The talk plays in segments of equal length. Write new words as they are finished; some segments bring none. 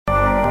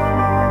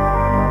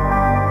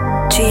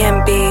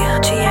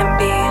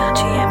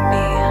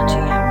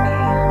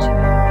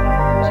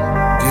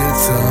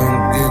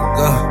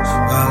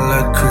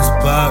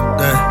bar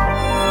today.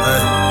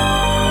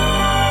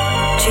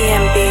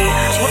 GMB.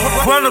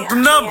 Run up the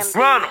numbers.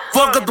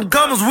 Fuck up them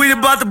commas. We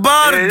about to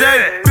bar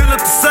today. Fill up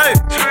the safe.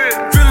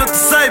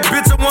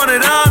 Bitch, I want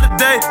it all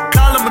today.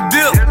 Call him a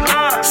dip.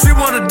 She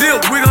want a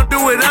dip. We gon'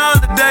 do it all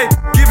today.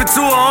 Give it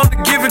to her on the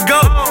give and go.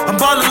 I'm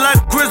ballin'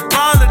 like Chris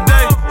Paul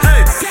today.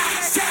 Hey.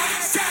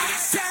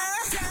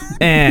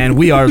 And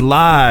we are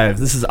live.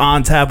 This is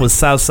On Tap with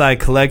Southside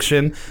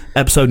Collection,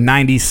 episode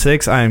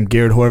 96. I am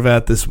Garrett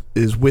Horvath. This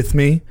is with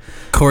me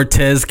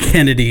Cortez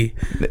Kennedy.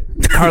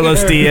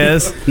 Carlos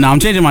Diaz. No, I'm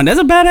changing mine.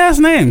 That's a badass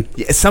name.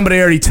 Yeah, somebody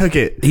already took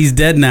it. He's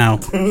dead now.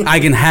 I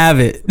can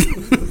have it.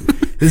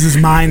 This is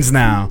mine's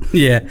now.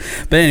 Yeah.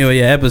 But anyway,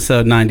 yeah,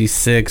 episode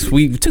 96.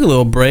 We took a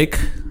little break.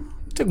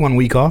 Took 1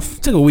 week off.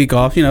 Took a week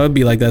off. You know, it'd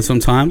be like that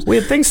sometimes. We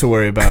had things to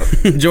worry about.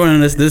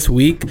 Joining us this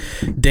week,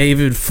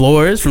 David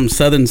Flores from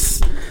Southern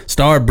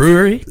Star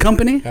Brewery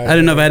Company. I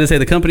didn't know if I had to say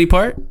the company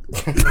part.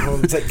 No,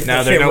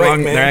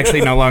 they're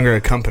actually no longer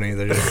a company.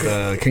 They're just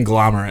a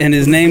conglomerate. And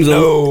his name's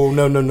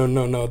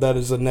No. That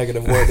is a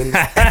negative word in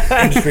the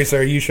industry,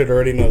 sir. You should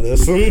already know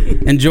this.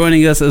 And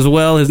joining us as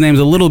well, his name's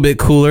a little bit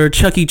cooler,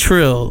 Chucky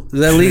Trill.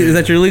 Is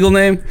that your legal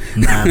name?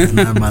 Nah, it's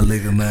not my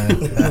legal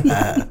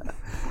name.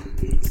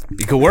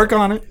 You could work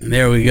on it.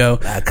 There we go.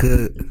 I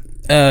could.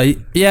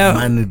 Yeah. I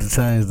might need to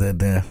change that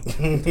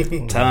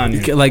then. Telling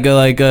you.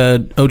 Like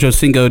Ocho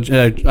Cinco,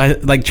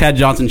 like Chad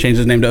Johnson changed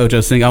his name to Ocho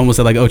Cinco. I almost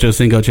said like Ocho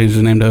Cinco changed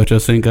his name to Ocho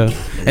Cinco,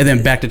 and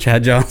then back to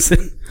Chad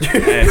Johnson.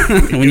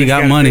 When you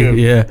got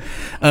money, yeah.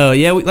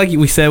 Like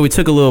we said, we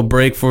took a little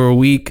break for a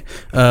week.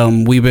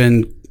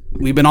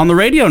 We've been on the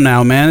radio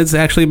now, man. It's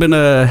actually been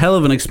a hell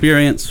of an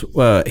experience.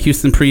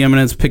 Houston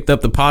Preeminence picked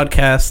up the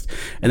podcast,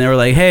 and they were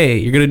like, "Hey,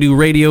 you're gonna do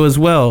radio as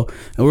well."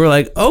 And we were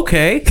like,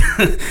 "Okay."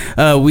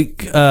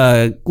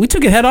 We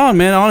took it head on,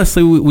 man.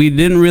 Honestly, we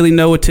didn't really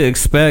know what to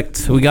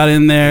expect. We got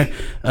in there.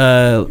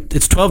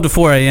 It's 12 to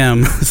 4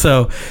 a.m.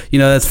 So, you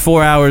know, that's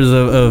 4 hours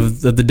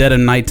of the dead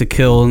of night to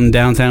kill in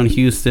downtown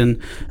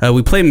Houston.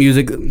 We play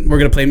music. We're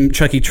going to play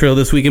Chucky Trill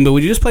this weekend, but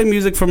we just play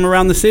music from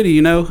around the city,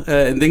 you know,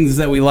 and things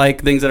that we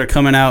like, things that are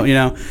coming out, you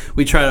know.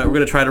 We're going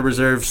to try to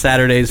reserve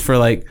Saturdays for,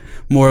 like,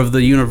 more of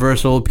the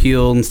universal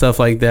appeal and stuff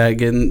like that.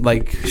 Getting,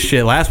 like,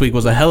 shit, last week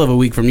was a hell of a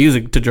week for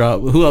music to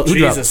drop. Who else?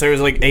 Jesus, there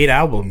was, like, 8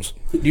 albums.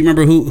 Do you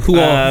remember who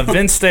all?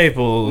 Vince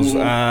Staples,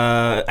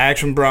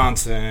 Action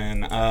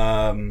Bronson,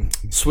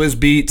 Swizz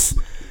Beats.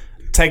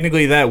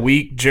 Technically that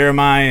week,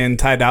 Jeremiah and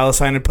Ty Dolla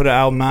 $ign had put an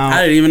album out.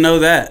 I didn't even know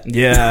that.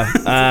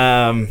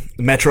 Yeah.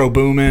 Metro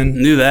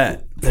Boomin. Knew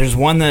that. There's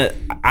one that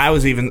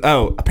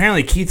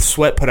apparently Keith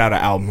Sweat put out an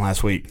album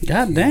last week.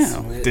 God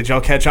damn. Did y'all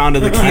catch on to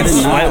the Keith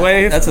Sweat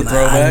wave? That's a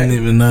throwback. I didn't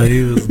even know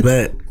he was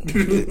back.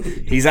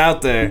 He's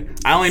out there.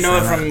 I only know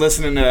it from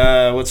listening to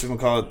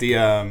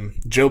the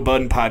Joe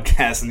Budden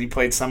podcast, and he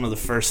played some of the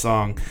first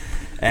song.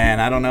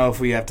 And I don't know if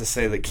we have to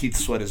say that Keith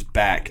Sweat is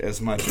back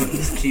as much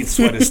as Keith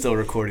Sweat is still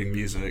recording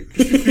music.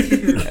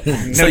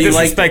 No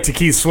disrespect to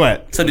Keith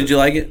Sweat. So did you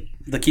like it,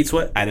 the Keith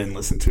Sweat? I didn't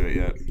listen to it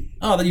yet.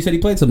 Oh, then you said he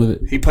played some of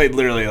it. He played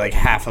literally like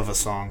half of a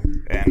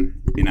song, and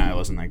you know it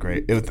wasn't that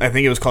great. I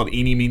think it was called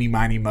Eeny Meeny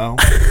Miny Mo,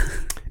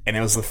 and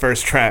it was the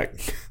first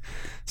track.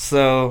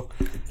 So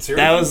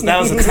that was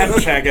a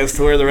temp check as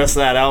to where the rest of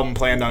that album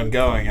planned on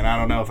going, and I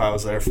don't know if I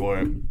was there for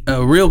it.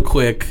 Real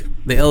quick,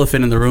 the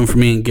elephant in the room for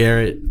me and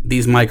Garrett: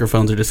 these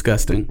microphones are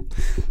disgusting.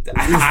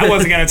 I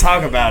wasn't going to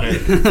talk about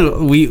it.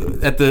 We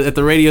at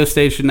the radio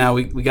station now.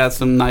 We got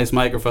some nice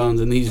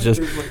microphones, and these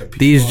just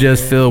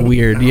feel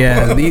weird.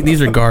 Yeah,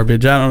 these are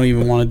garbage. I don't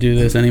even want to do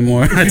this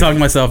anymore. I talked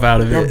myself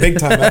out of it. You're big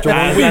time after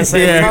 1 week.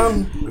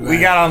 Yeah. We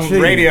got on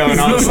radio, and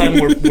all of a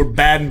sudden we're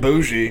bad and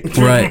bougie.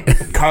 Right.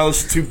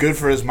 Carlos is too good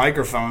for his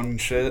microphone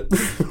and shit.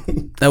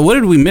 What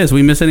did we miss?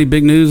 We miss any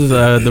big news?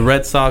 The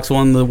Red Sox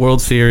won the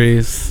World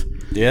Series.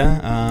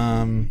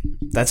 Yeah,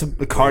 that's a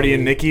Cardi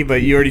and Nicki,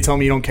 but you already told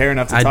me you don't care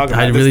enough to talk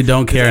about it. I really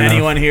don't care enough. Does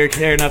anyone here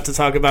care enough to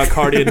talk about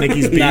Cardi and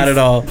Nicki's beef? Not at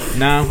all.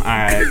 No? All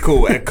right,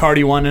 cool.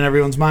 Cardi won in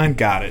everyone's mind?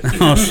 Got it.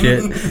 Oh,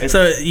 shit.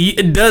 So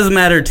it does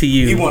matter to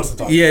you. He wants to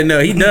talk. Yeah, no,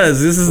 he does.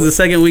 This is the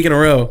second week in a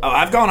row. Oh,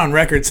 I've gone on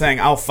record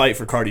saying I'll fight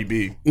for Cardi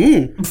B.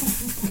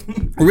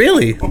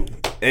 Really?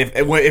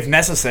 If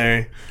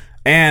necessary.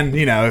 And,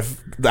 you know,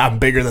 if I'm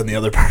bigger than the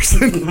other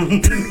person.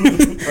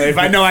 If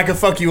I know I can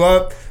fuck you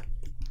up,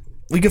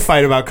 we could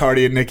fight about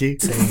Cardi and Nicki.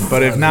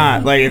 But if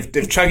not, like,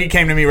 if Chucky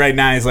came to me right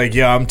now, he's like,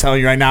 yo, I'm telling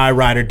you right now, I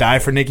ride or die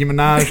for Nicki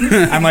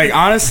Minaj. I'm like,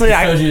 honestly,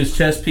 I showed you his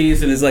chest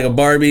piece and it's like a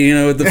Barbie, you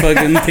know, with the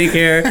fucking pink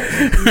hair.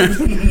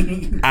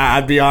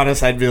 I'd be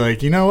honest, I'd be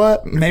like, you know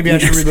what? Maybe I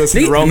should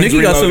re-listen to Romans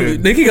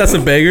Reloaded. Nicki got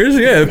some bangers,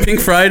 yeah.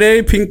 Pink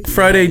Friday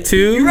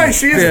 2. You're right,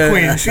 she is a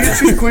queen.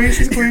 She's a queen.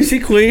 She's a queen. She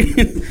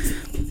queen.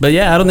 But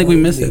yeah, I don't think we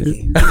missed it.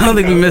 I don't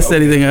think we missed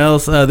anything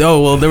else. There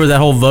was that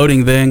whole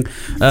voting thing.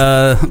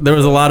 There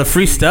was a lot of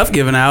free stuff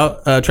given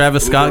out.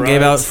 Travis Scott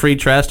gave out free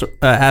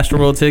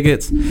Astroworld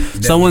tickets.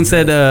 Someone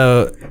said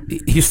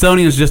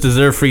Houstonians just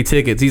deserve free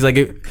tickets. He's like,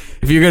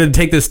 if you're going to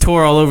take this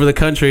tour all over the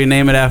country and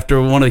name it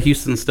after one of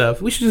Houston's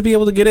stuff, we should just be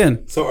able to get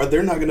in. So are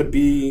there not going to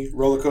be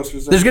roller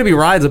coasters there? There's going to be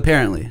rides,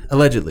 apparently.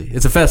 Allegedly.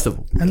 It's a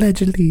festival.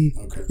 Allegedly.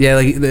 Okay. Yeah,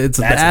 like it's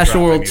the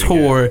Astroworld drop I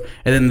need tour,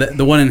 and then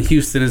the one in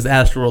Houston is the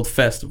Astroworld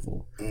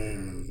Festival,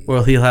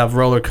 where he'll have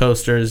roller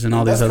coasters and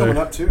all That's these other.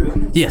 coming up too,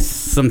 isn't it? Yes,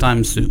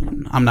 sometime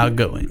soon. I'm not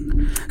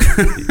going.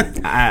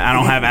 I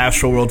don't have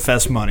Astroworld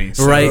Fest money.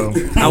 So. Right?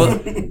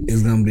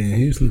 It's gonna be in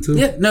Houston too.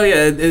 Yeah, no,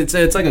 yeah.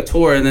 It's like a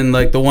tour, and then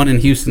like the one in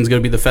Houston's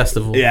gonna be the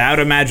festival. Yeah, I would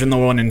imagine the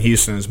one in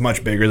Houston is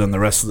much bigger than the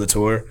rest of the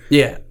tour.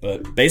 Yeah.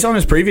 But based on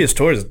his previous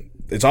tours,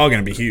 it's all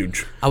going to be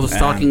huge. I was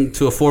talking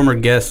to a former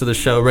guest of the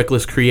show,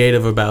 Reckless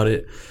Creative, about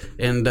it,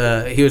 and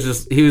he was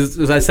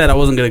as I said, I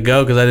wasn't gonna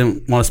go because I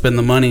didn't want to spend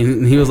the money,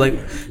 and he was like,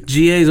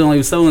 "GA's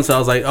only so and so." I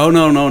was like, "Oh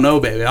no,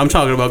 baby, I'm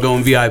talking about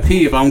going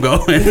VIP if I'm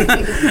going."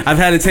 I've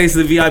had a taste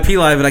of the VIP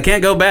life, and I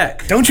can't go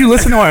back. Don't you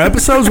listen to our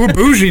episodes? We're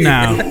bougie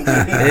now.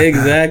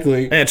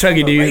 Exactly. Hey,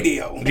 Chucky, do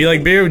you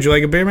like beer? Would you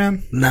like a beer,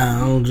 man? Nah,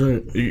 I don't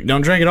drink. You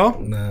don't drink at all?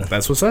 Nah.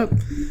 That's what's up.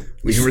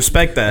 We can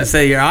respect I that.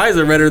 say your eyes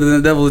are redder than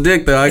the devil's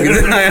dick, though.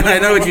 I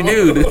know what you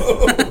do.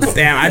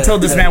 Damn, I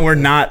told this man we're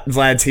not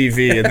Vlad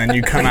TV, and then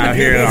you come out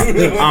here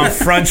on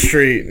Front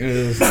Street.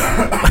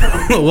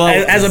 Well,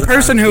 As a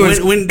person who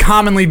is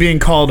commonly being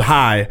called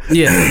high,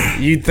 yeah.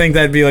 you'd think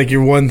that'd be like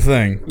your one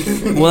thing.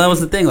 Well, that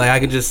was the thing. Like I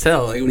could just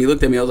tell. Like when he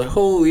looked at me, I was like,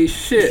 "Holy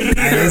shit!"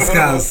 Hey, it's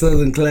called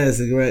Southern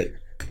Classic, right?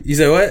 You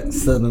said what?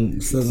 Southern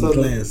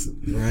Classic,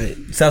 right?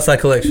 Southside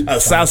Collection.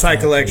 Southside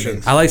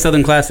Collection. I like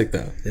Southern Classic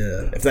though.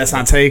 Yeah. If that's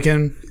not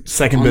taken,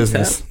 second On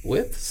business. tap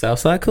with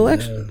Southside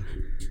Collection.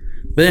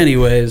 But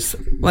anyways,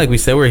 like we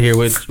said, we're here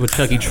with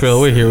Chucky Trill.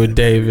 We're here with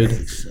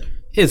David.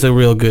 It's a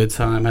real good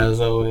time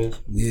as always.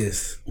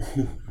 Yes.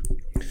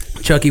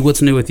 Chucky,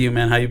 what's new with you,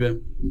 man? How you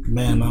been?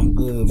 Man, I'm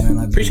good, man.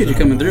 I Appreciate you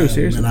coming through,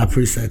 seriously. Man, I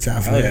appreciate y'all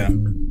for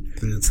having me.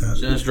 Through the time.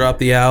 Just dropped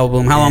the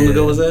album. How long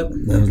ago was that?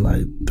 That was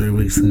like 3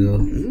 weeks ago.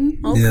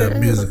 Okay. Yeah,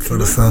 Music for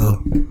the Soul.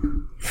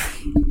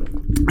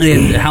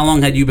 And how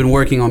long had you been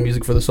working on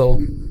Music for the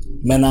Soul?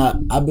 Man,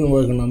 I've been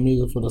working on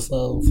Music for the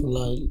Soul for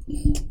like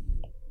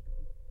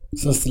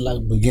since the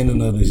like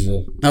beginning of this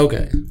year.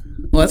 Okay.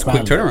 Well, that's a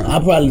quick turnaround. I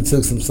probably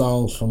took some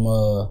songs from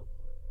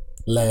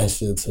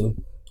last year too.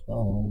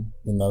 You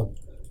know,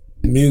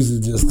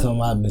 music just come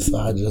at me, so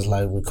I just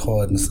like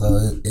recording. So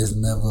it's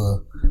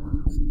never,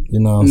 you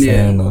know what I'm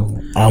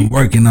saying? I'm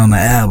working on the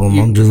album.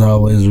 I'm just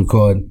always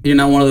recording. You're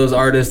not one of those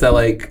artists that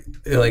like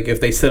if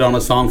they sit on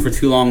a song for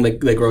too long,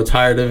 they grow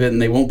tired of it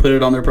and they won't put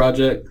it on their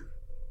project.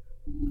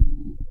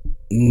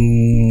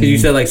 Because you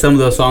said like some of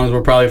those songs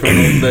were probably from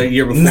the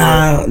year before.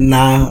 Nah.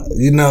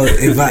 You know, if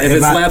it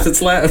slaps, it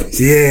slaps.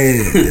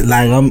 Yeah,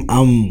 like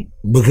I'm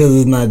because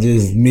it's not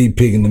just me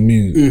picking the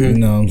music. You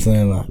know what I'm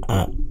saying?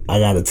 Like, I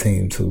got a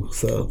team too.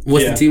 So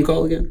what's the team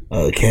called again?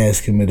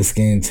 Cash Committee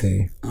Skin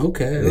Team.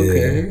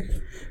 Okay.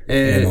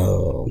 And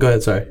go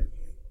ahead. Sorry.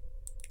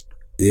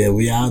 Yeah,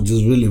 we all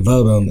just really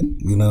vote on it.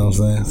 You know what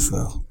I'm saying?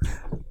 So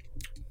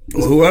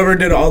Whoever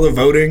did all the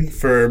voting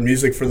for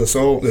Music for the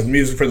Soul,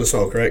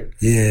 correct?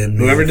 yeah.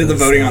 Whoever did the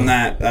voting on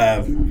that,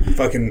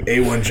 fucking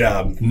A1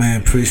 job. Man,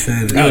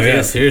 appreciate it. Oh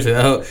yeah, seriously.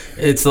 Oh,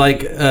 it's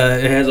like it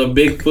has a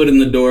big foot in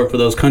the door for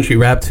those country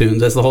rap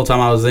tunes. That's the whole time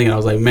I was thinking. I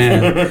was like,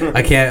 man,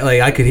 I can't. Like,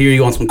 I could hear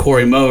you on some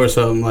Corey Moe or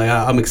something. Like,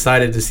 I'm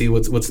excited to see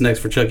what's next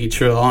for Chucky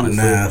Trill.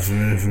 Honestly, Nah, for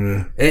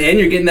real. and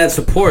you're getting that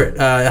support.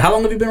 How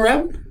long have you been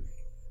rapping?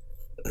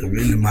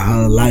 Really, my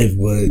whole life,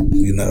 but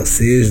you know,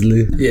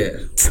 seriously, Yeah.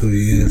 2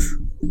 years.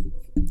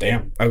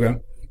 Damn. Okay.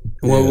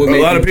 Well,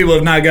 A lot of people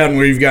have not gotten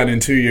where you've gotten in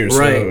 2 years.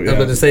 Right. So, I was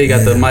about to say you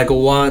got the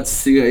Michael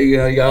Watts. You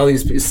got all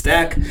these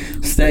stack.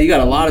 You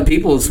got a lot of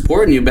people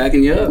supporting you,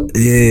 backing you up.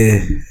 Yeah.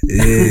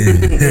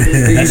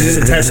 That's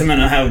just a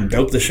testament of how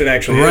dope this shit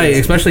actually Right, is.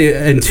 especially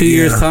in 2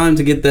 years' time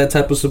to get that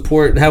type of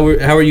support. How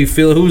are you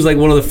feeling? Who's like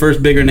one of the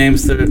first bigger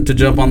names to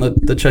jump on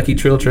the Chucky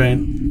Trill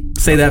train?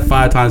 Say that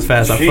 5 times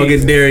fast. I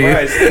fucking dare you.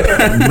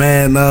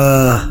 Man,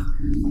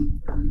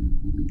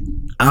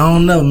 I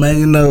don't know, man.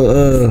 You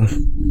know,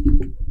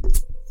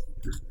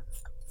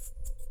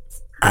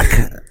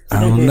 I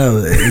don't know.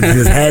 It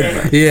just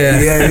happened. Yeah.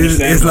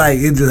 It's like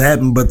it just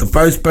happened. But the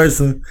first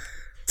person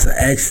to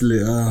actually,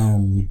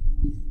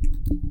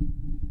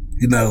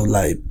 you know,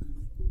 like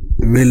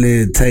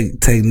really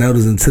take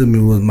notice into me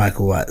was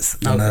Michael Watts.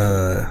 And,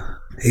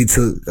 he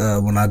took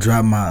when I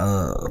dropped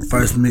my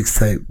first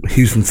mixtape,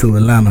 Houston to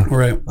Atlanta,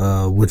 Right.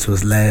 Which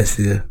was last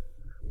year,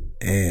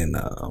 and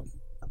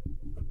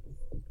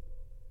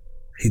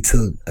he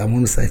took, I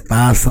want to say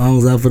 5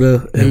 songs off of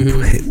there,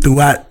 and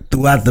throughout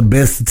the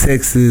Best of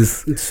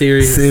Texas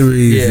Series.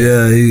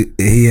 Yeah,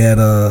 he had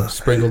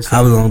Sprinkled.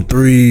 I was on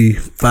 3,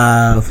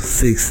 5,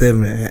 6,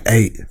 7, and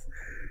 8,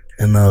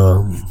 and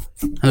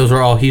Those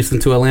were all Houston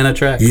to Atlanta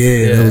tracks.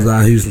 those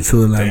are Houston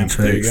to Atlanta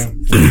Damn, there you tracks.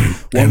 go.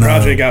 One And,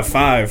 project got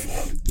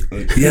 5. Yeah,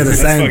 the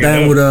That's same fucking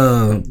thing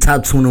dope. with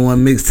Top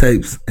 21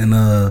 mixtapes and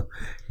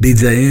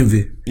DJ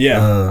Envy.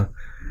 Yeah.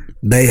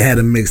 They had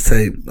a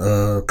mixtape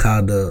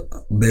called the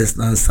Best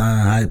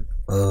Unsigned Hype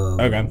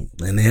Okay.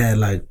 And they had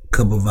like a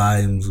couple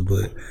volumes,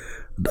 but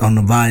on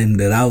the volume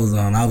that I was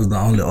on, I was the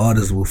only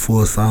artist with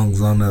 4 songs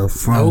on there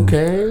from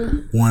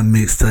one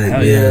mixtape.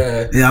 Hell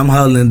Yeah, I'm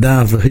holding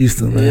down for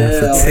Houston, man.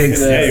 For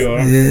Texas. Yeah, you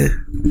are. Yeah.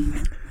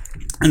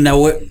 And now,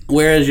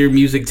 where has your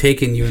music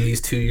taken you in these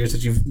 2 years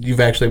that you've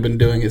actually been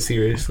doing it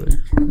seriously?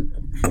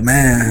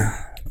 Man,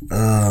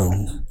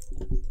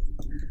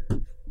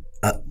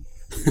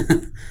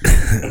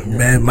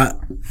 man,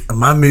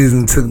 my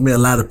music took me a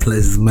lot of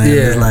places, man.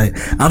 Yeah. It's like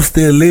I'm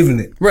still living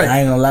it. Right. I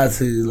ain't gonna lie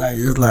to you. Like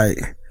it's like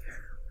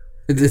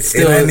It's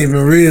still it ain't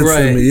even real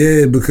right. to me.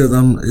 Yeah, because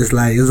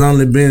it's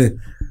only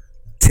been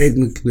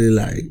technically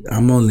like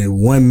I'm only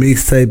one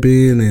mixtape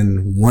in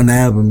and one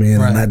album in,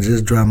 and I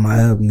just dropped my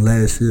album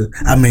last month.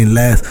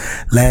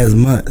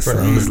 So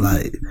it's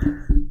like.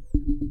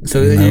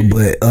 So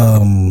but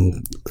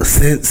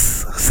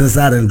since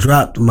I done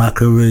dropped my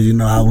career, you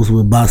know, I was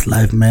with Boss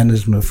Life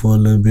Management for a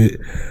little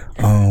bit.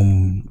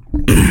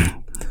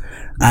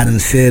 I done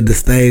shared the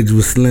stage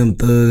with Slim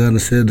Thug. I done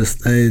shared the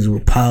stage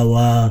with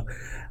Power.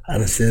 I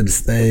done shared the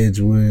stage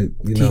with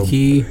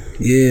Kiki.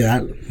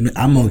 Yeah,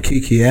 I'm on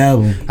Kiki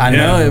album. I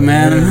know it,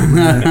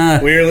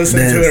 man. We were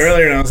listening to it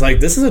earlier, and I was like,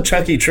 "This is a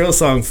Chucky Trill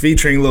song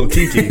featuring Lil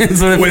Kiki." That's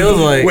what it feels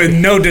like. With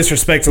no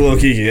disrespect to Lil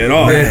Kiki at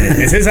all.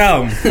 It's his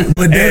album.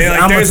 But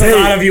there's a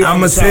lot of you on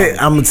the song.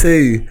 I'm gonna tell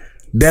you,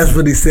 that's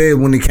what he said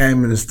when he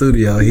came in the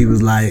studio. He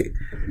was like,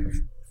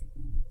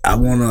 I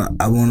want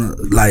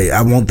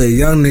that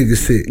young nigga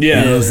shit. Yeah.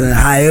 You know what I'm saying?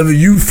 However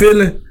you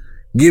feeling,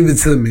 give it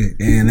to me.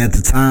 And at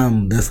the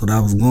time, that's what I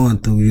was going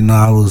through. You know,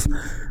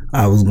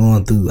 I was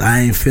going through.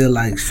 I ain't feel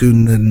like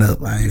shooting nothing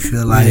up. I ain't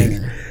feel like,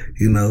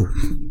 you know,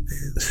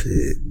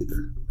 shit.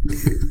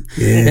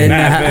 Yeah. And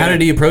how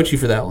did he approach you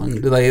for that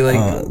one? Did he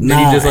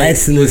just like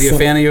actually, was he a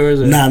fan of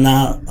yours? Or?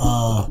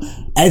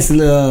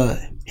 Actually,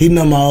 he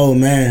know my old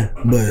man,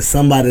 but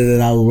somebody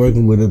that I was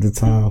working with at the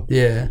time,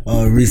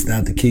 reached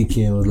out to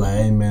Kiki and was like,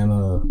 "Hey man,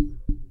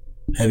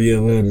 have you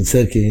ever heard of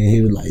Chucky?" And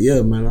he was like,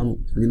 "Yeah, man, I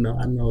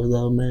know his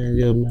old man.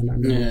 Yeah, man, I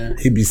know." Yeah.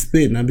 He be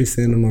spitting. I be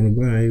seeing him on the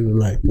ground. He was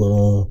like,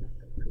 "Well,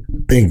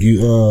 thank you.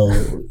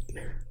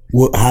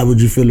 How would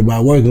you feel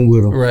about working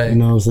with him?" Right. You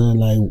know what I'm saying?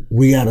 Like,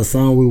 we got a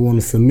song we want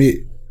to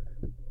submit,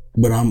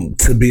 but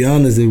to be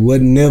honest, it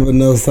wasn't never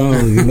no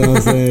song. You know what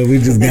I'm saying? We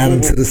just got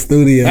him to the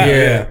studio.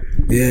 Yeah.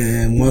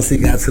 And once he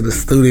got to the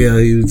studio,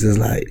 he was just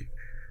like,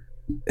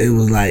 it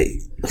was like,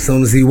 as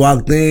soon as he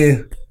walked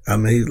in, I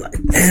mean, he's like,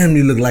 "Damn,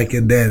 you look like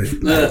your daddy,"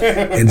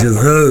 and just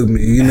hugged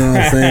me. You know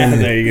what I'm saying?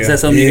 There you go. Is that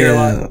something you hear a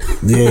lot?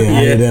 Yeah,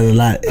 I hear that a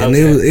lot, and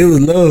it was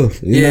love.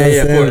 You know what I'm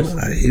saying? Of course.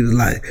 Like, he was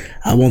like,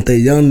 "I want that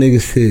young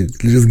nigga shit.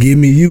 Just give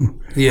me you.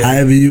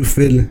 However you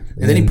feeling."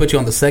 And then he put you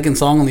on the second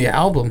song on the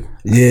album.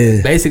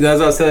 Yeah. Basically, that's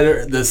what I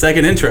said, the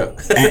second intro.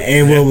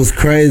 and what was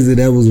crazy,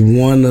 that was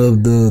one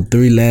of the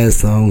 3 last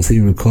songs he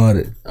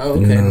recorded. Oh,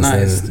 okay, you know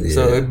nice. Yeah.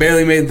 So it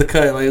barely made the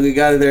cut. Like, we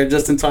got it there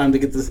just in time to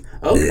get this.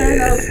 Okay,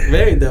 that was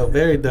very dope,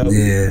 very dope.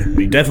 Yeah.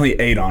 We definitely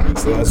ate on it,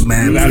 so that's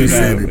Man,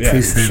 appreciate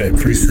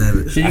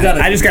it. So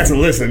I just got to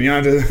listen, you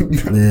know.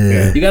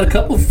 Yeah. You got a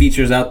couple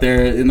features out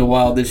there in the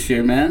wild this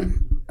year, man.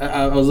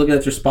 I was looking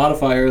at your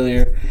Spotify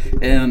earlier,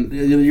 and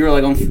you were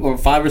like on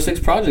 5 or 6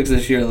 projects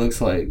this year. It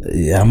looks like.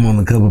 Yeah, I'm on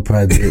a couple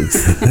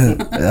projects.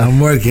 I'm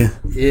working.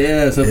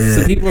 Yeah, so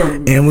people are.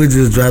 And we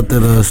just dropped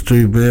that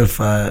Street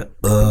Verified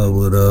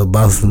with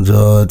Boston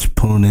George,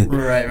 Pony,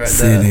 Right.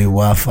 City,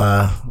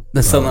 Wi-Fi.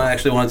 That's something I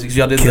actually wanted to, because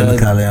y'all did Killer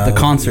the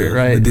concert,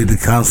 right? We did the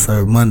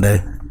concert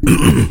Monday.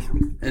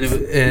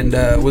 And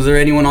was there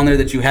anyone on there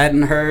that you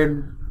hadn't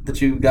heard that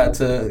you got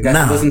to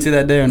listen to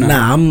that day or not?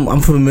 Nah,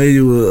 I'm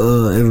familiar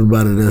with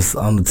everybody that's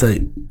on the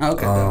tape.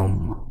 Okay.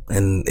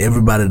 And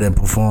everybody that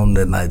performed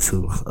that night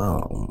too.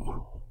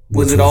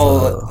 Is it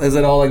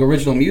all like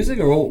original music,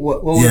 or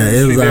what was the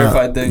it was Street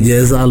Verified thing?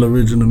 Yeah, it's all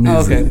original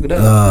music. Oh, okay, good.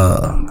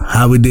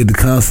 How we did the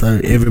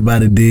concert,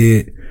 everybody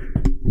did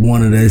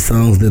one of their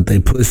songs that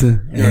they pushing,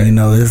 and you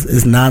know,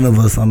 it's 9 of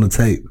us on the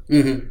tape.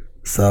 Mm-hmm.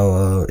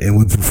 So and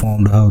we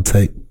performed the whole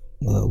tape.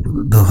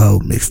 The whole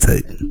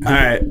mixtape. All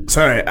right,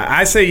 sorry.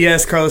 I say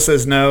yes. Carlos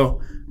says no.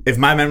 If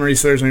my memory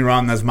serves me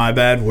wrong, that's my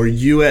bad. Were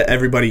you at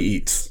Everybody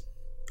Eats?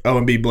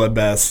 O&B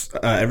Bloodbath,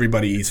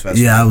 Everybody Eats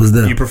Festival. Yeah, I was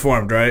there. You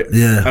performed, right?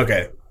 Yeah.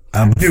 Okay.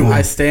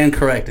 I stand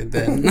corrected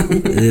then.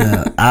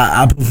 Yeah,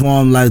 I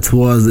performed like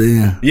towards the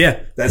end. Yeah,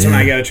 that's when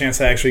I got a chance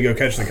to actually go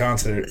catch the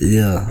concert.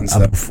 Yeah,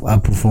 I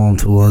performed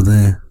towards the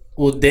end.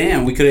 Well,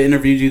 damn, we could have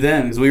interviewed you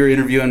then, because we were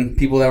interviewing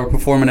people that were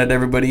performing at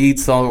Everybody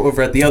Eats all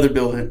over at the other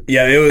building.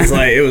 Yeah, it was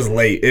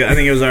late. I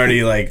think it was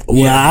already like.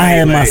 Well, I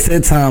had my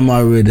set time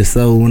already,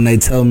 so when they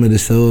told me to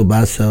show up,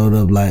 I showed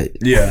up like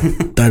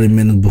 30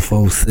 minutes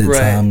before set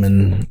time,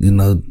 and you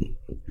know,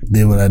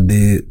 did what I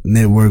did.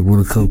 Network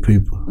with a couple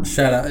people.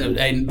 Shout out!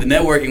 Hey, the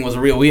networking was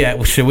real. We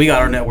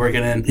got our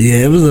networking in.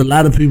 Yeah, it was a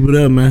lot of people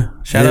there, man.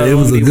 Shout out! It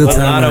was a good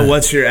time. A lot of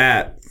what's your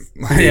at.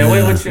 Yeah,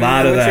 what's your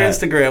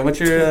Instagram? What's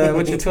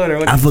your Twitter?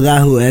 I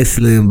forgot who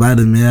actually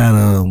invited me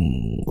out.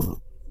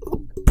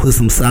 Put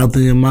some salt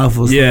in your mouth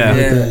or something like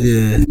that.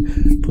 Yeah.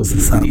 Pussy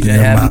South DJ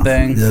Having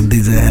Thing. Yeah,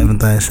 DJ Having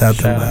Thing. Shout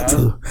them out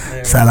too.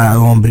 There Shout out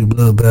on Big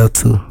Blood Bell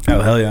too. Oh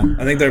hell yeah!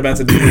 I think they're about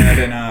to do that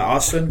in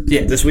Austin.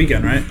 Yeah. This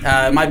weekend, right?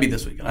 It might be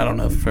this weekend. I don't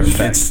know for a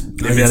fact.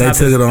 Yeah, they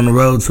took it on the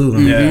road too.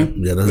 Yeah,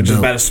 Yeah, that's which is dope.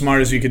 about as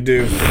smart as you could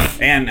do,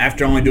 and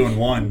after only doing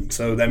one,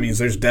 so that means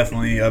there's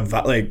definitely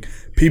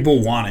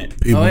people want it.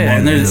 People Oh yeah,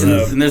 and want there's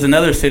it. and there's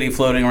another city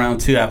floating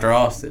around too after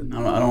Austin.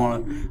 I don't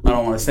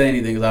want to say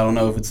anything because I don't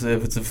know if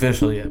it's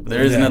official yet. But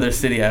there is another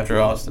city after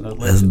Austin.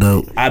 That's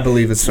dope. I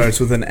believe it starts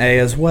with an A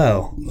as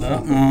well.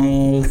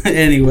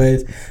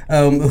 Anyways,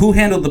 who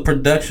handled the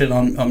production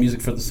on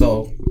Music for the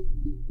Soul?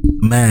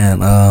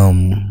 Man,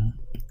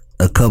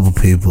 a couple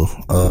people.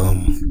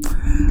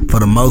 For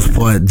the most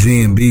part,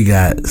 G&B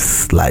got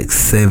like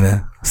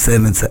 7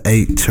 to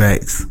 8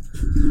 tracks.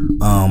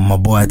 My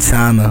boy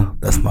China,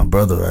 that's my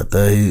brother right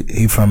there.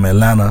 He from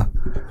Atlanta.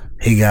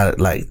 He got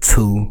like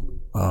 2.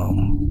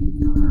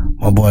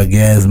 My boy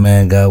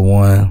Gazman got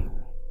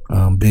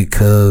 1. Big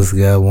Cuz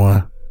got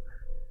 1.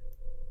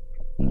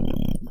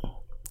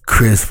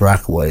 Chris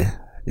Rockaway,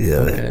 yeah,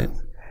 Okay.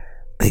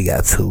 he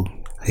got 2.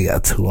 He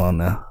got 2 on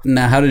there.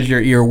 Now, how does your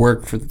ear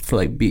work for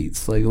like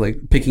beats, like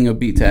picking a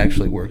beat to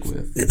actually work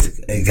with?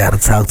 It gotta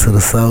talk to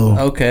the soul.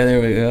 Okay, there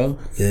we go.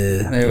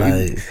 Yeah, There we-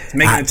 like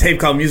Making a tape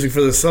called Music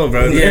for the Soul,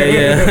 bro. Yeah,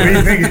 yeah. What do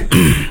you think?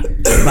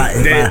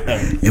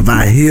 if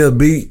I hear a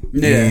beat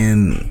Yeah.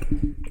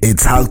 and it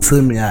talk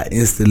to me, I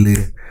instantly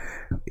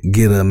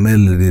get a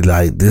melody.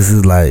 Like this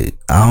is like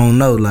I don't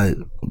know, like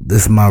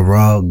this is my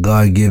raw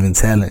God given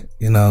talent.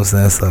 You know what I'm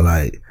saying? So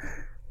like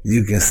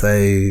you can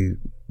say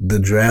the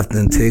draft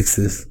in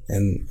Texas,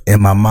 and in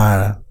my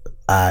mind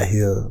I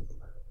hear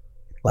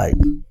like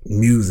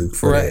music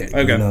for Right. that.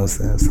 Okay. You know what I'm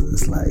saying? So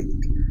it's like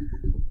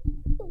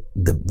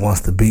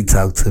once the beat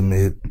talk to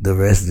me, the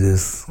rest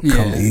just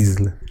come Yeah.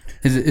 easily.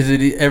 Is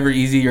it ever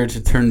easier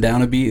to turn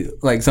down a beat?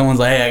 Like someone's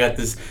like, "Hey, I got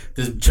this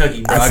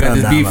Chucky, bro. I got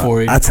this beat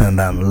for you." I turn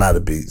down a lot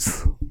of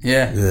beats.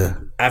 Yeah. Yeah.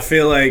 I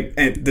feel like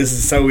and this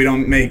is so we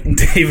don't make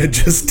David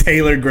just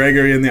Taylor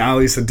Gregory in the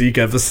Ali Sadiq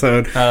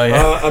episode. Oh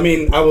yeah. I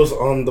mean, I was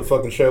on the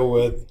fucking show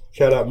with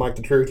shout out Mike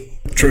the Truth.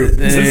 True.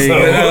 There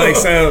you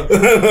So,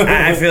 go.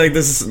 I feel like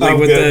this is like I'm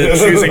with good. the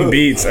choosing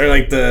beats or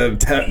like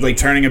like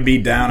turning a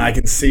beat down. I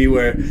can see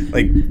where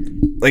like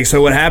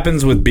so what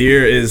happens with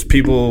beer is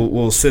people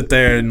will sit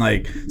there and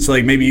like so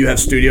like maybe you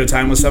have studio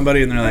time with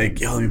somebody and they're like,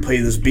 yo, let me play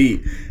this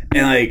beat.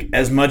 And like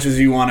as much as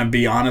you want to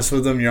be honest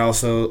with them, you're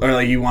also or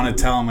like you want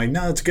to tell them like,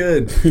 no, it's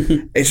good.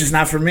 It's just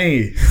not for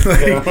me.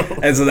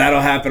 And so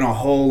that'll happen a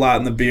whole lot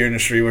in the beer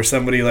industry where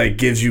somebody like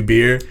gives you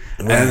beer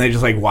and then they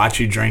just like watch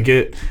you drink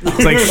it.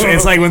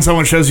 It's like when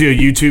someone shows you a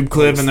YouTube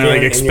clip and they're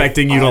like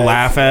expecting you to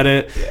laugh at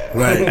it.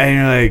 Right. And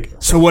you're like,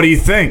 so what do you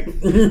think?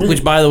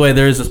 Which, by the way,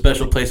 there is a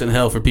special place in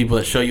hell for people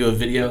that show you a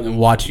video and then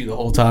watch you the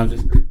whole time.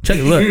 Just check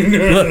it. Look.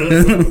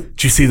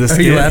 Did you see this?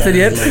 Are you laughing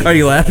yet? Are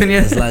you laughing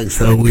yet? It's like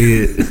so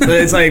weird.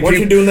 It's like Weren't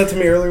you doing that to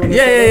me earlier? When you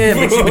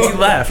Yeah. But you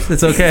laughed.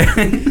 It's okay.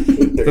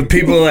 but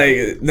people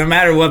like no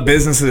matter what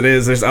business it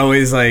is, there's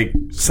always like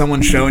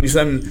someone showing you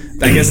something.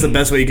 I guess the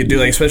best way you could do,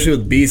 like especially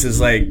with beats,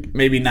 is like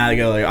maybe not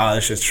go like, oh,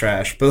 that's just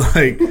trash, but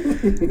like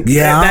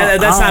Yeah,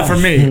 that's not for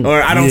me,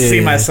 or I don't see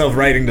Yeah. myself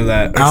writing to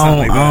that, or I something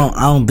don't, like that.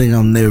 I don't think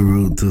I'm that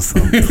rude to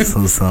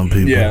some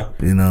people. Yeah.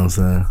 You know what I'm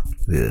saying?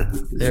 Yeah.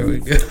 There we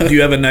go. Do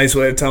you have a nice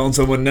way of telling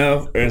someone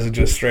no, or is it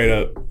just straight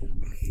up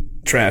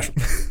trash?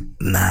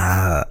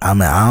 Nah, I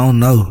mean, I don't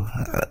know.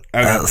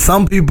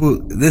 Some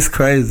people, this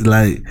crazy,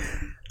 like,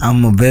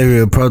 I'm a very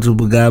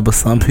approachable guy, but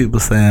some people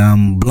say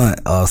I'm blunt,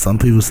 or some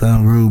people say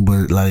I'm rude,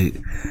 but, like,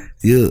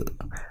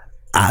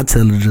 I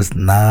tell her just,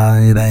 nah,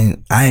 I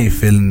ain't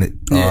feeling it,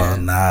 Yeah. or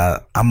nah,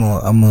 I'm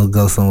gonna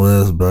go somewhere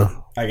else, bro.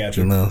 I got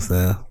You you. know what I'm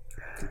saying?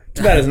 It's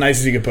about as nice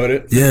as you can put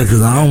it. Yeah,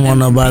 because I don't want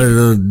nobody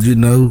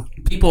to,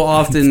 People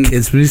often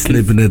catch me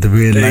slipping at the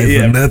red light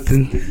Yeah. for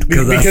nothing.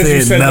 Because I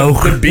you said no.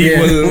 the beat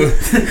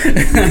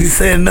was You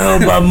said no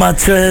about my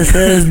trash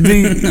ass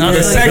beat.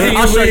 the second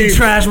I'll you show you leave.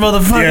 trash,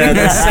 motherfucker. Yeah,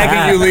 the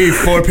second you leave,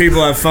 4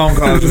 people have phone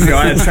calls. Just go,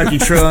 I had Chucky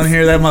Trill in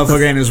here. That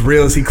motherfucker ain't as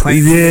real as he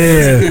claims.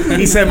 Yeah.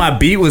 He said my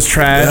beat was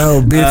trash.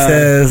 Oh, bitch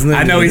ass nigga.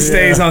 I know he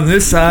stays on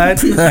this side.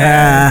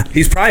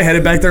 He's probably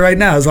headed back there right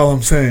now. Is all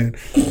I'm saying.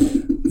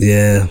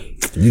 Yeah.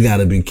 You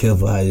gotta be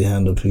careful how you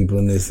handle people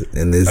in this Oh,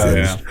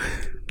 industry.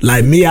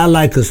 Like me, I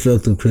like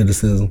constructive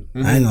criticism.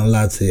 I ain't gonna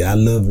lie to you. I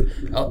love it.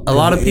 A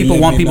lot of people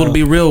want people to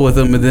be real with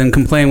them, and then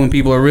complain when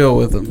people are real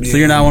with them. So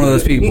you're not one of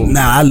those people.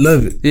 Nah, I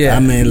love it. Yeah. I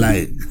mean,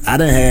 like, I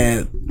done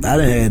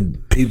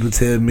had people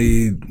tell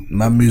me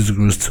my music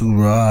was too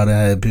raw. I done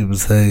had people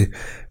say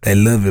they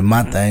love it.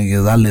 My thing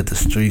is I let the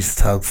streets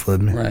talk for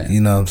me. Right. You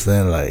know what I'm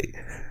saying? Like,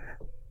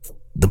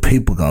 the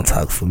people gonna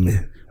talk for me.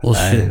 Well,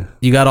 shit.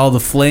 You got all the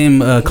flame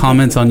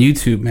comments on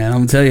YouTube, man. I'm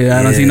gonna tell you,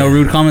 I don't see no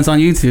rude comments on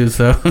YouTube.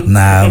 So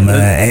Nah, man.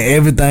 And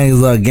everything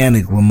is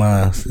organic with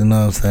mine. You know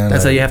what I'm saying?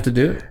 that's how Like, you have to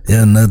do it.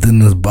 Yeah,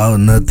 nothing is bought,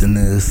 nothing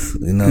is,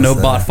 you know. No what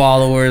I'm bot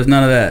followers,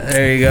 none of that.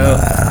 There you go.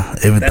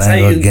 Everything That's how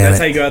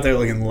organic. you go out there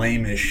looking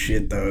lame as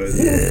shit, though.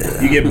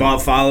 You get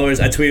bought followers.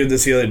 I tweeted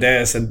this the other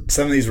day. I said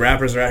some of these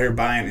rappers are out here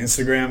buying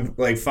Instagram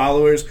like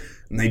followers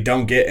and they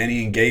don't get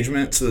any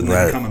engagement, so then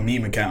they become a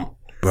meme account.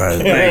 Right.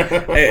 Like,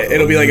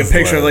 it'll be like a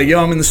picture of like,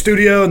 yo, I'm in the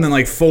studio, and then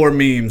like 4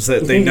 memes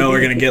that they know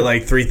are gonna get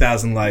like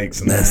 3,000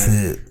 likes. And That's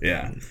it.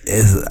 Yeah.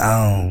 It's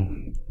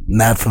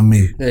not for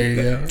me. There you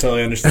go.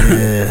 Totally understand.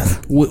 Yeah.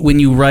 When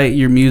you write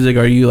your music,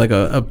 are you like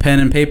a pen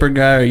and paper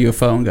guy, or are you a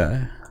phone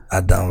guy?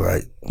 I don't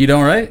write. You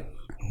don't write?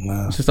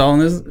 No. It's just all in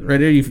this right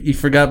here. You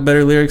forgot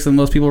better lyrics than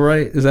most people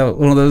write. Is that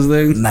one of those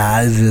things?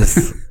 Nah, it's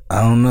just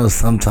I don't know.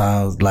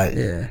 Sometimes like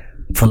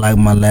for like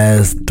my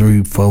last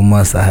 3-4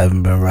 months, I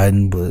haven't been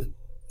writing, but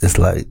it's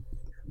like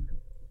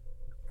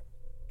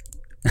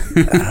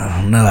I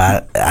don't know.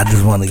 I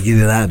just want to get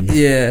it out.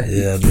 Yeah.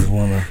 Yeah. I just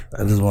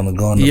want to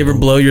go. You ever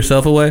blow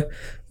yourself away?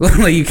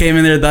 Like you came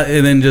in there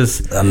and then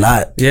just a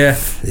lot? Yeah.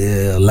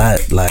 Yeah, a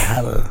lot. Like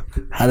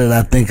how did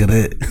I think of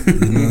that?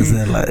 You know what I'm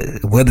saying?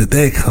 Like where did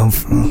that come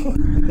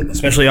from?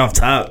 Especially off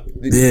top.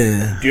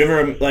 Yeah. Do you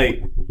ever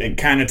like? It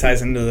kind of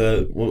ties into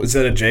the. What was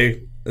that? A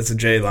J? That's a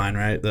J line,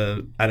 right?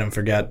 The I don't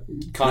forget.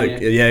 Kanye.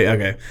 Like, yeah.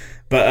 Okay.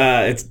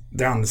 But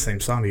they're on the same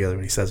song together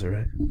when he says it,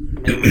 right?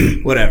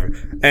 Whatever.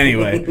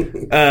 Anyway,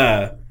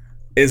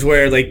 is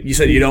where like you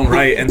said you don't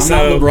write, and I'm so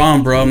not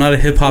LeBron, bro. I'm not a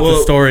hip hop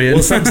historian.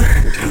 Well,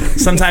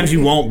 sometimes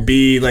you won't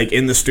be like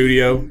in the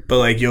studio, but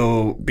like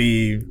you'll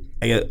be.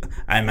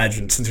 I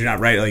imagine since you're not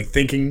writing, like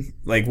thinking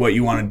like what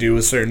you want to do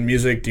with certain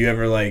music. Do you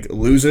ever like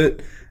lose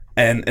it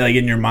and like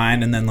in your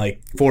mind, and then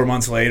like 4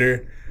 months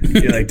later,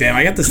 you're like, damn,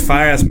 I got this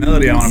fire ass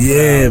melody I want to put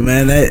out. Yeah,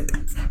 man.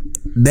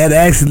 That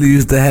actually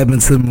used to happen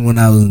to me when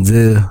I was in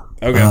jail.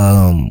 Okay.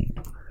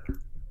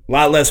 A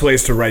lot less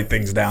ways to write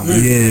things down there.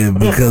 Yeah,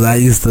 because I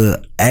used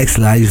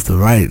to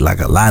write like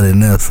a lot in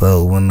there.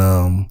 So when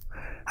I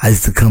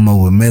used to come up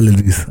with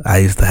melodies, I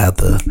used to have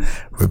to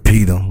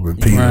repeat them.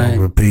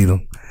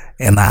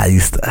 And I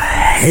used to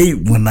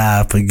hate when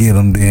I forget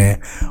them.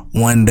 Then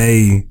one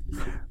day,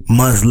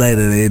 months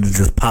later, they'd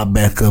just pop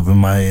back up in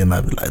my head, and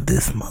I'd be like,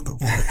 "This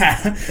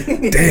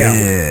motherfucker." Damn,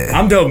 yeah.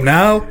 I'm dope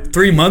now.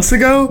 3 months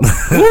ago,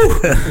 woo,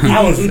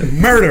 I was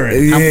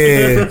murdering.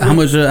 Yeah, How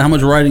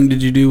much writing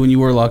did you do when you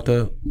were locked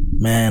up?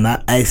 man,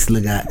 I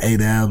actually got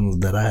 8 albums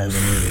that I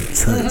haven't even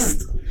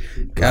touched.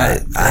 God,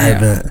 I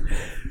haven't.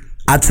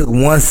 I took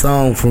one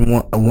song from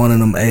one of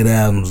them 8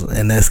 albums,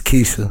 and that's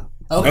Keisha.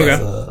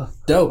 Okay.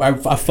 Dope.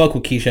 I fuck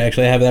with Keisha,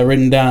 actually. I have that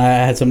written down.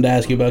 I had something to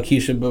ask you about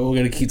Keisha, but we're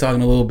going to keep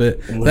talking a little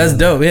bit. That's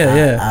dope.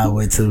 Yeah. I'll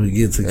wait till we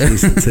get to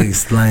Keisha to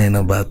explain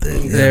about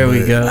that. Yeah, there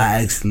we go.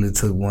 I actually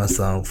took one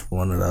song from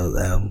one of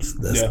those albums.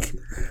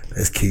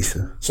 That's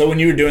Keisha. So when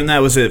you were doing that,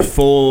 was it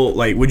full,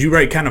 like, would you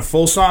write kind of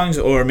full songs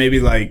or maybe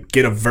like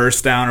get a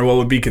verse down, or what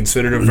would be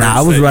considered a verse? Nah,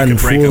 I was writing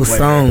full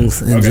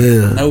songs in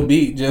jail. No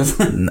beat, just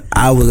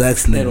I was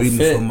actually It'll beating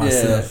fit, for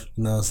myself.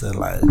 You know what I'm saying?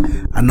 Like,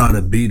 I know how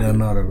to beat, I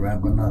know how to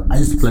rap, I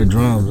used to play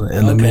drums in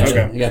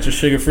elementary. You got your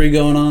sugar free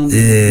going on?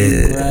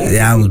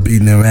 Yeah, I was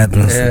beating and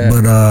rapping. Yeah.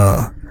 But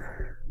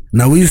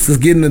now we used to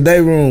get in the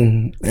day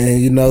room,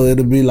 and you know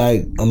it'll be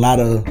like a lot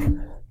of,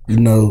 you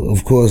know,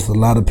 of course, a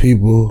lot of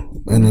people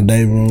in the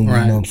day room.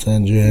 Right. You know what I'm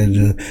saying? You had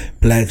your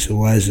blacks, your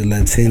whites, your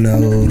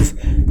Latinos,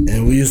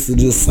 and we used to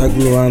just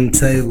circle around the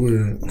table,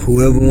 and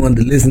whoever wanted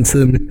to listen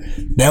to me,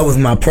 that was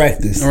my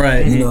practice.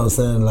 Right. You know what I'm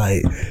saying?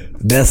 Like,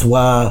 that's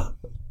why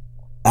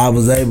I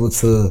was able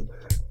to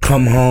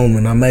come home,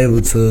 and I'm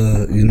able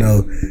to, you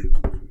know,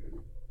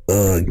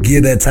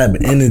 give that type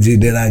of energy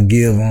that I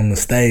give on the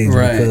stage,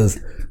 right. Because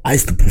I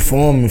used to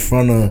perform in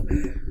front of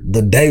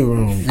the day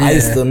room. Yeah. I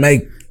used to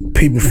make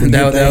people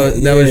forget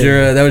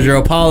that was your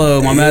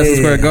Apollo, my Madison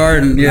Square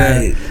Garden. Yeah,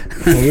 like,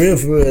 for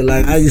real.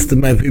 Like, I used to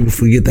make people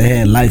forget they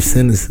had life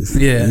sentences.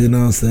 Yeah, you know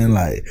what I'm saying?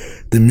 Like,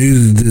 the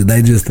music,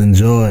 they just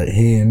enjoyed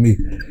hearing me.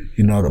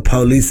 You know, the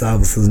police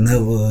officers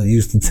never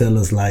used to tell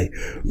us, like,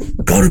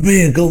 go to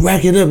bed, go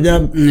rack it up,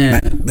 y'all.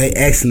 Yeah. Like, they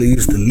actually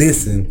used to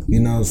listen,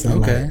 you know what I'm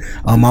saying? Okay. Like,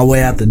 on my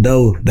way out the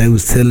door, they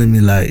was telling me,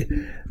 like,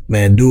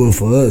 man, do it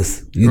for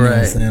us. You know what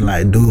I'm saying?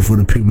 Like, do it for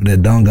the people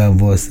that don't got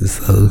voices.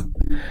 So,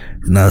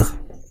 you know,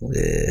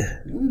 yeah.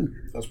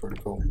 That's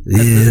pretty cool.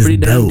 That's pretty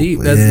damn dope. deep.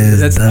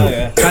 That's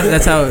dope.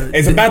 That's how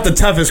it's about the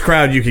toughest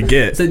crowd you could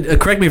get. So,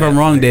 correct me if I'm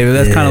wrong, David.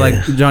 That's kind of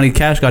like Johnny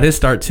Cash got his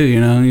start too. You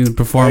know, he was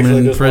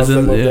performing in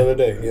prison. The other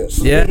day, yes.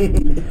 Yeah,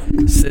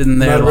 sitting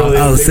there.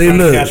 Oh, see,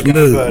 look.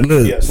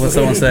 Yes. What's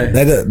someone say?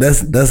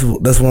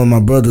 That's one of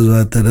my brothers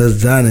right there.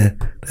 That's Johnny.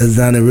 That's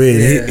Johnny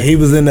Red. Yeah. He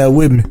was in there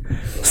with me,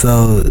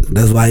 so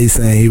that's why he's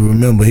saying he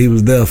remember. He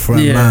was there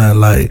front line.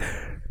 Like,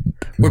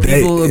 were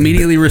people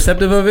immediately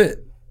receptive of it?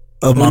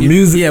 Of my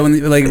music? Yeah, when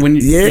like,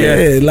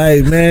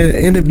 man,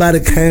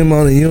 anybody came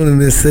on the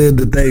unit and said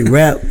that they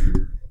rap,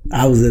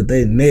 I was at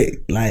their neck.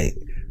 Like,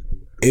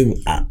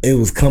 it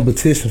was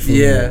competition for me.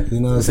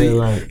 You know what I'm saying?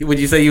 Like, would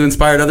you say you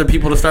inspired other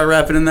people to start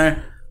rapping in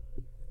there?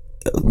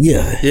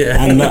 Yeah.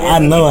 I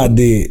know I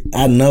did.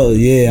 I know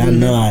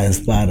I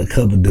inspired a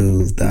couple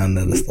dudes down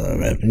there to start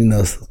rapping. You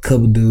know, a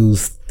couple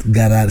dudes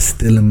got out of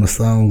stealing my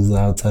songs,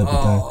 all type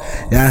of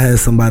thing. Yeah, I had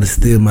somebody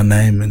steal my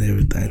name and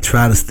everything.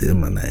 Try to steal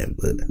my name,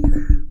 but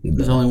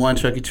there's only one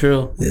Chucky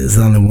Trill. Yeah, there's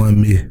only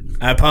one me.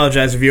 I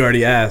apologize if you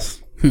already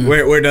asked.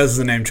 Where does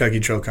the name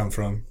Chucky Trill come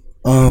from?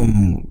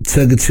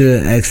 Chucky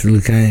Trill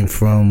actually came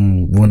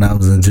from when I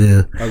was in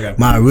jail. Okay.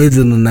 My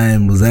original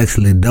name was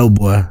actually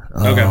Doughboy.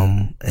 Okay.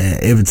 And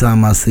every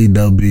time I see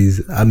Dope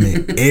Bees, I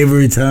mean,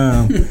 every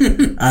time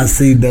I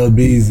see Dope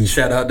Bees,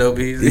 Shout out Dope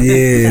Bees.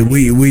 yeah,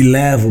 we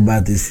laugh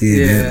about this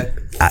shit. Yeah.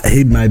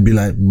 He might be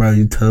like, bro,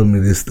 you told me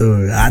this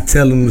story. I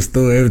tell him the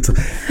story every time.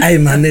 Hey,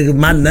 my nigga,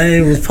 my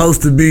name was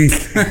supposed to be, you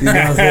know what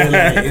I'm saying?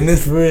 Like, and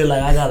it's for real,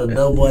 like, I got a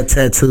Doughboy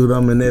tattooed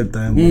on me and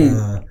everything.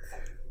 But,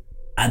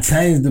 I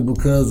changed it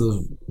because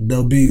of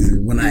Dope Beezy.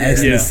 When I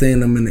actually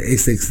seen him in the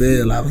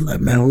XXL, I was like,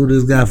 man, who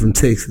this guy from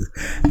Texas?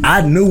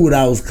 I knew what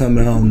I was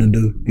coming home to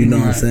do. You know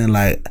what I'm saying?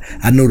 Like,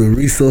 I knew the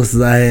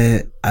resources I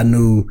had. I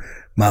knew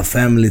my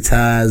family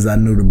ties. I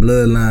knew the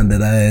bloodline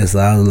that I had. So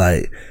I was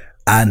like,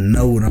 I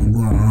know what I'm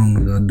going home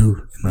to go do. You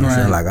know what I'm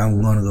saying? Like,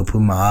 I'm going to go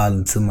put my all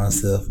into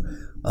myself.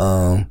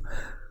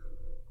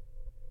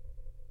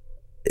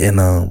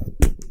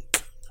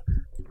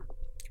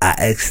 I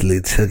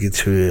actually Chucky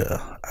Trill.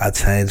 I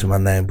changed my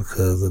name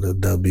because of the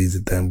Dope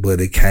Beezy thing,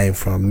 but it came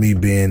from me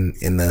being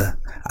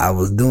I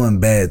was doing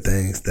bad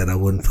things that I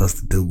wasn't supposed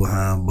to do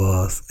behind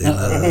bars.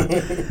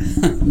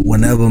 And,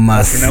 whenever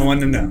my For no one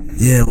to know.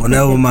 yeah,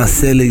 whenever my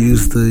celly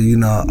used to, you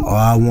know, or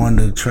I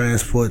wanted to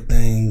transport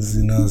things,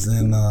 you know what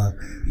I'm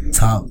saying,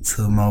 talk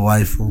to my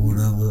wife or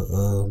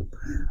whatever,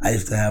 I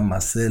used to have my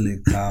celly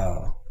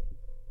call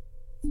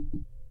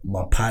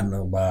my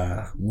partner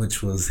by,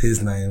 which was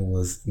his name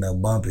was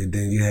Bumpy.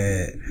 Then you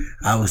had,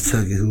 I was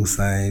Chucky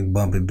Hussein,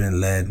 Bumpy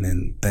Bin Laden,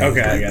 and things Okay,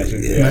 I like got that. you.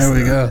 Yeah, There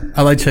we go.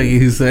 I like Chucky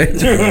Hussein.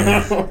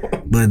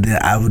 But then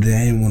I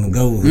ain't want to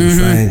go with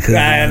Hussein. Cause,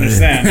 I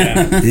understand.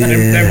 Yeah.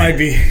 There might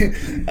be.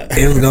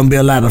 it was gonna be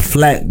a lot of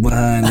flack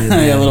behind it.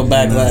 Yeah, a little you know what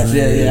I'm backlash.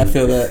 saying? Yeah, I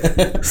feel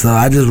that. So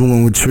I just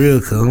went with Trill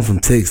because I'm from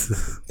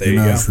Texas. There you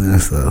know go. what I'm saying?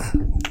 So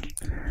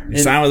You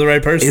signed with the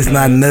right person. it's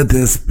not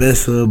nothing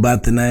special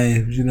about the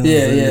name. You know what I'm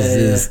saying? It's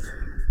just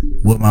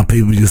what my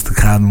people used to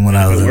call me when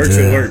I was in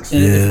jail. It works.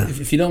 And Yeah.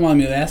 if you don't mind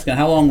me asking,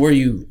 how long were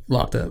you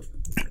locked up?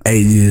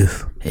 8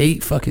 years.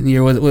 8 fucking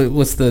years.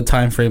 What's the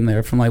time frame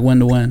there? From like when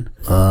to when?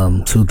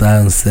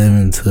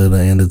 2007 to the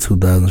end of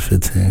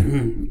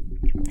 2015.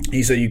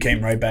 You said you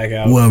came right back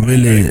out. Well,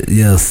 really,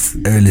 yes,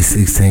 early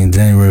 16,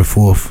 January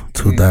 4th,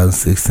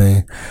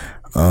 2016.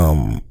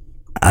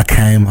 I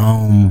came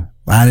home.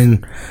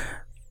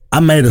 I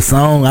made a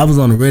song. I was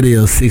on the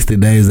radio 60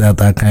 days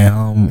after I came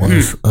home.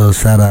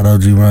 Shout out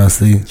OG Ron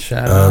C.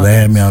 Shout out. They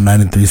had me on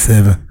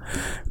 93.7,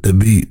 the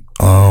beat.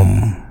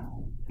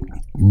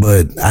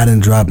 But I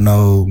didn't drop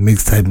no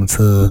mixtape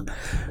until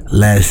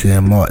last year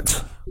in March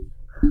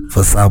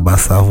for South by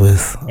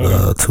Southwest,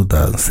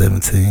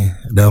 2017.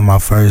 That was my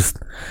first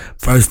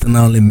and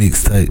only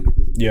mixtape.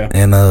 Yeah.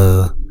 And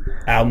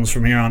Albums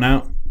from here on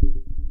out.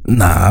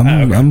 nah,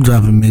 I'm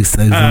dropping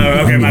mixtapes.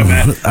 Oh, okay, my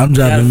bad. I'm dropping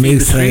Gotta feed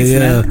the streets, mixtapes.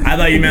 Yeah. man. I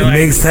thought you meant like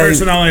Mixtape.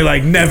 first and only,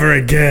 like never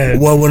again.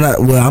 Well,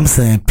 I'm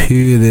saying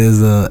period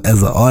as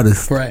an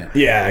artist. Right.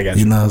 Yeah, I got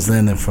You you. know what I'm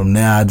saying? And from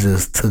there, I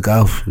just took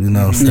off. You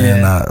know what I'm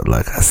saying? Yeah.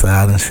 Like I said,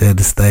 I done shared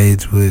the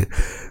stage with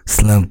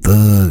Slim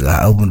Thug.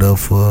 I opened up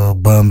for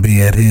Bun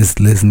B at his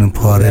listening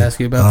party. I ask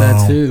you about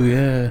that too.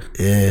 Yeah.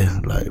 Yeah,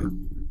 like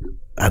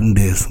I done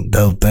did some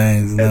dope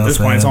things. You know At what this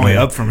I'm point, it's saying? only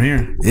But, up from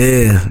here.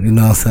 yeah, you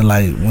know what I'm saying?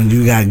 Like when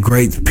you got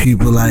great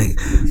people like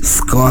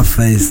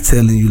Scarface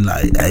telling you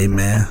like, hey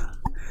man,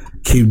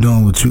 keep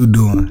doing what you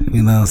doing.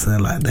 You know what I'm saying?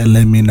 Like that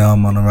let me know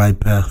I'm on the right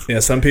path. Yeah,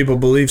 some people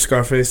believe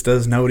Scarface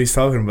does know what he's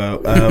talking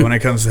about when it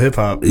comes to hip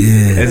hop.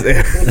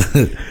 Yeah.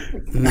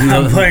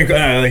 I'm playing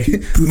like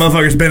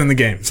motherfucker's been in the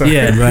game. So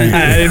Yeah, right.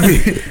 I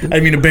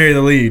didn't mean to bury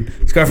the lead.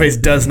 Scarface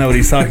does know what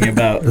he's talking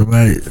about.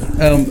 Right.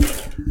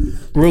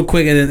 Real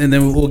quick, and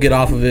then we'll get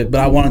off of it.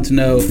 But I wanted to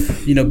know,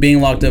 being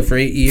locked up for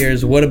 8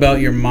 years, what about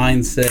your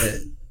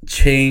mindset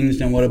changed,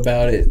 and what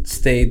about it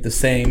stayed the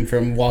same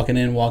from walking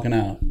in, walking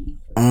out?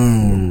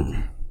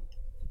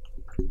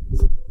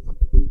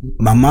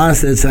 My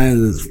mindset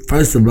changes.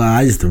 First of all,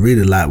 I used to read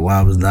a lot while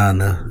I was down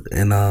there,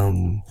 and I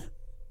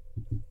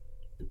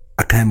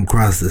came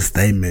across this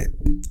statement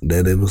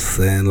that it was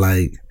saying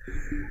like,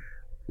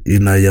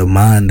 your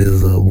mind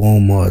is a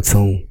womb or a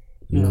tomb.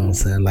 You know what I'm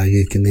saying? Like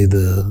it can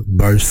either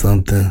birth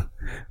something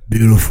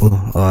beautiful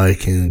or it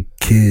can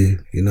kill you.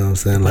 You know what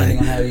I'm saying? Depending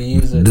on how you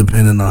use it.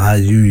 Depending on how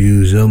you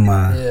use your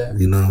mind. Yeah.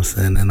 You know what I'm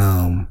saying? And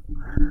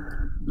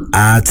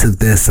I took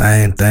that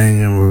same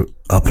thing and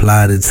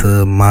applied it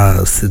to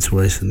my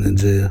situation in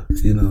jail.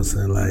 You know what I'm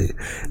saying? Like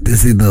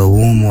this either a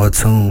womb or a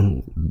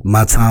tomb.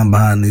 My time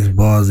behind these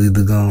bars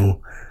either gonna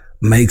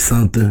make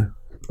something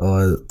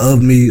or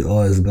of me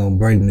or it's gonna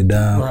break me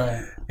down.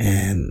 Right.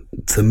 And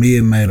to me,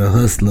 it made a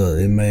hustler.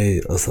 It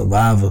made a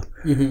survivor.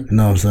 Mm-hmm. You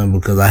know what I'm saying?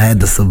 Because I had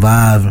to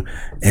survive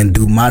and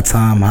do my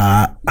time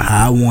how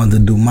I wanted to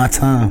do my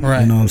time. Right.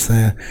 You know what I'm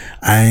saying?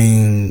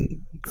 I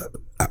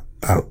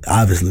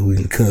obviously we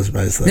can cuss,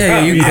 right? So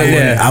Yeah, you can.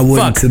 Yeah. I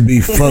wasn't Fuck. to be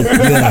fucked.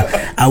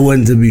 Yeah, I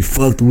wasn't to be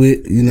fucked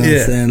with. You know what Yeah.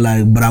 I'm saying?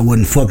 Like, but I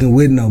wasn't fucking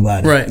with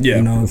nobody. Right. Yeah.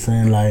 You know what I'm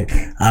saying? Like,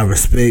 I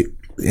respect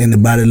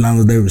anybody as long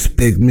as they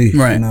respect me.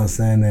 Right. You know what I'm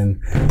saying?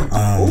 And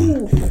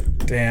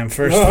Damn,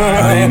 first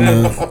time.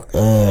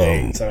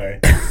 Hey, Sorry.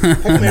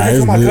 Heck, man, every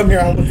time I come here,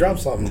 I'm gonna drop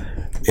something.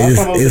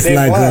 it's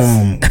like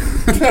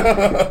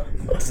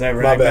Is that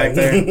right back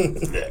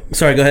there?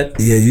 Sorry, go ahead.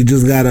 yeah, you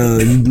just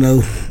gotta, you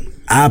know,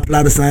 I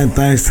apply the same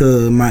things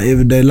to my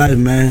everyday life,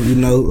 man. You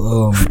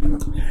know,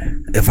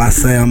 if I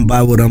say I'm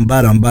about what I'm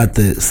about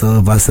that. So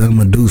if I say I'm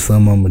gonna do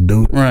something, I'm gonna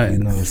do it. Right. You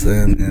know what I'm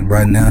saying? And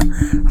right now,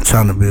 I'm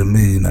trying to be a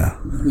millionaire.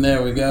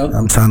 There we go.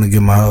 I'm trying to get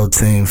my whole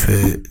team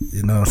fed.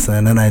 You know what I'm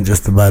saying? That ain't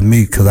just about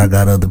me, because I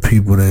got other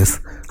people that's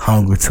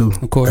hungry too.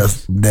 Of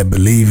course. That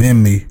believe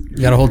in me. You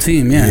got a whole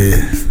team, yeah.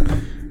 Yeah.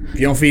 If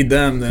you don't feed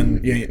them,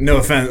 then no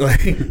offense,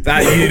 like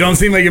you don't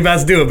seem like you're about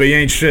to do it, but you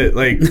ain't shit.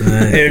 Like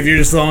if you're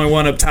just the only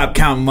one up top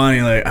counting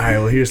money, like all right,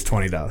 well here's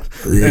 $20, Yeah,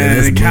 and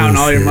that's then counting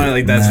all your bullshit. money,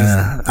 like that's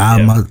just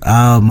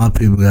all my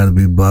people got to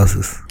be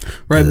bosses.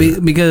 Right,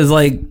 because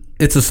like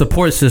it's a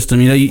support system.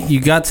 You know, you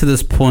got to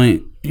this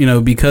point, you know,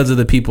 because of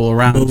the people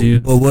around you.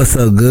 But what's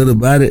so good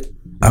about it?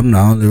 I'm the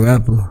only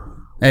rapper.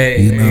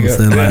 Hey, You know what I'm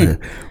saying?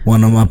 Like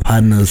one of my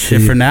partners.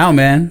 shit for now,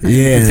 man.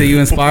 Yeah. Until you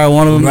inspire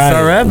one of them to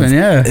start rapping,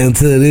 yeah.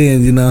 Until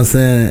then, you know what I'm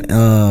saying?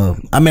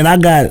 I mean, I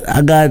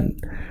got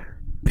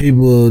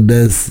people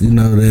that's, you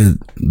know,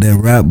 that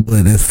rap,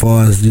 but as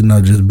far as, you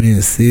know, just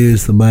being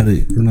serious about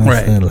it, you know what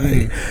I'm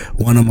saying? Like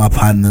one of my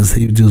partners,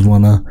 he just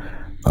wanna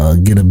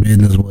get a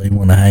business where he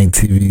wanna hang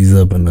TVs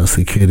up and the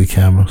security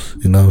cameras.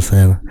 You know what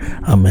I'm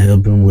saying? I'ma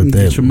help him with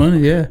that. Get your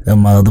money, yeah.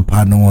 And my other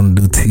partner wanna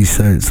do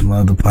t-shirts. My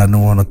other partner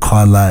want a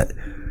car lot.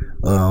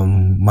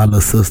 My little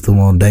sister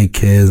want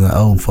daycares and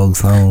old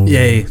folks homes.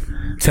 Yay.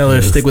 Tell her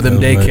to stick with them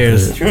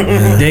daycares.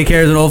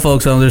 Daycares and old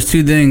folks homes. There's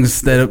two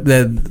things that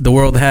the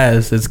world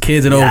has. It's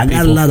kids and old I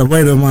people. got a lot of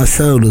weight on my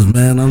shoulders,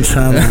 man. I'm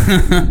trying to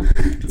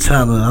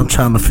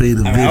feed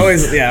the I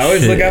always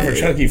look out for Shit.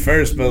 Chucky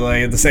first, but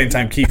like at the same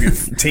time keep your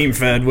team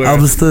fed. Where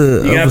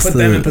Understood. You gotta put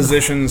them in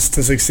positions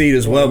to succeed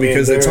as well,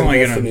 because it's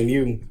only gonna. in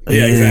you.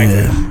 Yeah,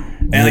 exactly.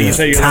 And like you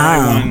said, you're the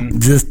only one.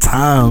 Just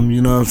time.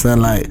 You know what I'm saying?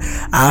 Like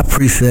I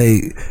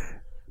appreciate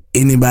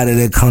anybody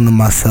that come to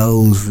my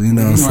shows, you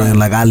know what I'm saying?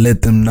 Like I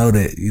let them know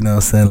that, you know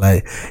what I'm saying?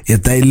 Like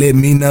if they let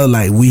me know,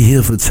 like we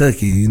here for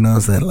Chucky, you know what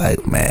I'm saying?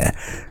 Like man,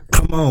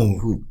 come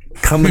on,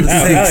 come in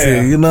the six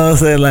here, you know what I'm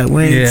saying? Like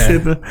we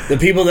ain't tripping. The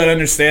people that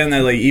understand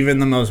that, like even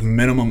the most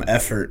minimum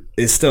effort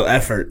is still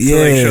effort to Yeah,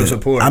 like show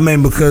support. I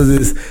mean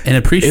because and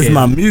appreciate it's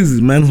my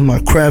music, man. It's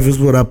my craft. It's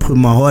what I put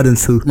my heart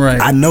into. Right.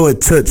 I know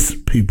it touches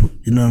people.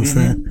 You know what I'm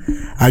saying?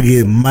 I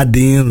get my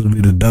DMs be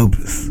the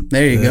dopest.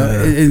 There you go.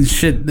 And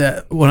shit,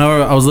 that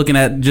whenever I was looking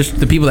at just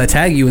the people that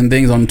tag you and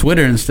things on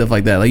Twitter and stuff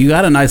like that, like you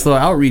got a nice little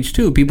outreach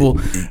too. People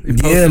posting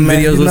videos,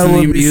 you know listening to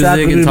what your be music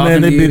shocking and me,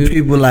 talking man? to There be you.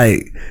 people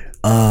like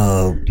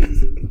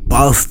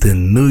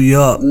Boston, New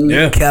York,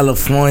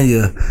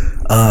 California.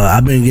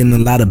 I've been getting a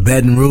lot of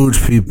Baton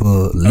Rouge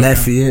people,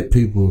 Lafayette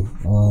people.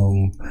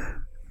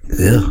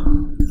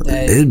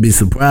 It'd be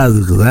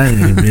surprising because I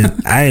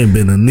ain't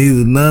been to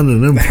none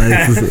of them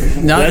places.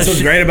 No, That's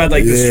what's great about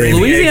like the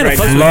streaming. Louisiana age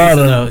fucks right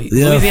with now. Houston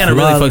though. Yeah, Louisiana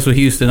Florida. really fucks with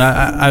Houston.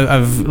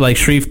 I've like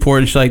Shreveport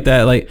and shit like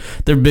that. Like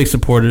they're big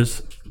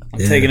supporters. I'm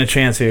taking a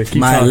chance here.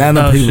 Keep My talking.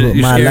 Atlanta Oh, people, shit,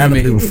 you're my scaring Atlanta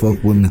me. people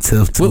fuck with me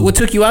tough too. What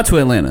took you out to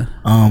Atlanta?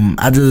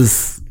 I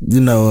just,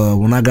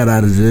 when I got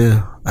out of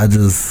jail, I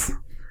just,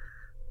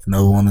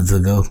 wanted to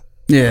go.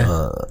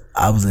 Yeah.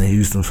 I was in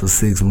Houston for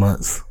 6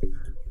 months,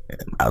 and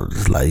I was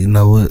just like, you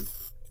know what?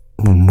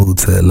 I'm gonna move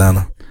to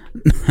Atlanta.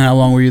 How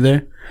long were you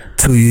there?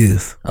 2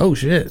 years. Oh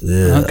shit.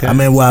 Yeah. Okay. I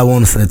mean, well, I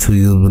want to say 2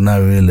 years, but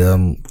not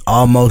really.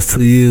 Almost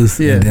 2 years.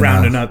 Yeah. and then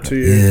Rounding up 2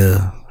 years.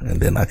 Yeah,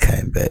 and then I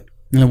came back.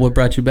 And what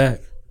brought you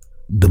back?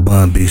 The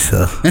Bun B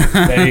Show.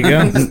 There you go.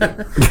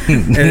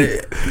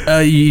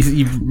 And,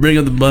 you bring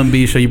up the Bun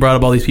B show. You brought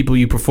up all these people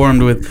you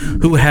performed with.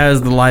 Who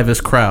has the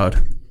livest crowd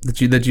that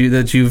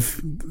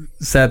you've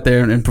sat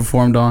there and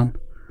performed on?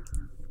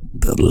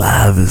 The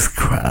livest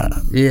crowd.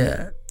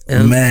 Yeah.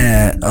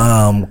 Man,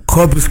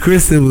 Corpus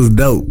Christi was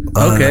dope.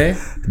 Okay.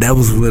 That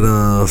was with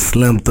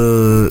Slim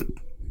Thug,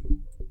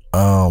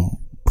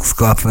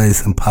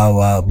 Scarface, and Pow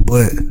Wow.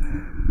 But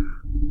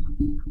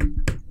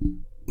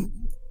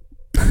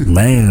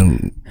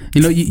man,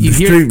 You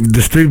hear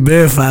the Street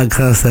Verified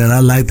concert, I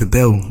liked it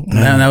that one.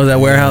 man, that was at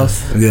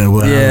Warehouse. Yeah,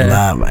 well, Yeah.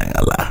 I lie, man,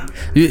 I lie.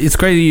 It's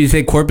crazy you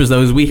say Corpus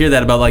though, is we hear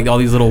that about like all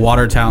these little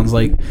water towns.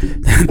 Like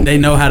they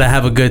know how to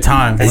have a good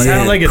time. It Like,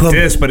 sounds like a Corpus-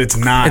 diss, but it's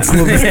not. It's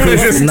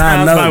It's just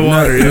towns by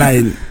water. yeah.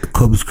 like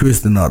Corpus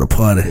Christi or the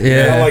party.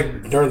 yeah.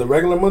 Like during the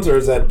regular months, or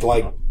is that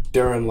like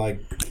during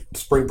like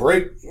spring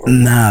break? Or,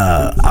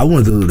 Nah, I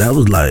went to, that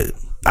was like,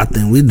 I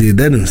think we did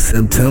that in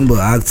September,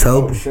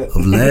 October shit.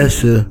 of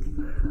last year.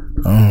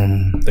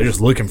 They're just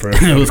looking for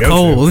It was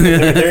cold.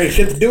 there ain't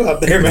shit to do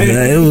out there, man.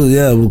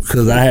 Yeah,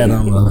 because I had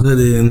on a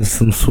hoodie and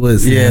some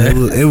sweats. Yeah.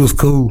 Man. It was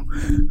cool.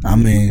 I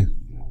mean,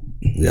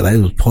 yeah, they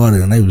was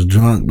partying, they was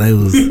drunk, they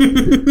was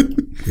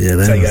yeah,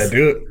 That's how you they gotta was,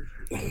 do it.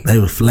 they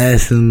was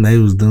flashing, they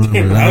was doing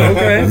it all.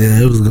 Okay.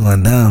 Yeah, it was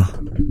going down.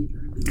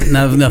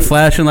 No,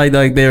 flashing like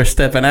they were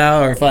stepping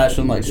out, or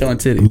flashing like showing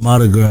titties.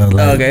 Mardi Gras,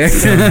 like, Okay.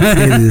 showing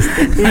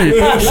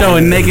titties.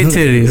 Showing naked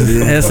titties.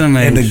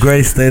 SMH. In the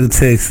great state of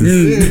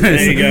Texas.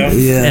 There you go.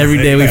 Yeah. Every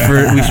day we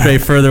stray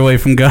further away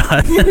from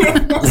God.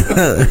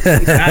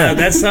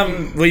 That's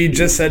something. What you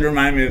just said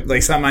remind me of,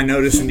 like, something I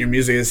noticed in your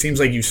music. It seems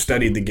like you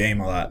studied the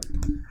game a lot.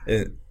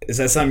 Is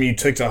that something you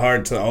took to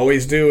heart to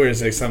always do, or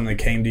is it something that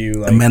came to you?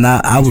 Like, Man,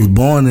 I was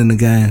born in the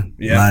game.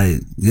 Yeah.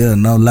 Like, yeah,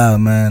 no lie,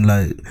 man.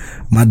 Like,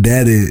 my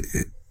daddy,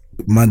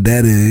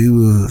 he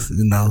was,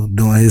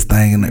 doing his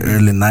thing in the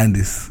early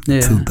 90s,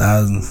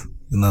 2000s.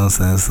 You know what I'm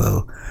saying?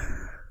 So,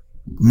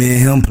 me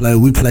and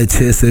him we play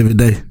chess every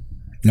day.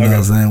 You know what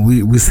I'm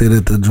saying? We sit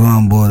at the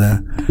drum board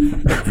and,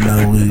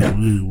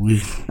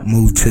 we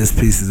move chess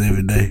pieces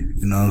every day.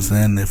 You know what I'm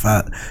saying? If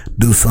I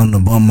do something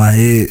to bump my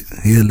head,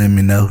 he'll let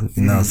me know.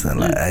 You know what I'm saying?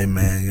 Like, hey,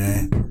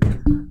 man,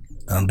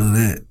 don't do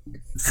that,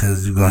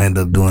 because you're going to end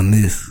up doing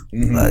this.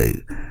 Like,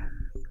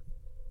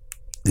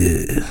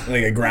 yeah.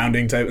 Like a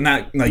grounding type.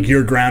 Not like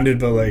you're grounded,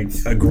 but like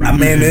a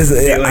grounding.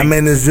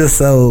 It's just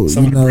so,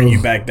 someone to bring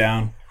you back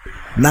down.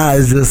 Nah,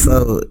 it's just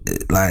so,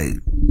 like,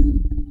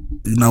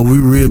 we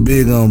real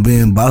big on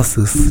being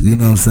bosses, you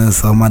know what I'm saying?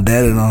 So my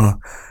daddy and I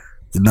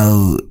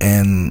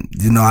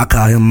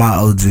call him my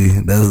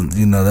OG.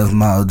 That's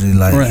my OG.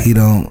 Like, right. He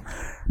don't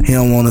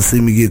want to see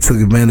me get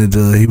took advantage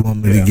of. He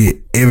want me to get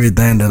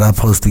everything that I'm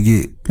supposed to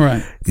get.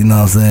 Right. You know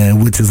what I'm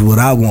saying? Which is what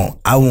I want.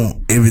 I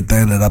want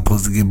everything that I'm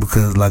supposed to get,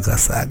 because, like I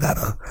said, I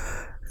gotta,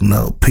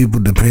 people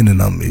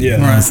depending on me. Yeah. You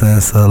know what I'm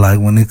saying? So, like,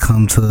 when it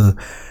comes to,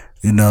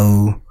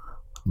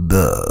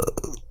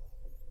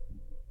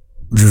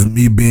 just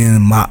me being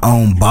my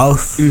own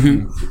boss,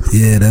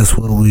 yeah, that's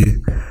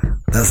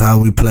how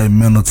we play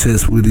mental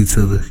chess with each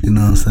other. You know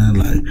what I'm saying?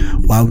 Like,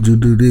 why would you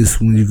do this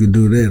when you could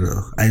do that?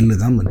 Or, hey,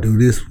 look, I'm gonna do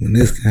this when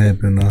this can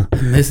happen. Or,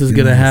 this is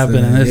gonna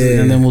happen, and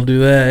and then we'll do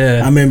that.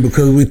 Yeah. I mean,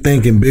 because we're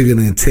thinking bigger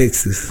than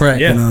Texas. Right.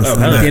 Yeah. You know what I'm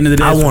saying? At the end of the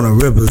day, I want to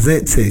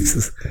represent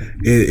Texas.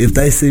 If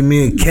they see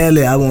me in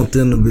Cali, I want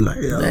them to be like,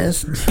 yo,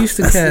 that's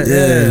Houston cat.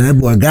 Yeah, that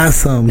boy got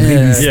something. He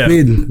be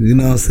spitting. You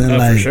know what I'm saying?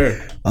 For sure.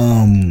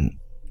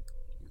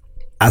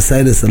 I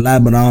say this a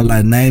lot, but I don't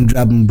like name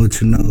dropping. But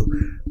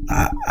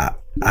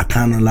I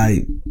kind of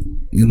like,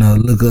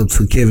 look up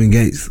to Kevin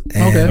Gates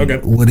and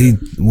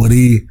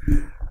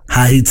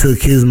how he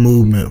took his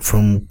movement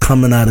from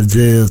coming out of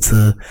jail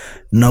to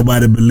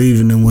nobody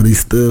believing in what he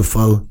stood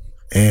for,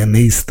 and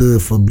he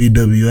stood for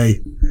BWA,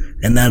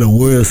 and now the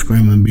world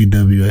screaming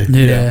BWA.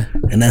 Yeah,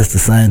 and that's the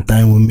same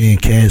thing with me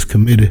and Cash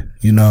Committee.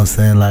 You know what I'm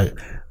saying? Like,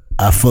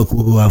 I fuck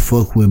with who I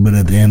fuck with, but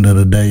at the end of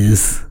the day,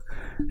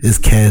 it's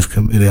Cash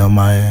Committee on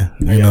my end.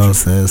 You know what I'm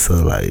saying?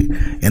 So, like,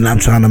 and I'm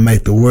trying to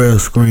make the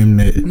world scream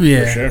that.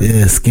 Yeah. For sure.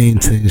 Yeah, scheme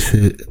team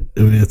shit.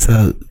 Real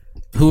talk.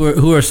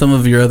 Who are some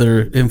of your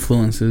other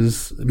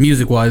influences,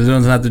 music wise? It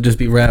doesn't have to just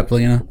be rap,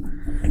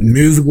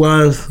 Music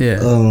wise? Yeah.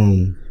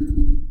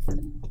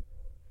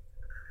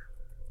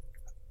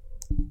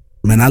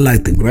 Man, I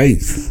like the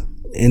greats.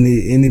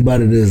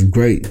 Anybody that's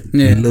great.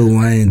 Yeah. Lil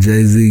Wayne,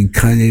 Jay-Z,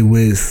 Kanye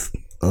West,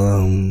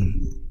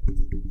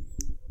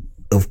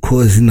 of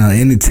course,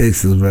 any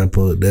Texas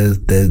rapper that's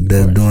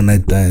doing their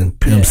thing.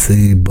 Pimp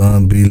C,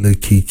 Bun B, Lil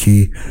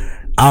Kiki,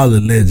 all the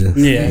legends.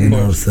 Yeah, you know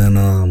what I'm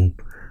saying?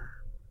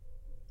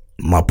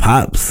 My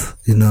pops,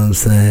 you know what I'm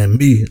saying?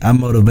 Me, I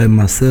motivate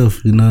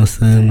myself, you know what I'm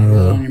saying?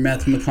 On your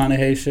Matthew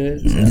McConaughey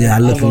shit. So yeah, I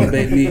look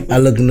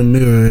in the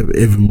mirror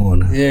every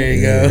morning. There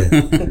you go.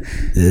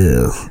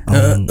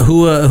 Yeah.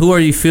 Who are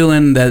you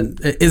feeling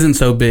that isn't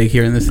so big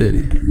here in the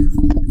city?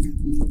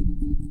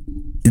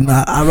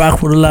 I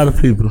rock with a lot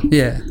of people.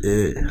 Yeah.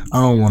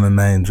 I don't want to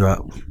name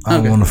drop. I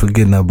don't want to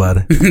forget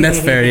nobody. That's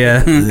fair,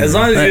 yeah. As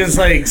long as you just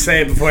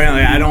say it beforehand,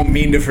 I don't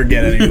mean to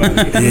forget anybody.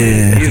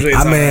 Yeah. Usually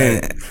it's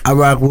right. I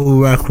rock with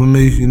who rock with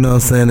me, you know what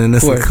I'm saying? And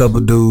there's a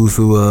couple dudes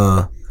who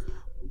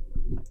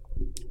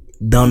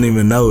don't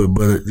even know it,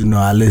 but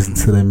I listen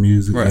to their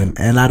music. Right.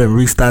 And I done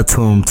reached out to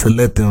them to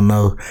let them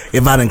know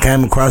if I done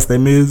came across their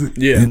music.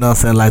 Yeah. You know what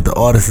I'm saying? Like the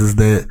artists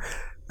that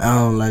I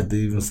don't like to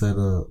even say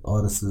the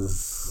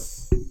artists.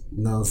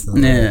 You know what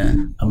I'm saying? Yeah.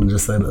 I'm gonna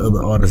just say the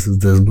other artists is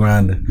just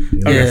grinding. You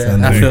know what I'm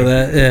saying? I feel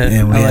that. Yeah,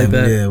 and I like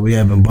that. Yeah, we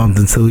haven't bumped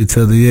into each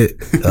other yet.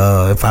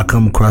 If I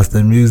come across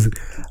their music,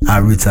 I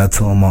reach out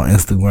to them on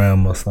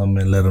Instagram or something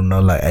and let them know,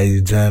 like, hey,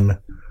 you jamming?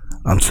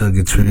 I'm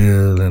Chucky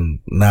Trill, and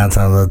 9 times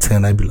out of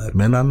 10 they be like,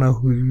 man, I know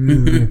who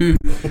you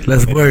is.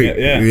 Let's work.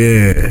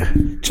 Yeah.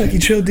 Chucky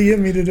Trill DM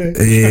me today.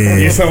 Yeah.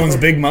 You're someone's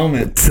big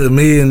moment. To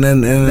me, and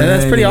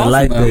that's pretty awesome.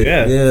 Like though.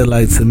 that. Yeah,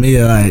 like to me,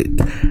 like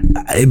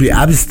I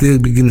be still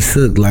be getting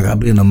shook. Like I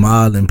be in the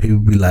mall and people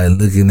be like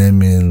looking at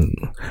me and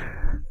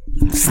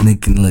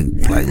sneaking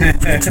look like.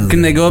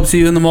 Can they go up to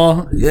you in the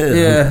mall?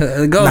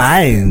 Yeah. Go. Nah,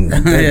 I ain't.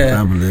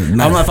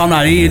 If I'm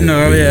not eating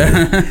or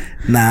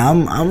Nah,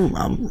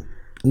 I'm.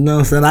 You know what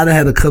I'm saying? I done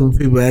had a couple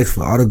people ask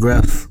for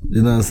autographs.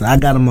 You know what I'm saying? I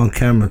got them on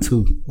camera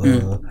too.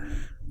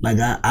 Like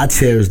I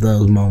cherish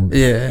those moments.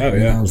 Yeah. You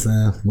know what I'm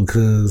saying?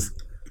 Because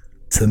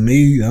to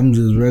me, I'm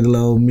just regular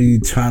old me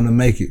trying to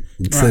make it.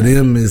 To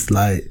them, it's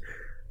like,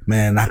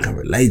 man, I can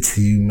relate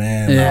to you,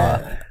 man.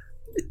 Yeah.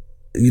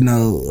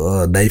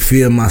 They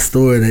feel my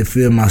story, they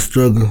feel my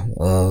struggle.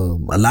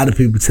 A lot of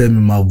people tell me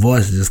my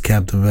voice is just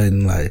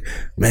captivating. Like,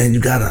 man, you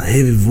got a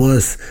heavy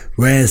voice,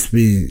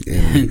 raspy.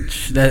 And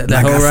that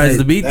like whole I rise say,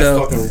 the beat That's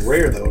though. fucking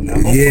rare though. Now.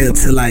 yeah,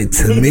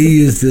 to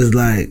me, it's just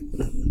like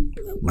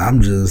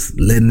I'm just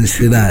letting the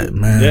shit out,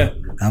 man. Yeah.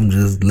 I'm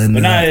just letting But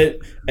it not out.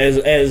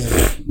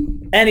 as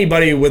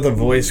anybody with a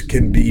voice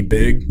can be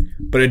big,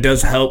 but it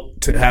does help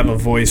to have a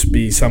voice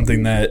be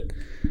something that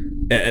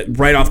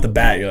right off the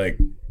bat you're like,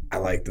 I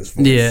like this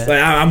voice. Yeah.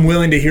 Like, I'm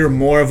willing to hear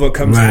more of what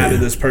comes Right. out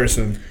of this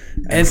person.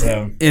 And,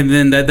 So, and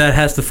then that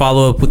has to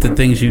follow up with the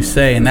things you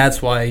say, and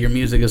that's why your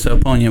music is so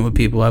poignant with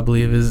people. I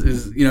believe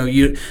is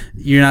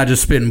you're not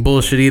just spitting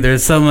bullshit either.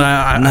 It's something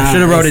I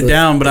should have wrote it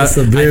down, but it's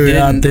I a very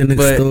didn't, authentic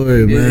but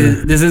story,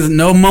 man. this is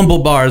no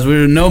mumble bars.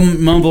 We're no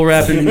mumble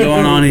rapping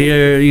going on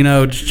here.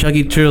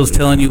 Chucky Trill's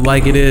telling you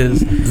like it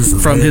is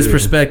from his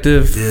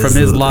perspective, from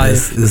his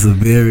life. It's a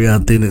very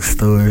authentic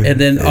story, And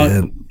then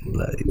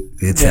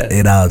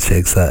it all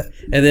checks out.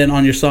 And then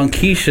on your song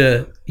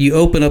Keisha, you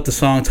open up the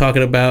song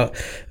talking about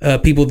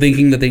people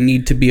thinking that they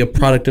need to be a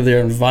product of their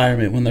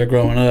environment when they're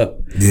growing up.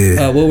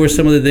 Yeah. What were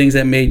some of the things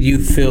that made you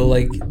feel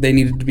like they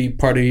needed to be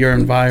part of your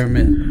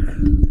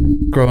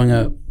environment growing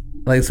up?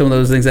 Like some of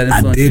those things that I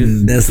influenced didn't.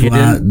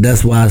 you.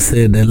 That's why I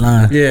said that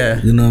line.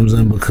 Yeah. You know what I'm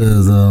saying?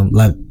 Because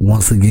like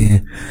once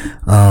again,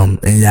 and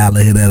y'all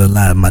hear that a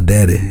lot. My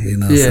daddy, you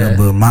know what I'm Yeah. saying?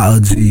 But my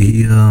OG,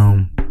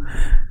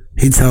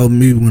 he told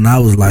me when I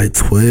was like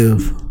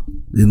 12,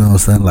 you know what I'm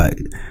saying? Like,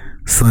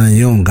 son,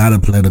 you don't gotta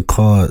play the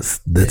cards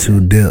that you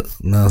dealt.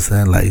 You know what I'm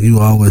saying? Like, you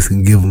always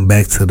can give them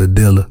back to the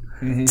dealer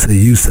till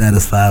you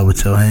satisfied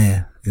with your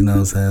hand. You know what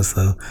I'm saying?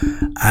 So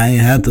I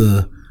ain't have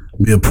to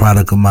be a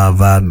product of my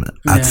environment.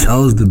 I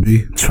chose to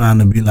be, trying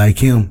to be like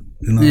him.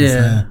 You know what I'm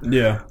saying?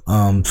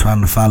 yeah.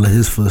 Trying to follow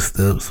his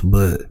footsteps,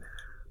 but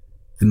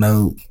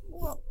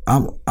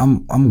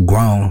I'm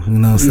grown, you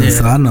know what I'm saying? Yeah.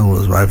 So I know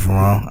what's right from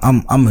wrong.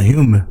 I'm a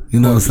human, you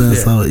know what I'm saying?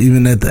 So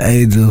even at the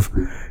age of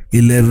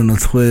 11 or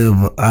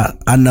 12,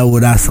 I know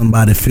without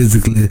somebody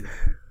physically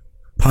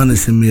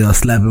punishing me or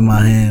slapping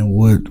my hand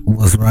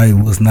what's right,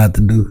 what's not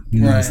to do.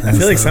 You know what I'm saying? I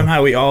feel like So-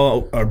 somehow we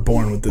all are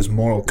born with this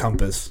moral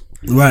compass.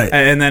 right.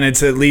 And then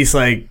it's at least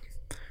like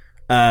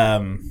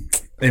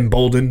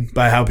emboldened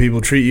by how people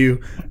treat you,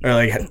 or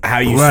like how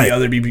you Right. see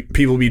other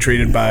people be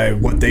treated by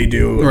what they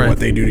do or Right. what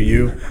they do to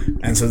you.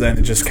 And so then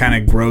it just kind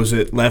of grows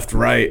it left,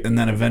 right, and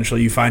then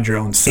eventually you find your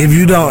own self. If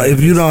you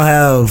don't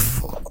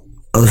have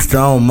a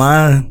strong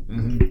mind,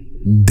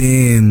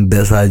 then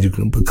that's how you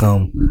can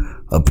become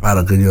a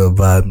product of your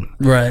environment.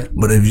 Right.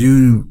 But if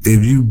you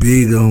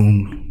big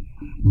on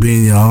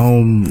being your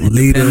own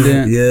leader,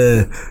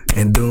 Independent.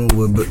 and doing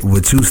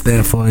what you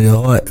stand for in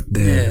your heart,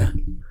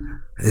 then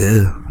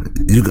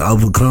you can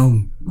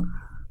overcome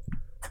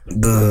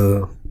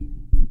the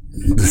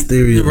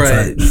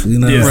stereotypes. You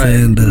know what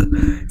I'm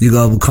saying? You can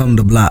overcome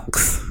the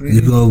blocks.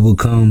 You can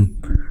overcome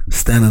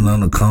standing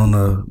on the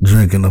corner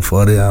drinking a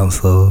 40 ounce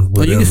or whatever.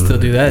 Well, you can still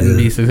do that and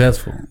be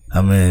successful.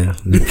 I mean,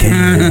 you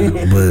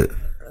can, but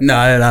No,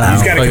 I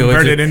He's got to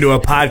convert it into a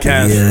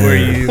podcast Yeah.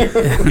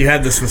 where you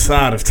have this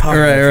facade of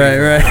talking. to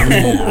Right. I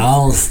mean, I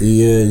don't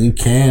see. You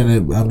can.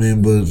 I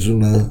mean, but people.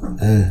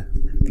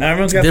 Now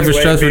everyone's got Different their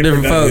way strokes of for being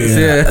different folks.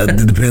 productive.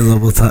 Yeah. it depends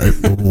on what type.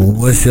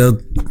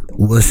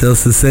 What's your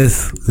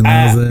success? You know what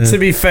I'm To saying?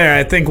 be fair,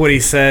 I think what he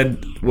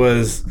said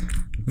was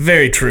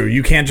very true.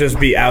 You can't just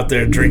be out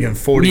there drinking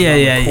 40 on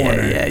the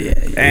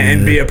corner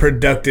and be a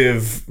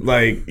productive,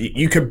 like,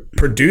 you could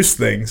produce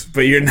things,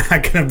 but you're not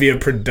going to be a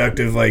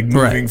productive, like,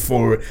 moving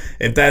forward.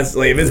 If that's,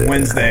 like, if it's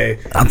Wednesday.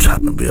 I'm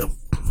trying to be a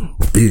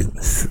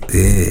business.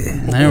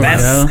 Yeah. There we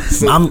go.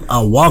 So, I'm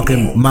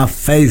walking my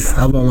face.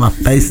 I want my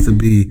face to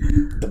be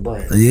The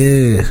brand.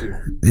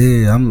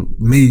 Yeah, I'm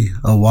me,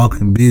 a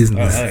walking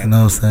business. You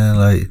know what I'm saying?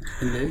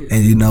 Like,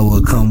 and you know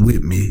what come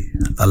with me?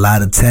 A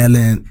lot of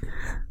talent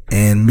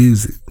and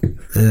music.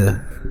 Yeah.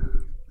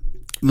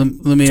 Let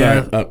me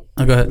Sorry. go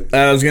ahead.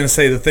 I was gonna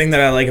say the thing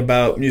that I like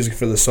about Music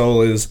for the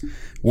Soul is,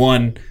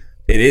 one,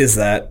 it is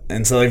that,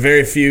 and so like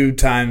very few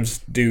times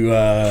do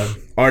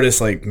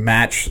artists like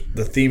match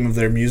the theme of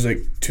their music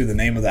to the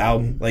name of the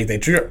album. Like they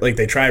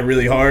try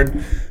really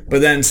hard, but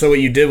then so what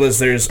you did was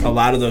there's a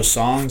lot of those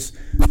songs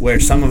where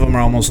some of them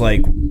are almost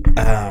like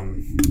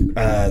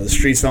the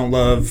Streets Don't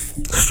Love.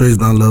 Streets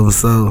Don't Love a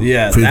Soul.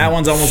 Yeah, Pre- that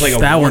one's almost like a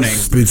That warning.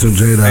 one's Streets of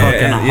J Dog.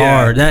 Fucking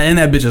hard.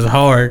 That bitch is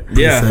hard.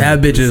 Yeah. That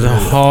bitch is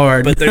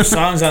hard. But there's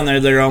songs on there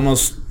that are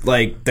almost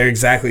like they're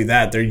exactly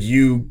that. They're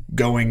you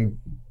going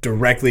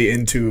directly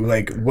into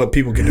like what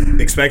people can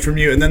expect from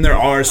you, and then there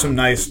are some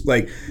nice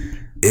like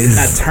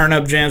not turn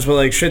up jams, but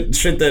like shit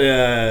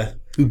that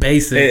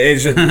Basic.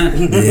 it's just not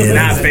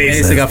basic.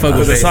 Basic, I fuck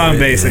with the song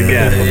Basic. basic.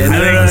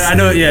 Yeah, I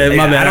know. Yeah,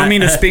 my bad. I don't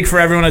mean to speak for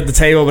everyone at the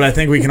table, but I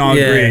think we can all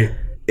Yeah. agree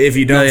If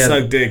you don't No, yeah.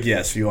 suck dick,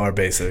 yes, you are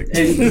basic.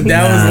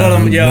 That was one of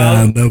them.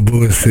 Yo, no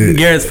bullshit.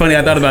 Garrett's funny.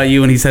 I thought about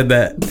you when he said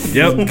that.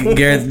 Yep.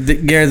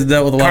 Garrett's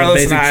dealt with a lot of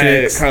basic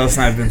chicks. Carlos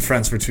and I have been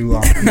friends for too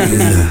long.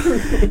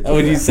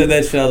 When you said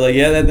that shit, I was like,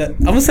 yeah,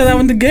 I'm gonna say that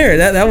one to Garrett.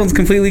 That one's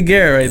completely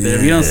Garrett right there.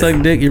 If you don't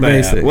suck dick, you're But,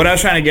 basic. what I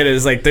was trying to get at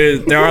is like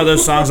there are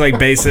those songs like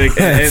Basic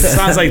and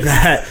songs like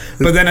that,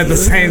 but then at the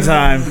same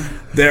time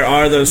there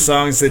are those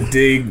songs that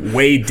dig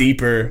way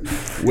deeper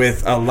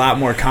with a lot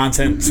more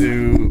content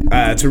to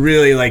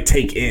really like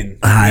take in. You know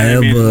what I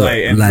mean? However,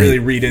 and like, really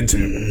read into.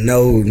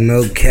 No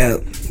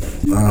cap.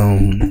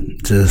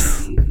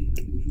 Just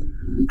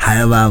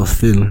however I was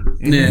feeling.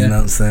 Yeah. You know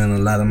what I'm saying? A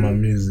lot of my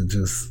music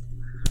just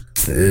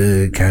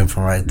it came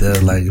from right there.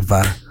 Like if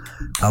I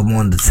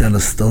wanted to tell a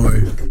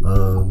story,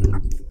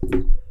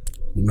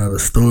 the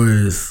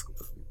stories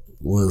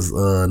was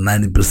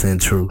 90%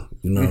 true.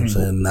 You know what I'm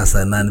saying? And I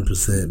said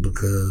 90%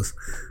 because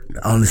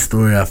the only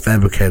story I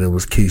fabricated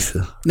was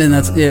Keisha. Then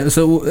that's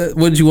So,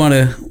 what did you want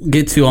to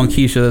get to on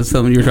Keisha? That's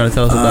something you were trying to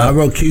tell us about. I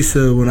wrote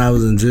Keisha when I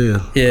was in jail.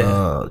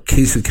 Yeah.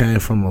 Keisha came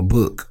from a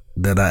book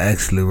that I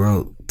actually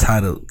wrote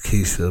titled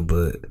Keisha,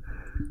 but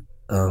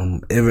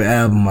every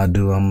album I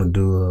do, I'm gonna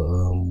do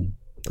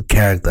a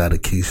character out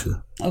of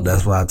Keisha. Okay.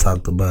 That's why I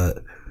talked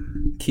about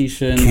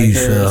Keisha and like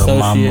her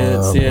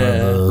associates, mama,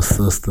 brother,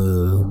 sister,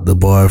 the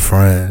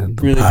boyfriend,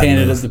 the really partners.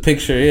 painted us the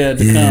picture,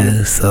 to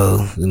come.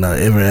 So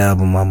every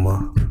album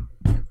I'ma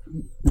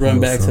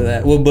run back to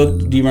that. What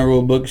book? Do you remember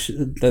what book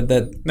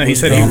that? No, he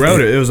said he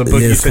wrote it. It was a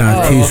book. Yeah, You said.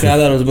 Keisha. Okay, I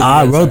thought it was a book.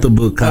 I wrote the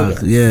book.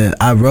 Yeah,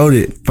 I wrote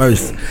it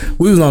first.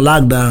 We was on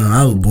lockdown.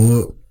 I was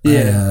bored. Yeah,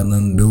 I had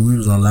nothing to do. We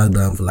was on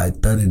lockdown for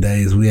like 30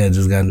 days. We had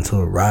just gotten into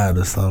a ride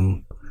or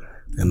something.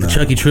 And the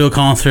Chucky Trill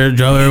concert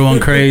drove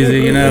everyone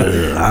crazy,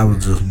 I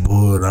was just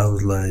bored. I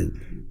was like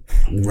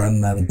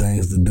running out of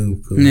things to do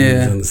because we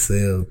was in the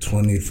cell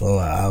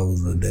 24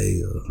 hours a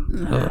day.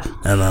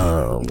 And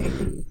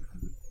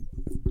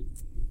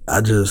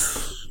I just,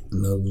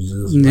 was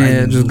just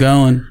writing. just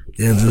going.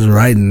 Yeah, just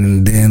writing.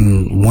 And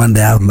then one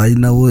day I was like, you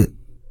know what?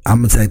 I'm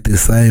going to take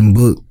this same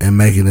book and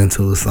make it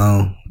into a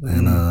song.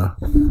 And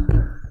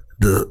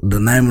the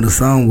name of the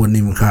song wasn't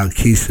even called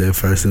Keisha at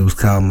first. It was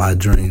called My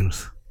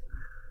Dreams.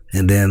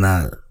 And then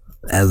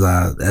as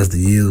the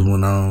years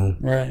went on,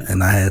 right,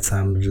 and I had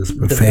time to just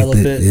perfect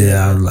it,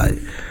 I was like,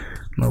 you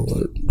know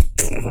what,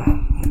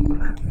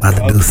 about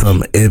to do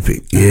something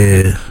epic.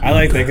 Yeah, I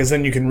like that because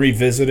then you can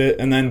revisit it,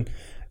 and then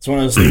it's one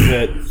of those things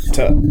that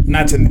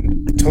not to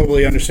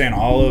totally understand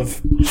all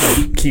of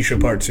Keisha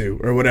Part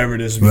 2 or whatever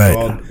it is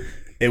called,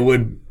 it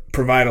would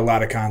provide a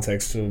lot of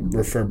context to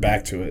refer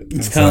back to it.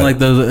 It's kind of like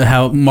those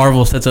how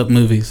Marvel sets up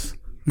movies.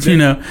 You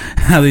know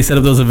how they set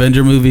up those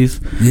Avenger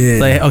movies. Yeah.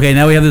 Like, okay,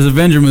 now we have this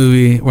Avenger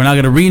movie. We're not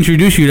going to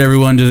reintroduce you to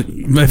everyone. Just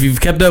if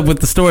you've kept up with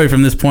the story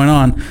from this point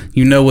on,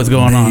 you know what's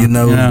going on. You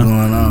know what's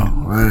going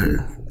on,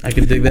 right? I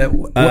can dig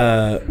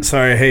that.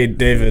 Sorry, hey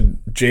David.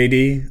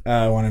 JD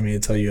wanted me to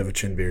tell you have a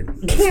chin beard.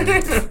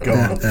 Go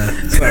on.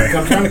 Sorry,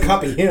 I'm trying to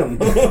copy him.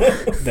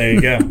 There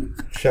you go.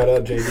 Shout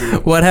out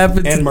JD. What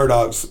happened? And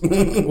Murdoch's.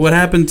 What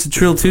happened to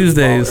Trill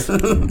Tuesdays?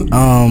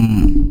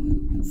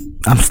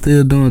 I'm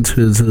still doing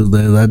Trill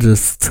Tuesdays. I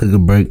just took a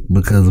break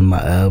because of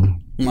my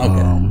album.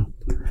 Okay.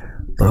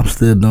 But I'm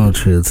still doing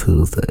Trill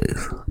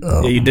Tuesdays.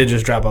 Yeah, you did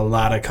just drop a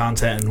lot of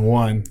content in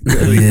one.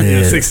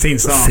 Yeah, 16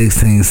 songs.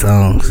 16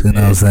 songs, you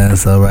know what I'm saying?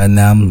 So right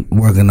now I'm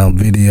working on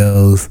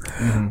videos,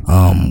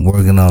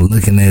 working on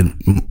looking at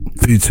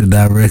future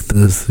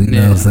directors, you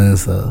know what I'm saying?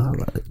 So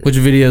which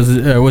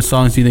videos, what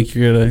songs do you think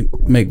you're going to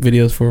make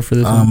videos for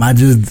this one? I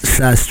just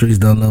shot Streets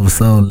Don't Love a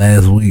Soul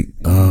last week.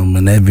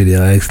 And that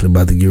video actually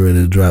about to get ready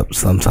to drop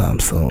sometime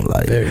soon,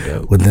 like there you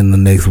go. Within the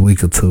next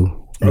week or two.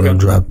 We're gonna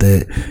drop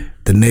that.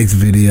 The next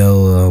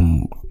video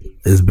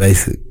is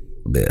Basic.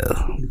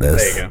 Yeah,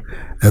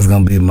 that's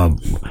gonna be my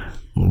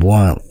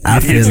one.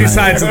 I feel two like,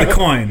 sides of the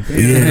coin.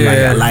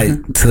 Yeah,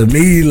 like to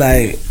me,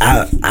 like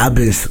I've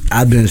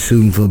been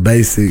shooting for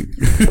Basic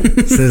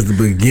since the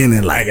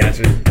beginning. Like, I got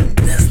you.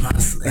 That's my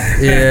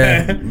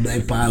yeah. They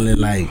finally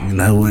like, you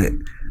know what?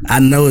 I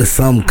know it's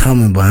something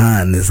coming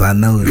behind this. I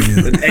know it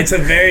is. It's a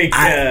very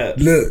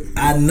look.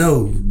 I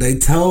know they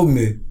told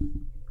me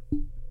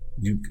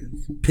you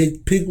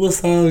pick what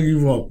song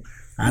you want.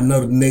 I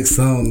know the next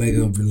song they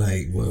gonna be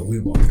like, well, we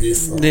want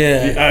this song.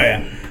 Yeah. Oh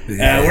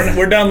yeah.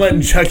 We're done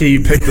letting Chucky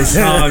pick the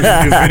songs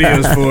and do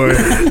videos for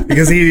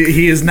because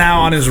he is now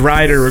on his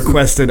rider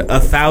requested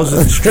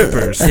 1,000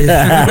 strippers. Nah,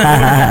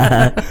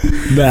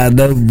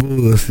 no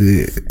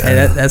bullshit.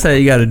 Hey, that's how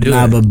you got to do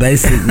it. But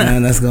Basic,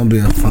 man, that's gonna be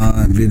a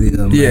fun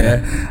video. Man.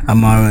 Yeah.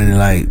 I'm already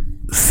like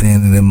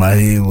seeing it in my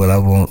head what I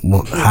want,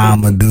 how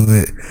I'm gonna do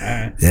it.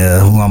 Right. Yeah,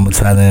 who I'm gonna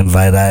try to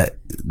invite out.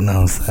 You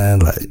know what I'm saying?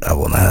 Like, I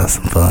want to have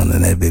some fun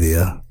in that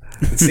video.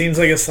 It seems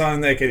like a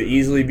song that could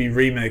easily be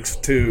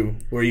remixed too,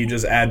 where you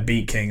just add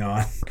Beat King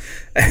on.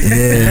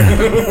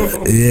 Yeah.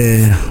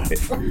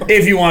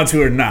 If you want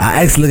to or not.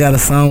 I actually got a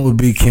song with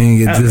B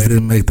King. It just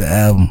didn't make the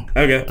album.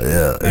 Okay.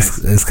 Yeah,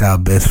 Nice. it's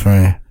called Best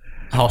Friend.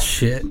 Oh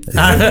shit!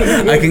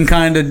 I can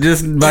kind of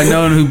just by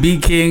knowing who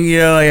beat King, you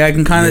know, like I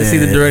can kind of see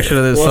the direction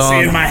of this Well,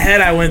 song. see, in my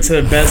head, I went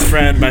to "Best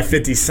Friend" by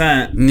 50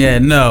 Cent. Yeah,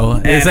 no,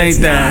 this ain't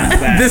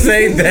that. This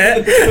ain't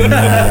that.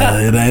 Nah,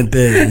 it ain't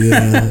that.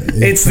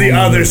 Yeah. It's the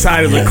other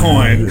side of the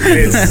coin.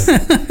 It's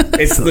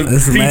the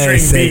It's featuring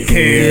last Beat second,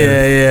 King.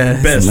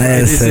 Yeah. Best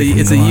friend. Last second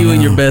It's a going you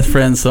and your on. best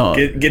friend song.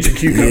 Get your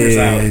cucumbers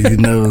Yeah, out. you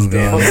know what's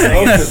going on.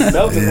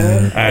 Melted,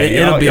 man. All right,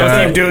 It'll be y'all all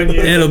right. keep doing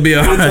you. It'll be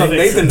all right.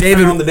 Nathan,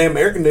 David- turn on the damn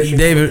air conditioner.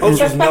 David- oh, it's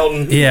just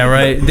melting. Yeah,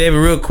 right. David,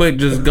 real quick,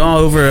 just go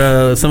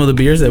over some of the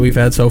beers that we've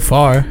had so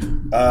far.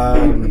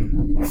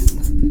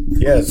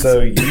 Yeah, so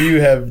you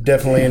have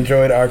definitely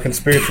enjoyed our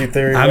conspiracy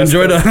theory. I've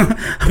enjoyed a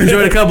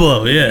couple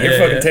of them. Yeah, You're yeah,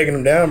 fucking yeah. taking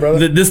them down,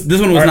 brother. This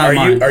one was not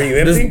mine. Are you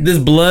empty? This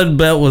blood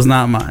belt was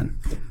not mine.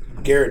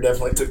 Garrett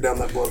definitely took down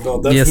that blood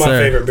belt. That's Yes, my sir.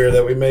 favorite beer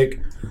that we make.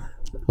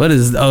 What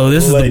is? Oh,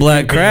 this is Let the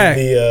black you be crack.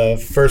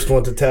 The first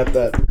one to tap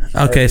that.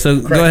 Okay, so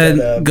Crack go ahead,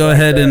 that, go black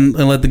ahead, crack. and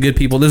let the good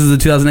people. This is the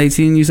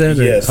 2018. You said?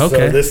 Or- Yes. Okay.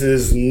 So this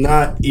is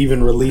not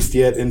even released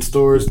yet in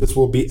stores. This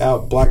will be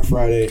out Black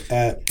Friday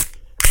at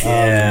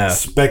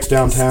Specs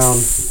Downtown.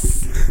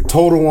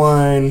 Total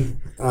Wine,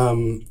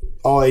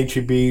 all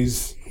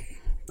HEBs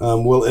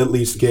will at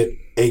least get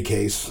a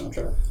case.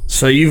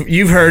 So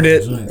you've heard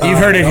it. You've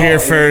heard it here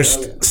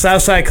first.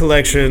 Southside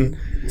Collection.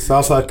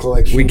 Southside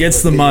Collection. We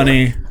gets the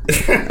money,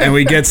 and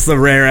we gets the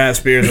rare ass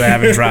beers that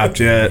haven't dropped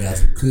yet.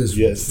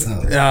 Yes.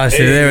 Oh shit!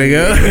 There we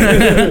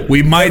go.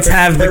 We might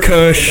have the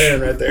Kush.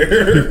 Right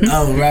there.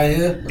 Oh, right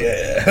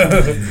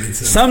here?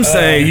 Some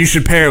say you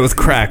should pair it with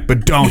crack,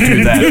 but don't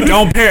do that.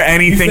 Don't pair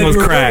anything with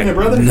crack. Don't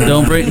bring.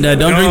 Don't drink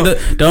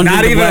the. Don't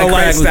Not drink the even black a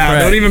crack with lifestyle.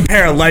 crack. Don't even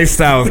pair a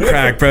lifestyle with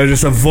crack, bro.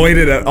 Just avoid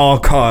it at all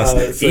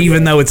costs,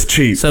 even though it's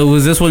cheap. So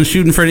was this one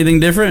shooting for anything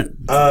different?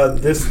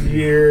 This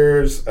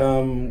year's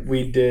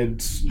we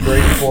did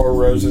straight Four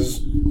Roses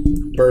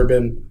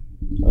bourbon.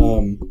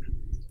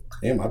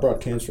 Damn, I brought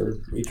cans for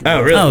each one.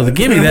 Oh, really? Oh,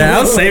 give me that. I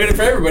was saving it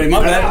for everybody.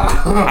 My bad.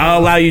 I'll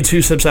allow you 2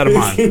 sips out of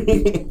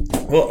mine.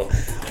 Well,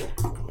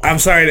 I'm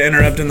sorry to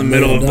interrupt in the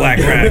middle of black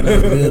crack,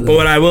 but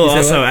what I will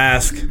also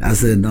ask, I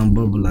said don't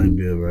bubble like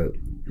beer, right?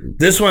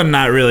 this one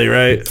not really,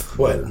 right?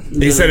 What?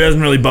 He said it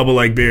doesn't really bubble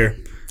like beer.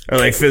 Or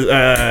like,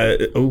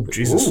 oh,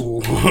 Jesus.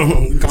 Ooh.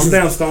 Calm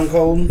down, Stone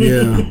Cold.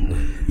 Yeah.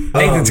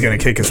 Nathan's going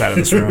to kick us out of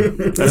this room.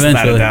 That's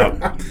without a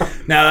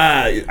doubt.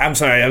 Now, I'm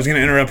sorry. I was going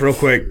to interrupt real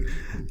quick.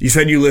 You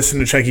said you listened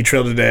to Chucky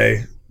Trill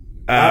today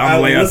on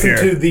the way up here. I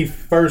listened to the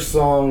first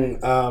song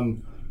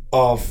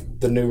off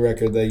the new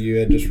record that you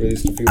had just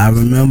released a few I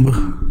weeks ago.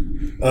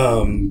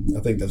 remember.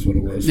 I think that's what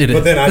it was. It is.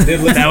 But then I did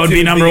listen That would to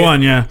be number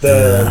one, yeah.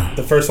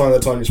 The first song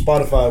that's on your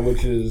Spotify,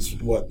 which is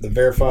what, the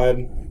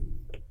Verified?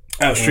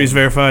 Oh, Streets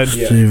Verified.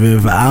 Yeah.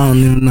 I don't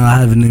even know. I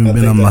haven't even I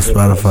been think on my that's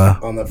what it was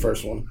Spotify. on that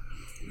first one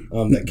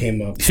that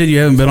came up. You said you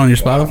haven't been on your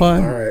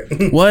Spotify. All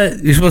right.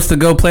 What? You're supposed to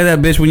go play that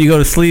bitch when you go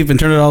to sleep and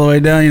turn it all the way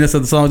down. You know, so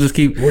the song just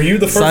keep Were you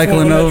the first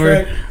cycling one on over.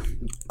 that track?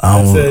 I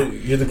That don't, said,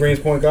 you're the Greens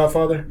Point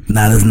Godfather?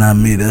 nah, that's not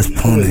me. That's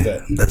Pony. is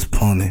that? That's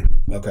Pony.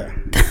 Okay.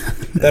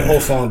 That whole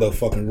song, though,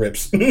 fucking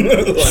rips.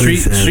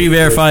 Street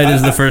Verified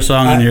is the first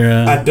song on your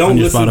I don't on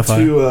your listen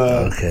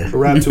Spotify. to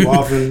rap too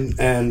often,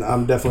 and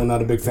I'm definitely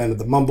not a big fan of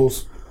the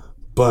mumbles.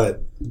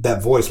 But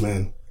that voice,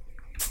 man,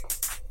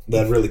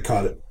 that really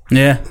caught it.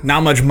 Yeah.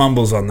 Not much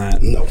mumbles on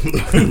that. No.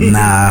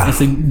 Nah.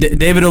 See,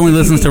 David only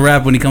listens to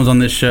rap when he comes on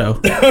this show.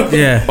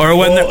 Yeah. Or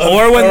when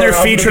they're,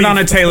 I'm featured gonna on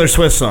a Taylor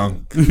Swift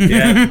song.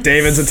 Yeah,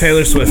 David's a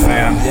Taylor Swift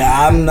fan.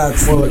 Yeah, I'm not.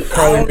 I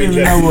don't Ray even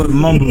J. know what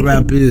mumble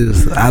rap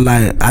is.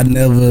 I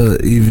never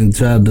even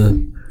tried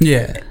to.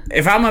 Yeah.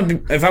 If I'm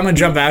gonna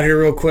jump out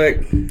here real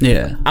quick,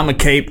 Yeah. I'm a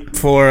cape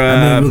for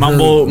Because,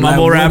 mumble like,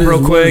 rap what real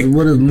is- quick.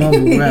 What is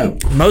mumble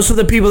rap? Most of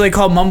the people they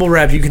call mumble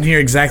rap, you can hear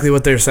exactly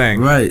what they're saying.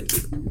 Right.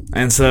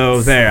 And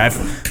so there,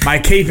 my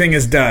caping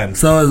is done.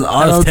 So is That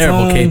was auto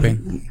terrible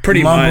caping.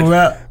 Pretty mumble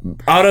much. rap?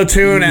 Auto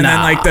tune and then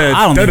Nah, like the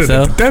I don't think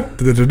so. That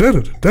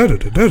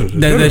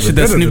shit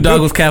that Snoop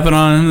Dogg was capping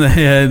on.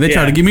 Yeah, they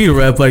try Yeah. to get me to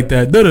rap like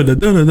that.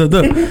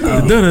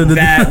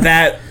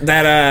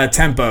 that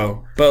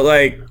tempo. But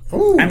like,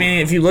 I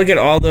mean, if you look at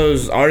all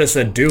those artists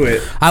that do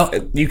it,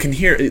 you can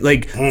hear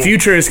like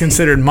Future is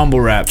considered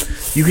mumble rap.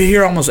 You can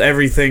hear almost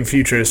everything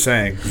Future is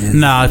saying.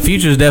 Nah,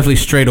 Future's definitely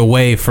straight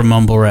away from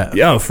mumble rap.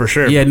 Oh, for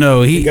sure. Yeah,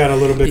 no, he Got a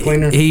little bit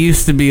cleaner. He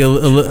used to be a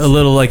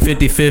little like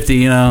 50-50,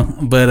 you know,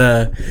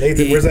 but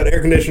Nathan, where's that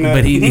air conditioner at?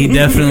 but he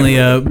definitely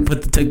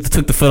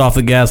took the foot off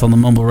the gas on the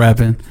mumble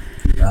rapping.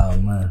 Oh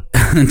man,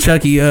 And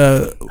Chucky,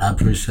 I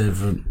appreciate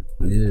for.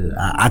 Yeah,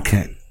 I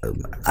can't.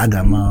 I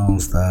got my own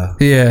style.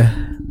 yeah.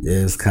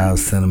 Yeah, it's called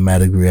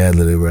cinematic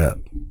reality rap.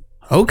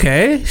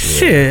 Okay,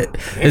 shit.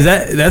 Is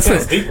that's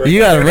what deep right you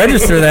gotta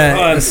register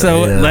that?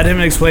 So Yeah. Let him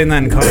explain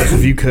that in colors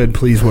if you could,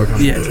 please work on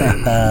it. yeah,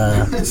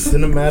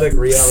 Cinematic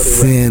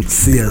reality rap.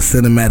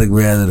 Cinematic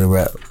reality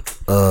rap.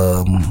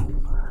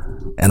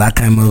 And I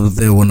came up with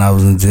that when I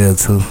was in jail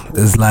too.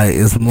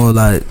 It's more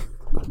like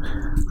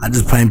I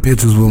just paint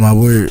pictures with my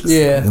words.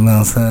 Yeah. You know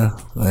what I'm saying?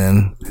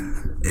 And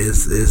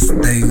it's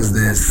things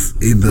that's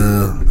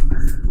either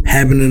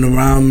happening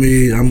around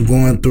me, I'm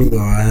going through,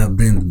 or I have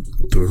been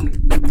through,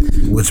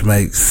 which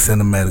makes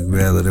cinematic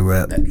reality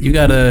rap. You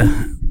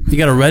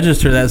gotta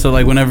register that, so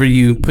like whenever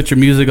you put your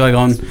music like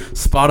on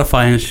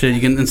Spotify and shit, you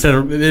can, instead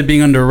of it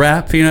being under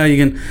rap, you know, you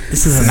can.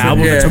 This is an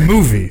album. Yeah. It's a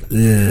movie.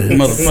 Yeah,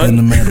 Motherfucker.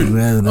 cinematic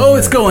reality. Oh,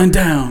 it's going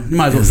down. You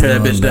might as well tear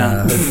that bitch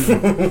down.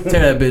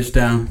 Tear that bitch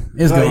down.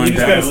 It's going You just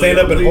down. gotta stand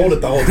up and hold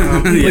it the whole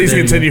time. Please there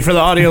you continue. For the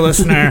audio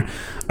listener,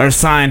 our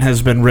sign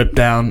has been ripped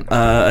down.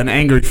 An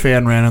angry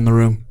fan ran in the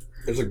room.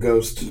 There's a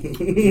ghost.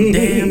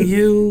 Damn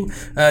you.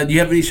 Do you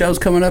have any shows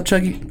coming up,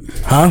 Chucky?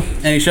 Huh?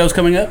 Any shows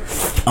coming up?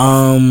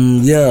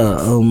 Yeah.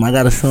 I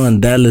got a show in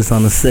Dallas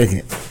on the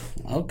 2nd.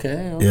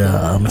 Okay.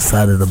 Yeah, I'm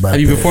excited about.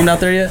 Have you that. performed out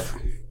there yet?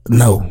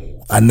 No,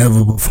 I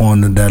never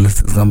performed in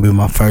Dallas. It's gonna be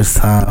my first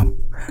time.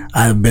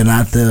 I've been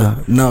out there.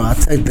 No, I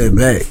take that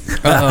back.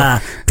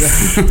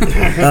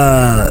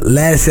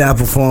 Last year I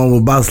performed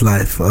with Boss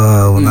Life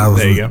when I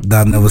was There you go.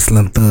 down there with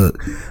Slim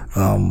Thug.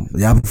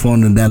 I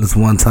performed in Dallas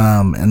one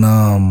time, and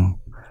I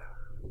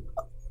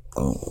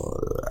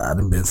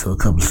done been to a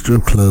couple of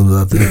strip clubs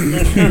out there.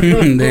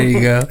 There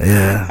you go.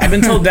 Yeah, I've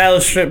been told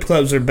Dallas strip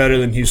clubs are better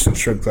than Houston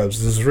strip clubs.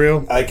 Is this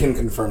real? I can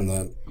confirm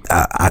that.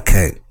 I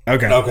can't.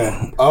 Okay.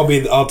 Okay,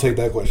 I'll take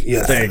that question.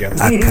 Yes. There you go.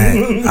 I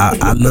can't.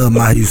 I love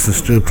my Houston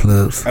strip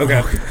clubs.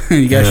 Okay.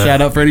 You got a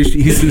shout out for any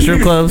Houston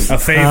strip clubs? A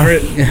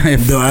favorite?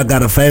 Do I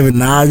got a favorite?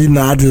 Nah, I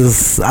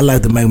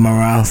like to make my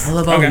rounds. I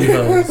love all these Okay.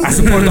 hoes. I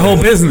support the whole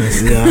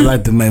business. Yeah, I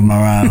like to make my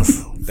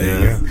rounds.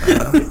 There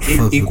you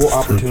go. Equal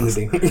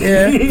opportunity.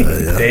 Yeah.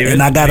 David,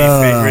 And I got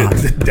any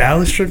favorite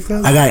Dallas strip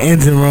club? I got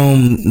Engine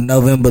Room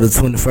November the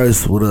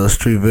 21st with a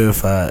Street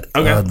Verified.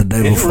 Okay. The day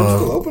Engine room's before.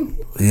 still open?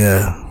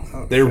 Yeah.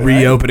 They're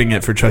reopening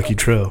it for Chucky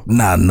Trill.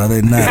 Nah, no,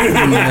 they not.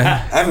 I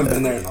haven't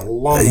been there in a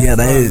long Yeah,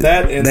 time.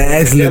 That and they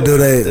actually do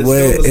Deadline. that.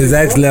 Well, still the it's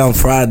same actually on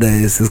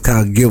Fridays. It's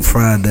called Guilt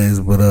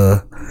Fridays, but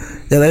yeah,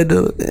 they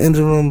do. The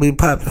Engine Room be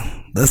popping.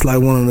 That's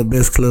like one of the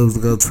best clubs to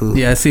go to.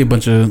 Yeah, I see a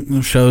bunch of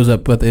shows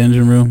up at the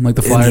engine room, like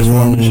the Flyers Engine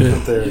Farm and Room. shit.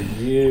 one. There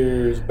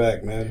years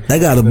back, man. They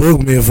gotta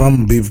book me if I'm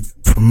gonna be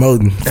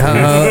promoting.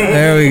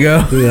 There we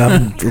go. Yeah,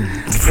 I'm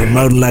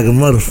promoting like a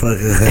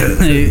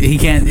motherfucker. He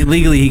can't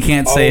legally. He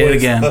can't say it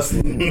Always again.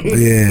 hustling.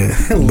 Yeah,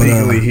 but,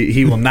 Legally,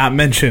 he will not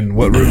mention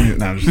what room.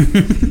 No, I'm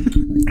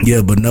just-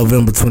 yeah, but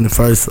November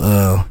 21st,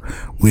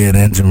 we at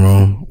Engine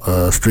Room,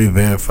 Street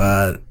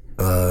Verified,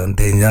 and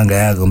then Young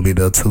Al gonna be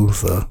there too.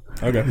 So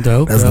okay.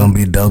 Dope. that's gonna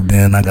be dope.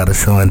 Then I got a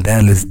show in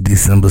Dallas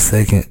December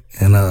 2nd,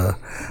 and I'm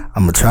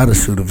gonna try to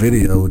shoot a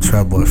video with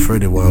Trap Boy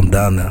Freddy while I'm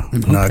down there. You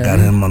know, I got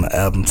him on the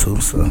album too.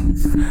 So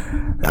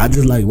I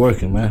just like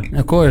working, man.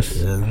 Of course.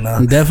 Yeah, you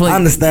know. Definitely. I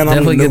understand I'm a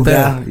definitely new get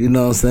that. guy. You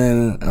know what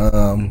I'm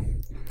saying?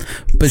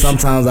 But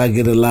Sometimes I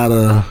get a lot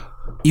of.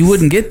 you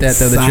wouldn't get that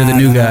though. That you're the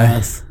new side guy.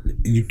 eyes.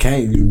 You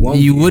can't. You won't.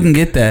 You wouldn't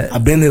get that.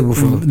 I've been here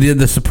before.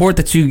 The support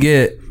that you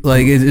get,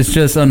 like it's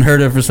just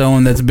unheard of for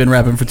someone that's been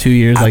rapping for 2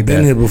 years like I've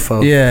been that. here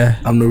before. Yeah.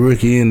 I'm the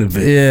rookie in the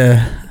bit.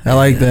 Yeah. I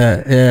like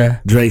that. Yeah.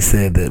 Drake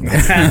said that,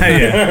 man.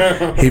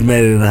 Yeah. He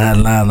made it a hot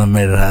line. I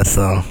made it a hot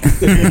song.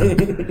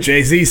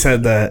 Jay-Z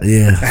said that.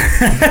 Yeah.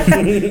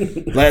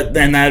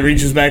 And that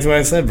reaches back to what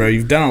I said, bro.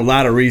 You've done a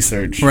lot of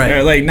research. Right.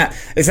 Or, like, not,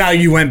 it's not like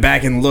you went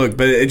back and looked,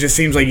 but it just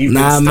seems like you've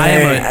Nah, been I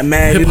man. am a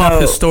Man, hip hop you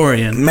know,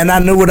 historian. Man, I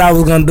knew what I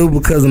was gonna do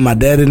because of my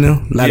daddy knew.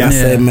 Like Yeah. I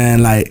said,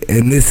 man, like,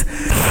 and this.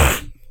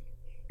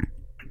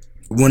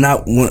 When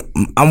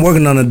I'm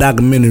working on a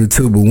documentary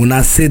too, but when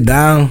I sit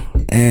down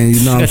and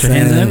you know what I'm Got your saying,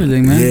 hands in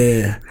everything, man.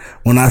 yeah.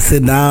 When I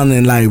sit down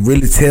and like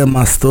really tell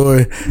my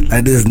story,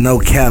 like there's no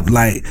cap.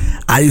 Like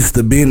I used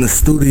to be in the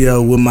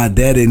studio with my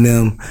daddy and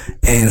them,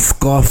 and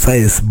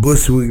Scarface,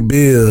 Bushwick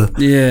Bill,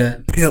 Yeah.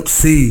 Pimp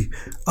C.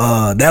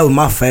 That was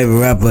my favorite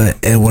rapper.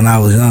 And when I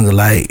was younger,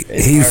 like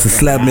he used to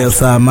slap me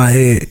upside my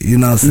head. You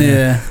know what I'm saying?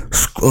 Yeah.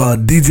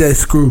 DJ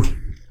Screw.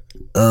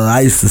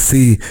 I used to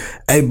see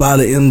 8-Ball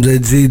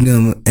MJG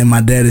them and my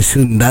daddy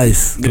shooting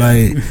dice.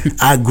 Like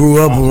I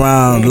grew up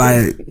around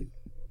like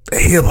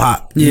hip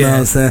hop. You know what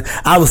I'm saying?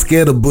 I was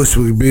scared of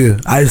Bushwick Bill.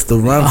 I used to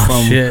run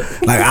from shit.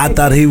 him. Like I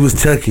thought he was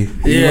Chucky.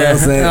 You know what I'm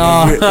saying?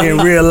 Oh. In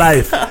real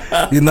life.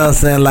 You know what I'm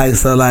saying? Like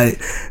so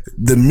like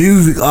the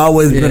music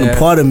always been a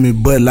part of me,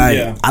 but like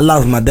I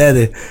lost my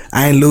daddy.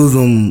 I ain't lose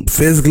him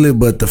physically,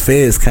 but the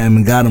feds came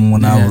and got him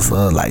when I was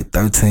like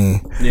 13.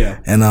 Yeah.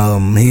 And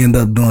he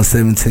ended up doing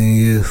 17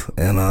 years.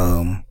 And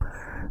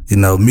you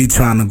know, me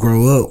trying to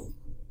grow up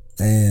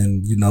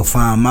and, you know,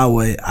 find my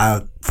way,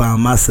 I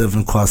found myself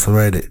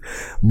incarcerated.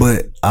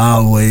 But I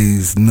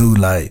always knew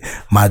like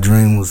my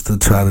dream was to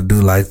try to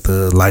do like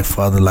the like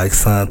father, like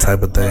son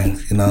type of thing.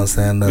 You know what I'm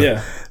saying?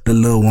 The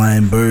Lil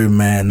Wayne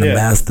Birdman, the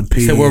Master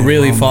P. So we're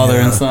really father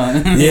and son.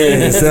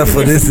 Yeah, except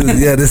for this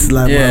is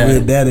like my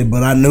real daddy.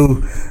 But I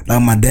knew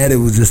like my daddy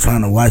was just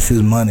trying to watch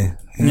his money.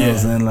 You know what I'm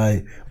saying?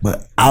 Like,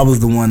 but I was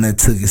the one that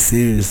took it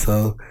serious.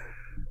 So,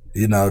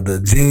 you know,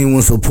 the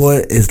genuine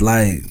support is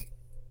like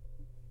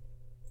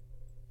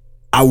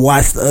I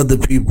watched other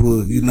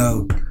people, you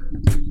know,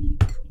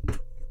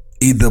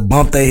 either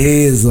bump their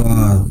heads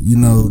or, you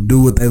know,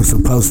 do what they were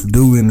supposed to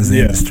do in this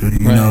industry. You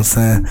know what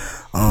I'm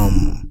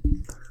saying?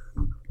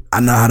 I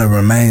know how to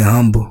remain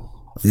humble.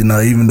 You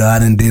know, even though I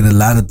done did a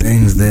lot of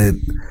things that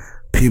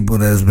people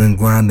that's been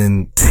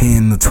grinding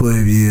 10 to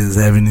 12 years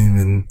haven't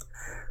even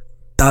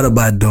thought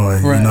about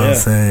doing. Right, you know what I'm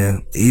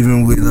saying?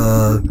 Even with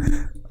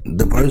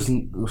the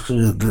person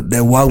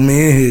that walked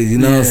me in here, you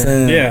know what I'm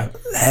saying? Yeah.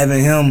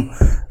 Having him,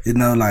 you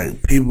know,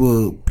 like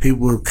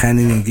people can't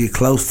even get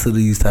close to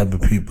these type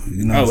of people.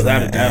 You know,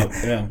 Without a doubt.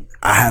 Yeah.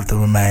 I have to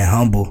remain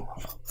humble,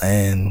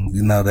 and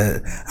you know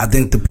that I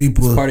think the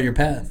people It's part of your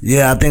path.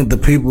 Yeah, I think the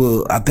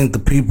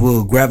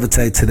people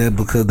gravitate to that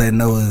because they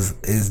know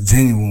it's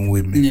genuine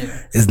with me.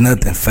 Yeah. It's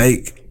nothing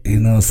fake. You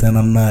know what I'm saying?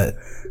 I'm not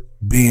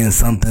being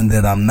something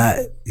that I'm not.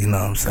 You know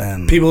what I'm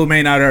saying? People who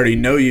may not already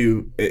know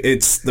you,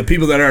 it's the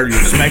people that already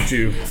respect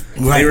you.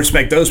 Right. They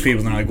respect those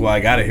people, and they're like, "Well,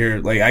 I gotta hear,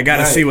 like, I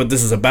gotta see what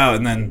this is about,"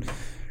 and then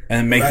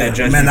make that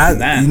judgment from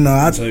that. You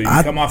know, so you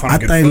come off on a I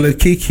good thank foot. Lil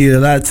Kiki a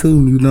lot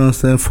too. You know what I'm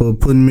saying, for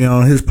putting me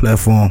on his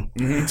platform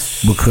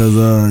because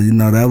you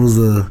know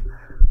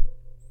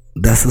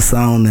that's a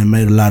song that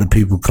made a lot of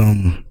people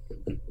come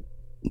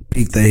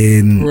peek their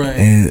head and, Right.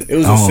 and It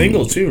was a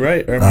single too,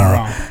 right? Or am I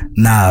wrong?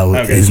 Nah,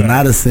 Okay, it's sorry.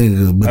 not a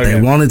single, but Okay.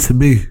 they want it to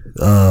be.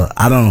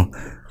 I don't,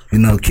 you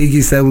know,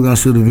 Kiki said we're gonna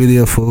shoot a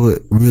video for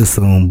it real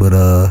soon, but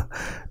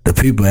the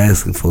people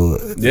asking for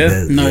it. Yeah.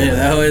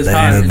 That always they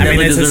hot. have- I Definitely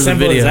mean, it's as deserves a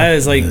simple as video. that.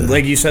 Is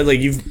like you said, like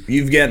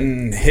you've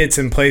gotten hits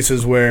in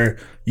places where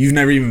you've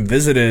never even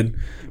visited,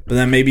 but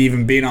then maybe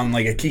even being on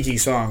like a Kiki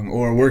song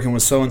or working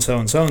with so and so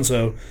and so and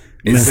so.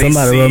 Man,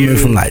 somebody wrote me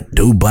from like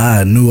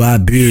Dubai, New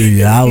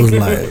Iberia. I was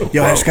like,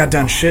 Yo, I just got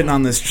done shitting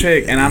on this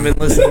chick, and I've been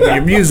listening to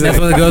your music. That's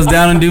what goes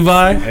down in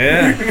Dubai.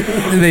 Yeah,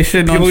 They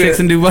shitting on People chicks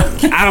in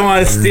Dubai. I don't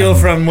want to steal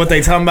from what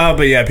they talking about,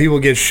 but yeah, people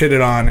get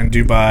shitted on in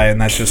Dubai, and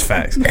that's just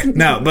facts.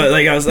 No, but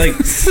like I was like,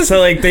 so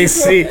like they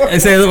see. I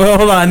say, well,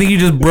 hold on. I think you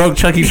just broke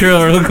Chucky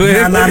Trill real quick.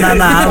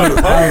 nah.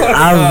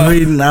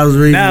 I was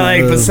reading. Now,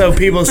 like, but so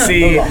people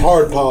see.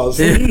 Hard pause.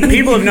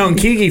 People have known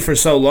Kiki for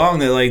so long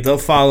that like they'll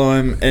follow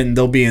him and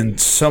they'll be in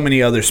so many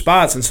other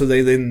spots, and so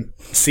they then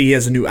see he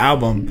has a new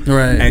album,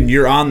 Right. And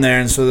you're on there,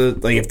 and so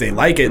that, like if they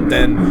like it,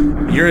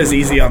 then you're as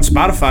easy on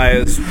Spotify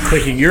as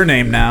clicking your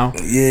name now,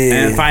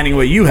 Yeah. and finding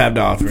what you have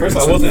to offer. First,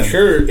 And I so wasn't then-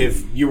 sure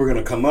if you were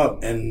gonna come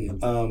up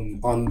and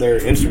on their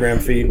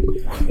Instagram feed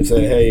it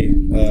said, "Hey,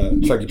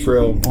 Chucky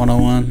Trill."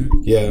 101.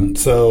 Yeah.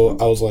 So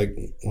I was like,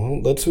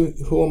 "Well, let's see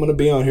who I'm gonna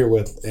be on here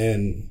with,"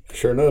 and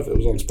sure enough, it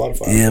was on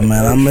Spotify. Yeah,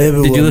 man, I'm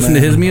everywhere. Did you listen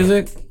man. to his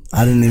music?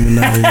 I didn't even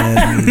know his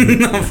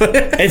name.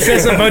 It's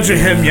just a bunch of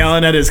him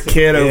yelling at his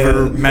kid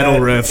over metal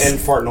riffs. and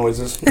fart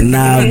noises.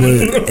 Nah,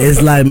 but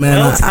it's like,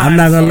 man, I'm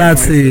not gonna lie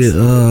to you.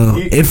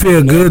 It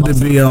feel good to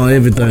be on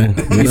everything.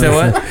 You said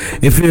what?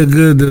 It feel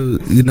good to,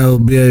 you know,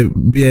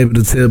 be able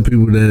to tell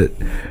people that,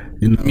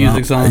 you know,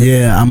 Music's on.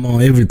 Yeah, I'm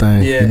on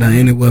everything. Yeah. You know,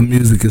 anywhere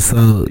music is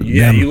so.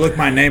 Yeah, damn- you look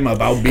my name up.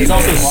 I'll be It's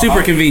also there.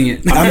 super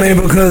convenient. I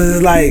mean, because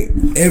it's like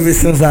ever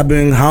since I've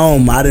been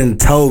home, I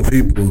didn't told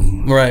people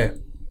Right.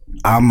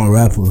 I'm a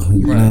rapper.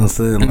 You know what I'm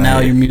saying? And now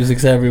your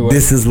music's everywhere.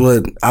 This is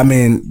what I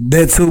mean.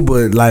 That too,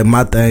 but like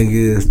my thing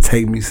is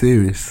take me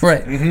serious.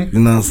 Right. You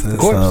know what I'm saying?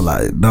 course. So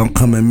like, don't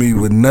come at me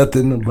with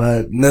nothing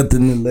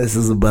unless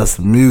it's about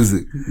some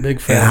music Big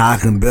and fan. how I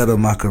can better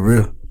my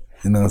career.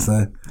 You know what I'm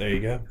saying? There you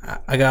go.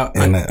 I got.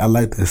 And I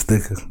like that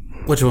sticker,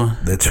 Which one?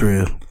 that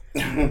Trill.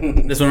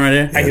 This one right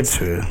here? I could, That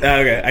Trill.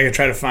 okay, I could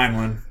try to find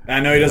one. I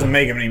know he doesn't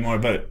make them anymore,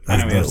 but I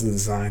know he has dope. the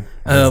design.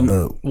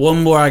 dope.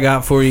 One more I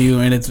got for you,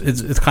 and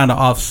it's kind of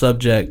off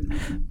subject,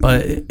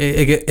 but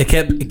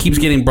it keeps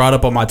getting brought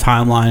up on my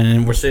timeline,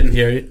 and we're sitting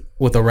here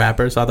with a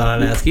rapper, so I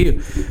thought I'd ask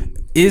you: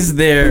 is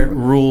there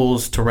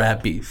rules to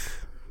rap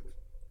beef?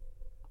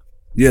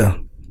 Yeah,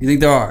 You think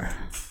there are?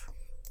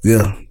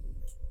 yeah,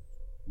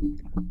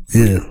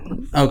 yeah.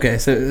 Okay,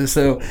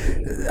 so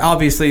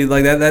obviously,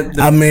 like that.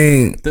 I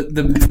mean,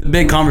 The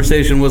big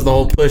conversation was the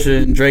whole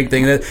Pusha and Drake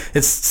thing. That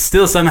it's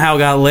still somehow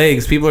got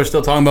legs. People are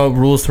still talking about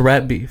rules to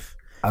rap beef.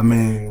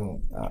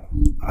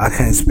 I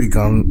can't speak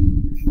on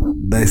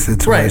their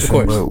situation, Right, of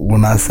course. but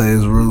when I say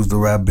it's rules to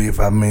rap beef,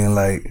 I mean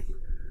like,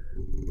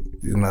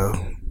 you know,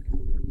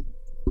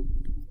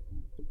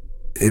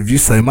 if you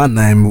say my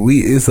name,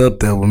 it's up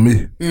there with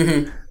me.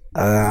 Mm-hmm.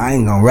 I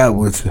ain't gonna rap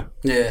with you.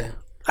 Yeah,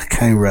 I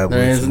can't rap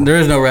with you. there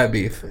is no rap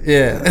beef.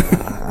 Yeah,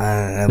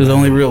 there's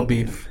only real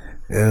beef.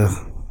 Yeah,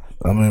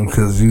 I mean,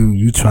 because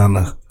you trying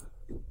to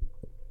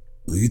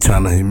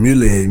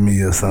humiliate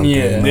me or something.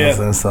 Yeah. You know what I'm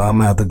saying? So I'm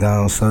gonna have to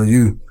go and show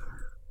you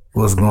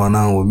what's going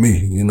on with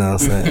me. You know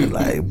what I'm saying?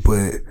 Like,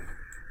 but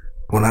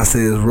when I say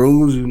it's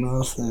rules, you know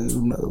what I'm saying?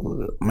 You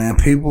know, man,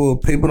 people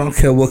don't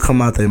care what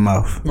come out their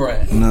mouth.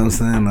 Right. You know what I'm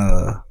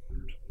saying?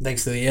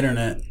 Thanks to the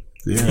internet.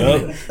 Yeah.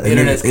 The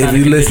internet's If kind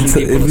you of listen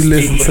to conditioning people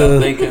to speak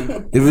without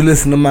thinking. if you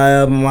listen to my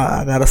album,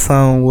 I got a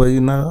song where,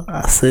 you know,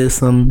 I said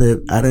something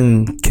that I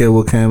didn't care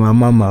what came out of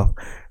my mouth,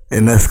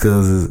 and that's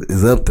because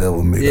it's up there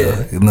with me. Yeah.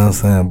 Though, you know what I'm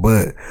saying?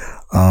 But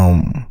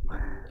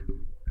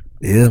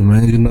yeah,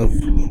 man, you know,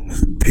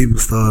 people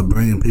start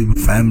bringing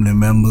family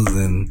members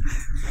and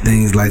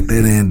things like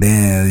that, and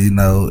then, you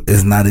know,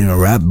 it's not even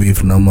rap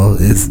beef no more.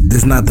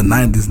 It's not the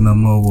 90s no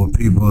more where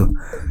people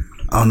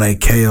on that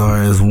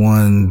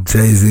KRS-One,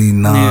 Jay-Z,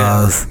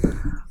 Nas,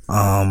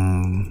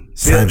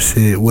 type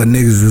shit. Where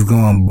niggas is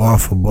going bar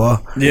for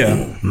bar.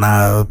 Yeah.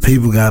 Now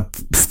people got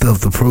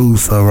stuff to prove.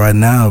 So right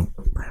now,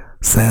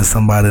 saying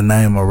somebody's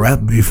name or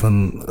rap beef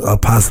and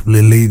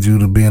possibly lead you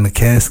to be in a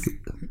casket.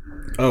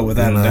 Oh,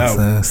 without a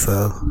doubt.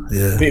 So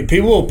yeah,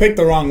 people will pick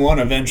the wrong one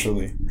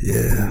eventually.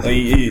 Yeah, like,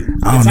 it's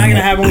not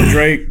gonna happen with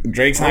Drake.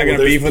 Drake's not gonna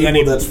beef with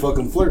anyone. That's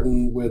fucking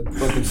flirting with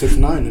fucking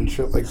 6ix9ine and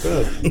shit like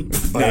that.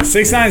 No,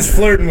 6ix9ine's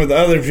flirting with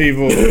other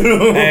people,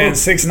 and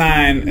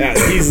 6ix9ine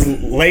he's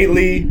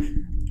lately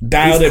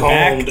dialed it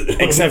back,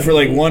 except for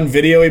like one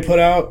video he put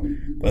out.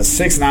 But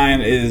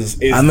 6ix9ine is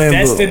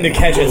destined to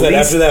catch at least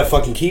after that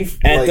fucking Keith.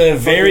 At the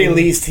very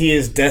least, he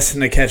is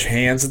destined to catch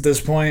hands at this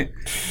point.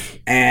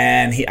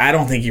 And I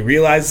don't think he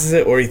realizes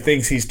it, or he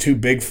thinks he's too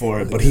big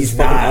for it. But he's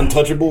not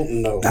untouchable.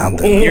 No,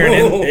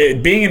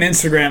 being an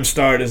Instagram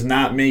star does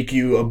not make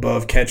you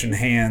above catching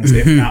hands,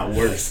 if not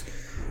worse.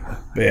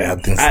 But yeah, I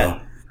think so.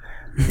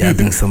 I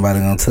think somebody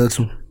gonna touch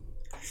him.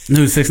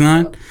 Who's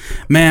 6ix9ine?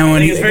 Man,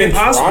 when he's very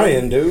possible,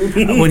 trying,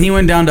 dude. When he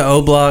went down to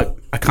O Block,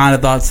 I kind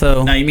of thought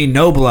so. No, you mean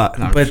No Block?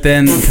 No, but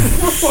then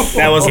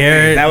that was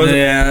Garrett.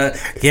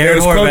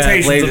 Garrett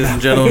Horvath, ladies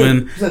and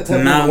gentlemen,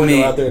 not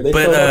me.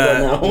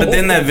 But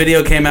then that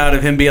video came out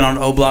of him being on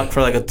O Block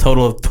for like a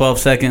total of 12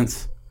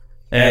 seconds.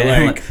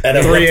 At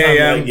 3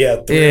 a.m.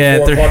 3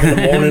 4 o'clock in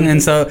the morning.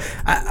 And so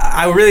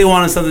I really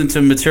wanted something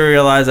to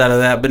materialize out of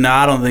that, but no,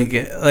 I don't think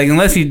it. Like,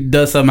 unless he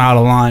does something out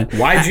of line.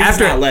 Why'd you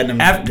not letting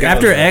him?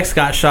 After X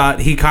got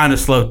shot, he kind of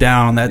slowed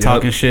down on that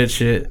talking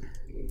shit.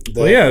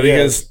 Well, yeah,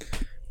 because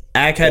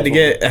Ack had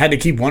to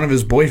keep one of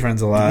his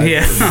boyfriends alive.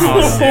 Yeah.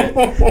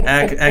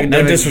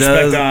 No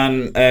disrespect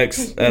on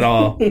X at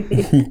all.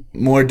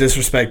 More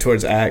disrespect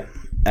towards Ack.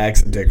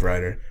 Ack's a dick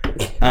rider.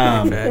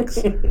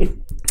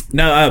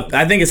 No,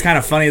 I think it's kind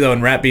of funny though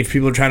in rap beef,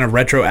 people are trying to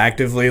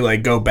retroactively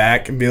like go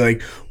back and be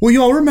like, well,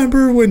 y'all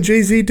remember when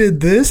Jay-Z did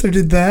this or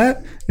did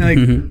that? You're like,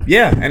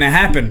 yeah, and it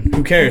happened.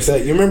 Who cares?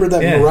 You remember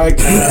that Mariah?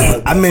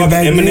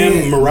 Back Eminem,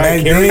 then,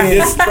 Mariah Carey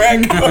diss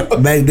track.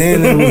 Back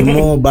then it was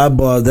more about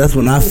bars. That's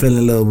when I fell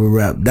in love with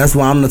rap. That's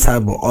why I'm the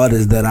type of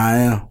artist that I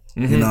am.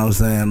 You know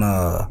what I'm saying?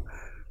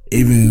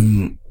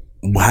 Even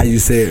how you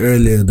said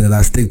earlier that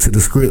I stick to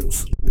the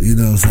scripts. You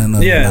know what I'm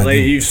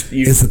saying?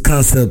 It's a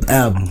concept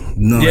album.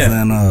 You know what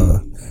I'm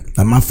saying?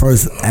 Like my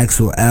first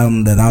actual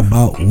album that I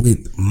bought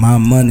with my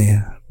money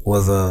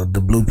was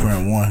the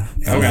Blueprint one.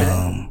 And,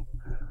 okay.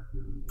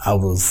 I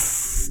want to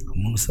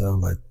say I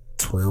was like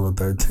 12 or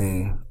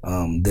 13.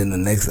 Then the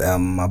next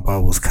album I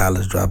bought was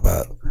College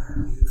Dropout.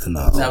 And,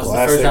 that was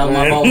the first album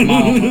I bought with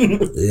mom.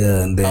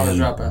 Yeah, and then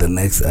the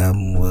next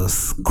album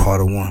was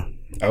Carter One.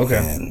 Okay.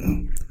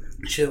 And,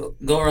 Chill.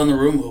 Go around the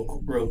room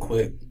real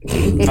quick.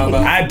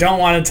 I don't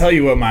want to tell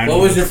you what mine was.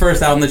 What was your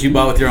first album that you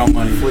bought with your own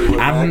money?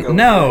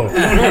 No.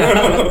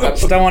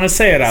 Just don't want to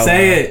say it out loud.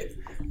 Say it.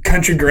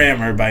 Country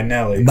Grammar by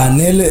Nelly. By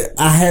Nelly,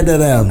 I had that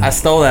album. I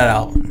stole that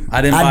album. I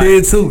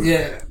did too.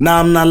 Yeah. Nah,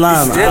 I'm not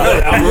lying.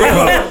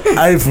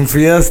 I from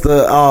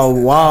Fiesta. Oh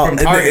wow, From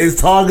Target. It's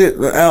Target.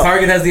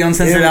 Target has the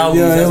uncensored albums.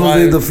 Yeah, That's it why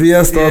was either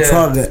Fiesta or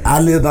Target. I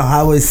lived on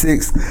Highway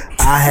 6.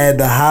 I had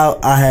the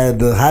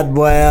Hot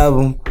Boy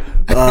album.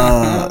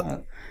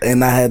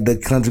 And I had the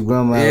Country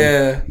Grammar album.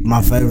 Yeah.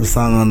 My favorite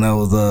song on that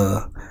was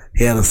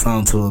he had a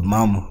song to his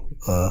mama.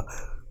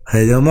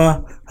 Hey, yo,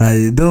 ma, how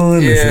you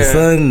doing? It's your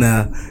son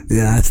now.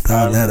 Yeah, I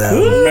started that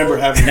album. Remember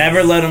having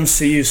Never Let Them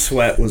See You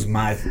Sweat was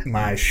my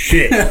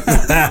shit.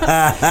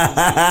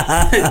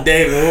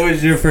 David, what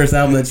was your first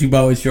album that you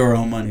bought with your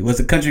own money? Was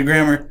it Country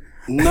Grammar?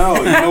 No,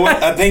 you know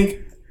what? I think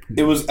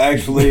it was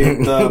actually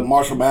the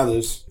Marshall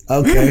Mathers.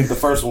 Okay. The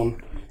first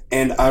one.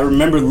 And I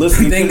remember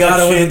listening Thank to that God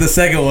it shit. wasn't the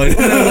second one.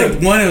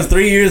 It was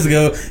 3 years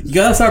ago. You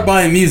gotta start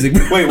buying music.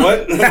 Wait,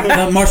 what?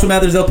 Marshall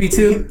Mathers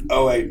LP2?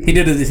 Oh, wait. He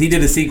did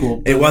a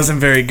sequel. It wasn't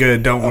very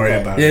good. Don't worry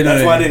about it. Yeah,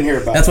 That's why I didn't hear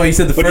about it. That's why you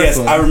said the But first yes,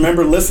 one. I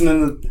remember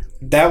listening to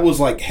that.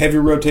 Was like heavy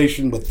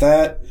rotation with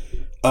that.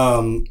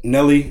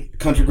 Nelly,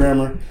 Country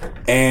Grammar.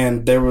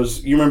 And there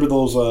was, you remember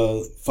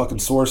those fucking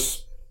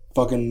Source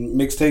fucking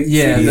mixtapes?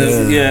 Yeah.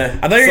 CDs?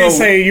 I thought you were going to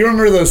say, you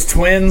remember those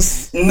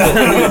twins?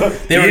 No.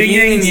 They were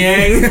yin and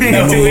yang.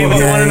 Doing to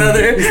one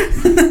another.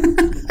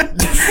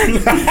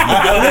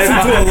 I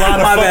listened to a lot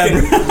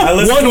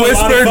of One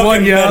whispered,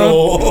 one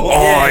yelled.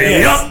 Oh,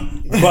 yeah.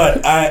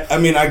 But I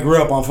mean, I grew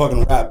up on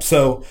fucking rap.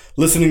 So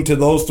listening to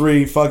those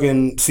 3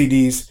 fucking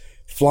CDs,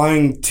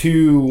 flying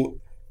to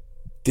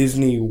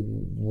Disney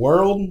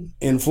World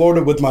in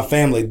Florida with my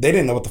family, they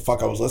didn't know what the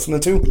fuck I was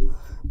listening to.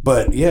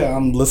 But yeah,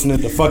 I'm listening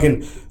to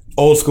fucking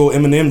old school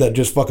Eminem that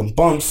just fucking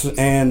bumps,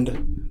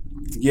 and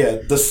yeah,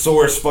 the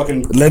Source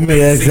fucking. Let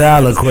me ask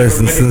y'all a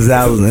question since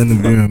I was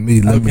interviewing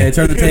me. Turn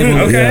the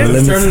table. Okay,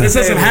 this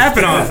doesn't table.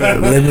 happen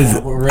often.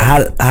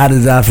 How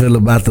did y'all feel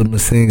about the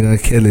Machine Gun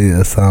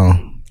Kelly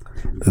song?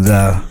 Did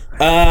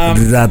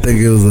y'all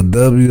think it was a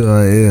W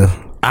or a L?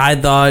 I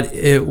thought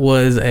it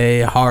was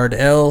a hard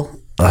L.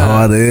 A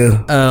hard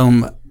L?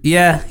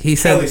 Yeah, he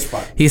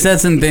said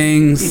some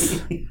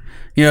things.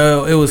 You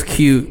know, it was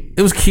cute.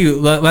 It was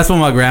cute. That's what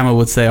my grandma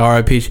would say.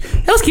 R.I.P.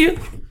 That was cute.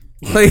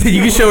 Like,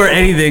 you can show her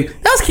anything.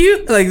 That was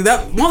cute. Like,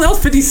 that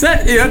was 50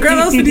 Cent. You know,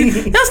 grandma, that was 50.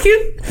 That was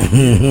cute.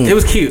 It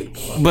was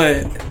cute.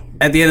 But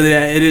at the end of the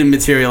day, it didn't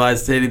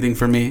materialize to anything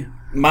for me.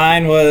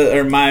 Mine was,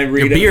 or my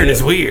read. Your beard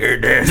is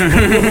weird.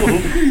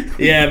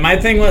 Yeah, my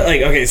thing was,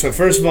 like, okay, so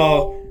first of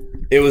all,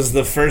 it was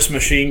the first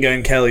Machine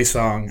Gun Kelly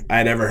song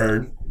I'd ever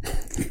heard.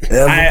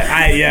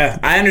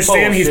 I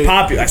understand he's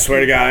popular. I swear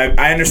to God,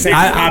 I understand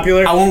he's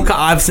popular.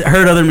 I've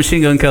heard other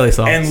Machine Gun Kelly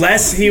songs.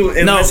 Unless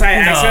I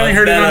accidentally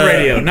heard it on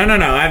radio.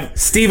 No.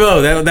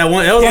 Steve-O, that one.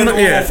 That was on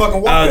the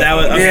fucking that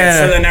was okay. Yeah.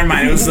 So then never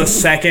mind. It was the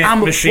second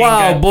Machine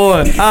Gun.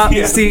 Wow,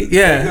 boy. Steve,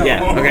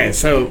 Yeah. Okay,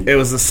 so it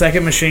was the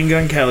second Machine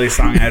Gun Kelly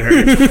song I'd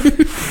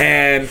heard,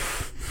 and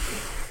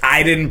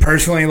I didn't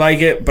personally like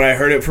it, but I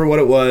heard it for what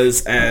it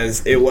was,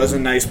 as it was a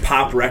nice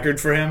pop record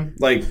for him.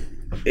 Like,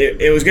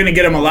 it was going to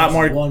get him a lot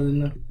more.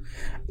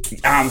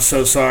 I'm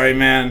so sorry,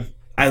 man.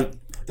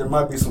 There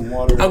might be some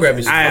water. I'll grab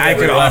you some. I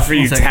could offer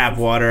you tap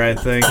water, I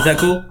think. Is that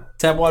cool?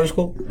 Tap water's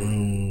cool?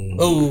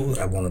 Oh,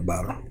 I want a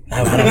bottle.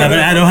 I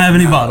don't have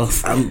any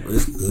bottles.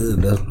 It's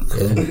good though.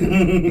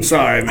 Okay. I'm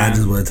sorry, I man.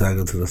 just want to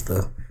talk to the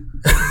stuff.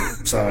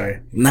 Sorry.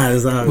 Nah,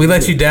 it's all We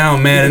let you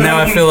down, man, and now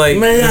I feel like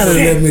man, y'all done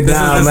let me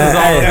down,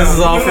 man. this is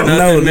all for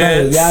nothing,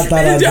 man. y'all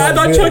thought I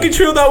thought Chucky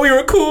Trill thought we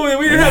were cool and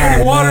we didn't have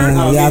any water.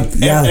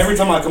 Every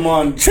time I come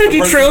on,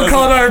 Chucky Trill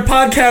called our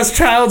podcast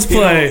Child's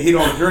Play. He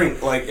don't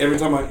drink. Like every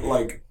time I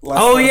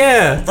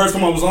first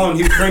time I was on,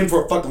 he was training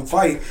for a fucking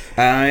fight.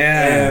 Oh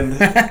yeah. And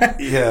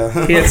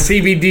yeah, He had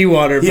CBD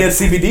water. he had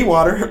CBD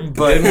water,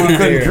 but he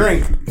couldn't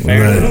drink.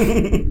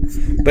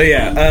 But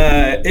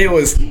yeah, it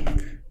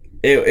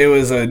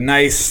was a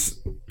nice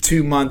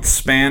 2-month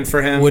span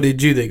for him. What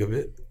did you think of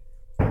it?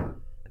 I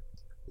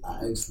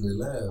actually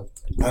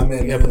laughed. I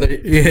mean,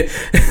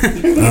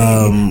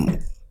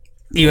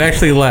 You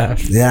actually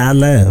laughed. yeah, I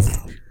laughed.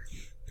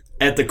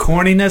 At the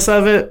corniness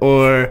of it,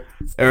 or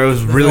it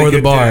was really Or the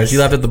good bars. jokes? You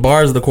laughed at the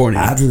bars or the corny?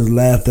 I just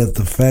laughed at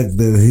the fact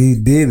that he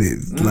did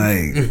it.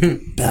 Like,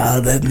 nah,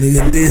 that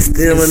nigga dissed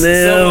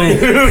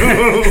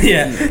Eminem.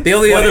 Yeah. The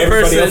only other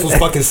Everybody else person was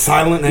fucking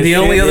silent. And the shit.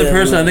 only other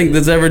person I think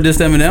that's ever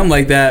dissed Eminem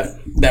like that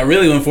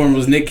really went for him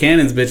was Nick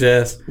Cannon's bitch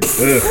ass.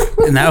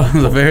 And that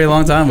was a very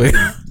long time ago.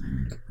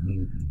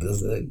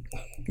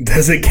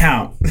 Does it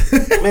count?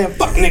 Man,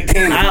 fuck Nick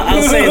Cannon.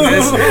 I'll say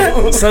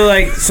this.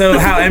 So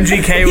how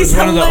MGK was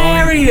one of the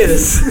only.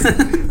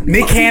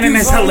 Nick Cannon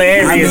is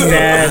hilarious,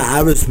 Dad.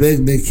 I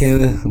respect Nick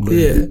Cannon, but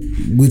Yeah.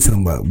 we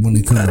talking about when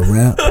it comes to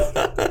rap.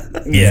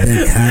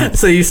 Yeah.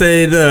 So you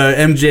said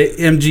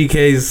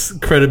MGK's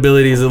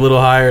credibility is a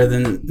little higher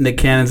than Nick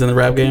Cannon's in the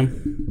rap game?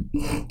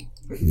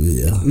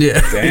 Yeah. Yeah.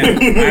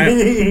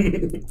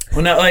 Damn.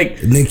 Well, no,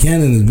 like Nick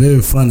Cannon is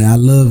very funny. I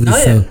love it. Oh,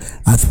 yeah. So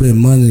I spend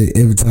money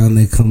every time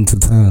they come to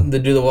town. They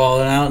do the wall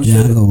and out and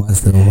Yeah, shit. I go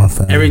watch that with my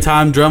family. Every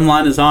time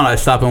Drumline is on, I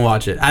stop and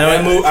watch it. I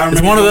It's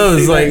remember one of those,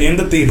 seeing like, that in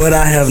the theater. But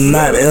I have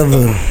not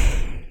ever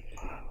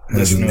heard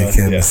Listen a to Nick it,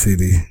 Cannon yeah.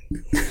 CD.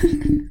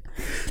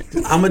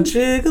 I'm a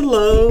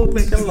gigolo,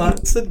 making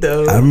lots of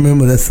dough. I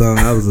remember that song.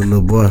 I was a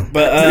little boy.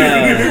 but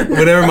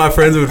Whenever my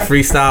friends would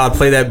freestyle, I'd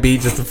play that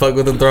beat just to fuck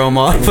with them, throw them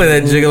off. Play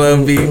that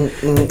gigolo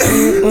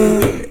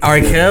beat. R.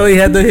 Kelly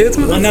had the hits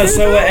with Well, us. no,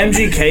 so what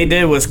MGK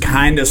did was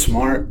kind of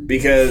smart,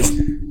 because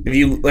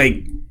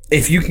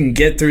if you can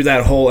get through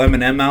that whole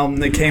Eminem album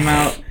that came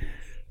out,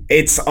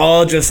 it's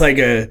all just like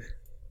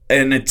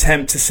an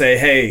attempt to say,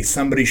 hey,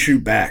 somebody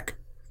shoot back.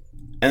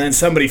 And then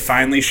somebody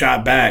finally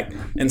shot back.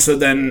 And so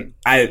then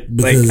I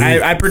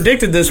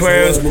predicted this,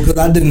 where it was Because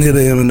I didn't hear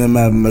the Eminem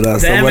album at all.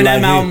 the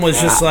Eminem album was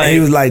just like,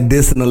 he was like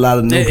dissing a lot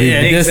of new people.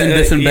 Yeah,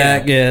 dissing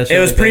back, yeah. It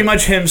was pretty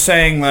much him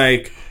saying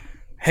like,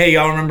 hey,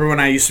 y'all remember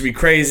when I used to be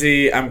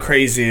crazy? I'm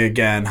crazy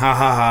again. Ha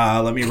ha ha.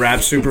 Let me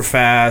rap super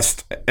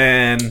fast.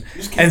 And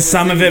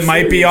some of it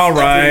might be all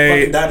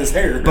right.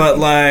 But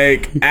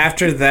like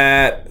after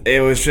that,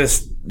 it was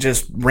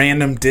just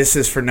random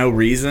disses for no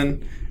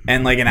reason.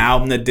 And like an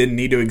album that didn't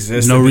need to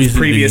exist. No and his reason to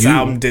previous you.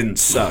 album didn't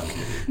suck.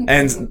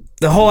 And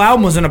the whole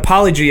album was an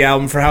apology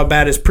album for how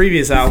bad his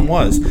previous album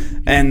was.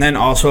 And then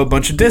also a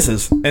bunch of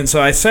disses. And so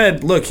I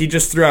said, look, he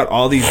just threw out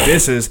all these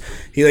disses.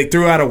 He like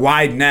threw out a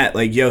wide net.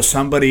 Like, yo,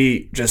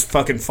 somebody just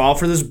fucking fall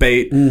for this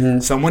bait. Mm-hmm.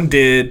 Someone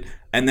did.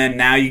 And then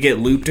now you get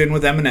looped in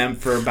with Eminem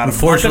for about a month and a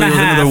Unfortunately, it was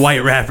half. another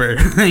white rapper.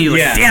 You're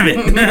like, damn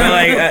it.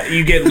 Like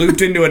you get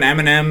looped into an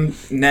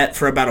Eminem net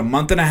for about a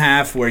month and a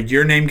half, where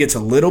your name gets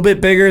a little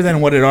bit bigger than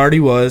what it already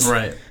was.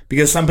 Right.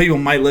 Because some people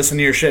might listen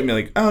to your shit and be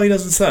like, oh, he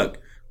doesn't suck.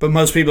 But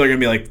most people are going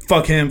to be like,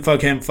 fuck him, fuck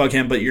him, fuck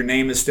him. But your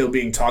name is still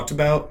being talked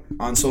about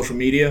on social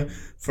media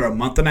for a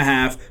month and a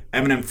half.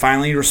 Eminem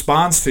finally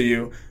responds to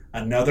you.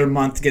 Another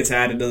month gets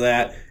added to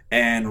that.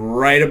 And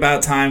right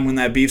about time when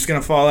that beef's going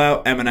to fall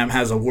out, Eminem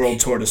has a world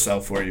tour to sell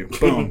for you.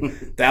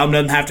 Boom. The album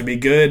doesn't have to be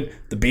good.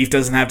 The beef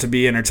doesn't have to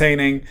be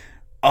entertaining.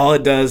 All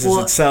it does is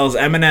it sells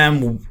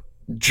Eminem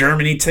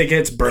Germany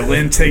tickets,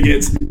 Berlin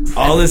tickets,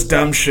 all this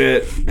dumb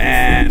shit,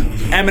 and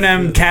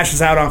Eminem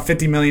cashes out on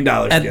 $50 million.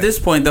 At this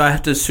point, though, I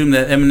have to assume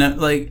that Eminem,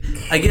 like,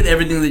 I get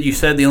everything that you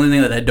said. The only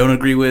thing that I don't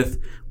agree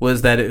with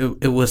was that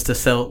it was to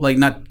sell, like,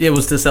 not, it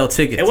was to sell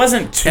tickets. It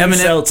wasn't to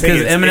sell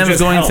tickets. Because Eminem is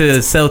going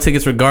to sell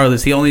tickets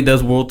regardless. He only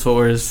does world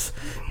tours.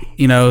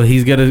 You know,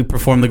 he's gonna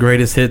perform the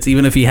greatest hits,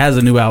 even if he has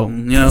a new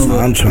album. You know,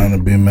 I'm trying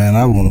to be, man.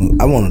 I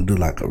want to do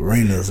like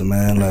arenas,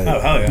 man. Like, Oh,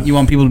 hell yeah. you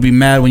want people to be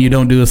mad when you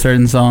don't do a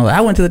certain song. Like,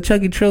 I went to the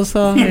Chucky Trill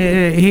song. He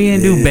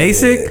didn't do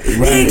basic.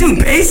 Right. He didn't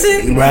do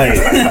basic. right,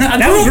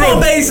 That was real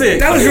basic.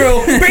 That was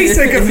real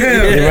basic of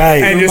him.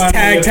 Right. And just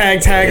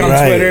tag on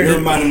Right. You Twitter.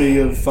 reminded me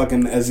of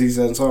fucking Aziz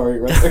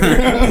Ansari right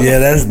there. yeah.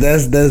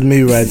 That's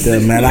me right there,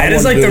 man. That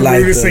is like the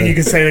rudest thing you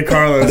can say to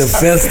Carlos. The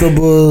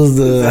festivals,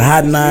 the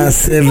Hot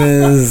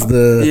 97s,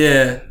 the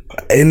Yeah.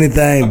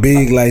 anything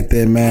big like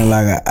that, man.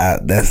 Like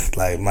that's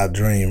like my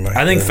dream. Right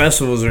I think there.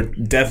 festivals are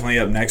definitely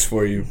up next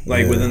for you,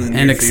 like within the near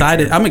And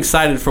excited. future. I'm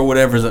excited for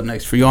whatever's up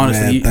next for you.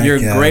 Honestly, Man, thank you're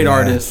a y'all, great man.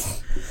 artist.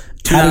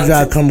 How did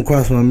y'all come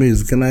across my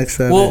music? Can I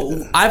accept Well,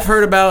 it? I've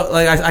heard about,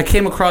 like, I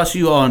came across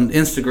you on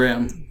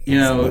Instagram. You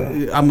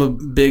know, I'm a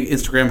big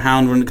Instagram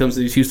hound when it comes to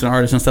these Houston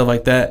artists and stuff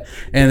like that.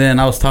 And then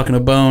I was talking to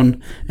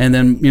Bone, and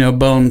then, you know,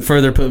 Bone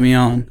further put me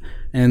on.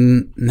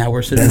 And now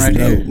we're sitting That's right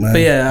dope, here. man.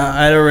 But yeah,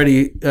 I'd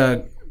already,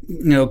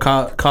 you know,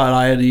 caught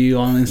eye to you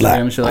on Instagram Like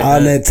and shit like all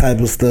that. that type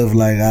of stuff.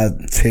 Like I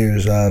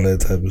cherish all that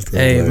type of stuff.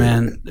 Hey, like,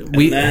 man,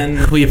 we then-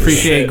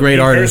 appreciate Shit, great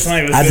me artists.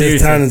 personally, it was I just-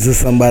 just turn into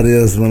somebody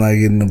else when I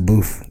get in the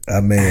booth. I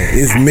mean,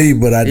 it's me,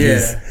 but I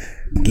just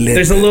let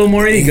There's a little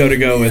more ego to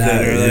go with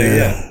it. Or like,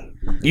 yeah.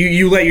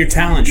 You let your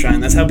talent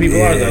shine. That's how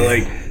people are. Though,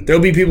 like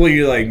there'll be people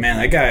you're like, man,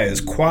 that guy is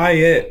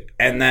quiet,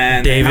 and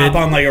then they David. hop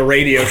on like a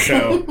radio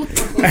show,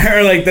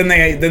 or like then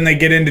they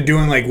get into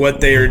doing like what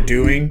they are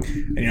doing,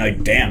 and you're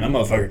like, damn, that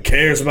motherfucker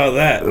cares about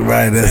that.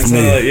 Right, that's And so,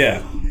 me. like,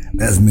 yeah.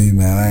 That's me,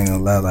 man. I ain't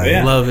gonna lie. Like,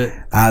 Yeah. Love it.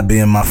 I'd be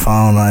in my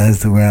phone on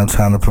Instagram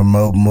trying to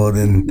promote more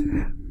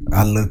than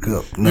I look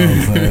up. You know what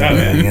I'm saying?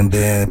 yeah. And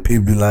then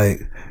people be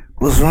like,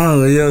 "What's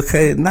wrong? Are you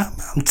okay?" Nah, man,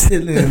 I'm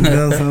chilling. You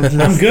know what I'm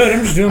saying? I'm good.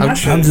 I'm just doing my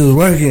shit. I'm just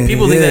working.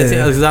 People think that too.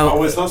 yeah. 'Cause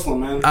Always hustling,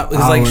 man. it's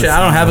like shit.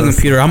 I don't have a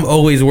computer. I'm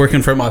always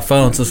working from my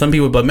phone. So some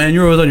people, but man,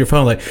 you're always on your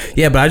phone. Like,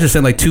 yeah, but I just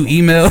sent like 2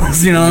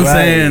 emails. You know what I'm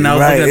saying? And I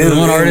was looking at this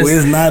one artist.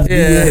 It's not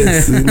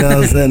BS. You know what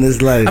I'm saying?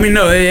 It's like, I mean,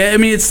 no. I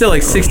mean, it's still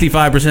like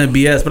 65%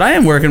 BS. But I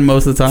am working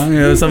most of the time. You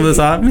know, some of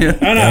the time. Yeah.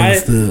 I know.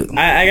 Understood.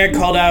 I got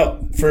called out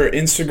for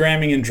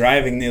Instagramming and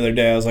driving the other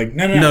day. I was like,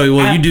 no. No,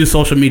 well, you do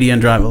social media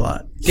and drive a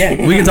lot.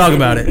 Yeah. We can talk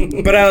about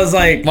it. But I was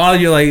like, While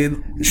you're like,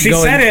 she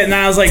said it, and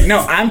I was like, no,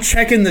 I'm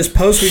checking this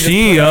post we just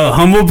She, put up.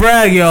 humble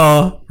brag,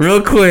 y'all.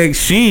 Real quick,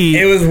 she.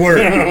 It was work.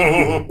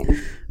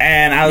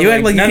 And I was You like,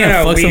 act like you no,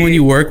 can't fuck someone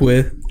you work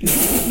with.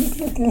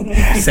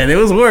 Said it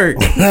was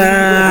work.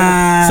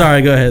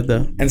 Sorry, go ahead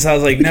though. And so I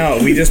was like, no,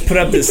 we just put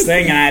up this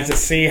thing, and I have to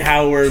see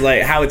how we're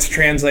like, how it's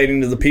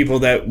translating to the people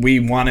that we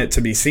want it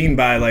to be seen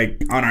by,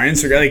 like on our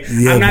Instagram. Like,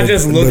 Yeah, I'm not but-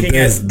 just but looking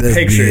that's at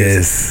pictures.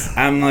 BS.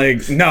 I'm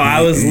like, no,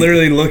 I was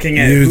literally looking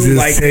at You who was just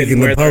liked it taking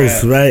and the where they're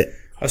posts, at. right?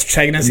 I was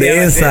checking to see how The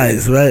it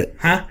insights, did. right?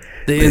 Huh?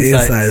 The The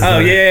insight. insights. Oh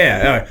right?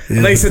 yeah.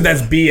 I thought you said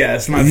that's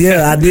BS. My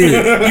Yeah, I did.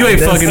 You ain't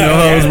fucking no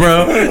hoes,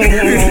 bro.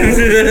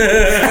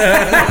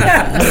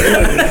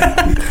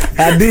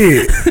 I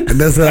did.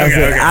 That's what I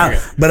said. okay.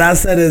 But I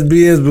said it's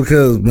BS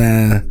because,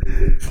 man,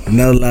 you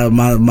know, like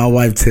my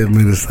wife tell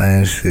me the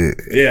same shit.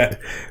 Yeah.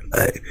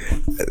 Like,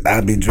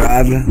 I be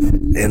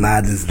driving and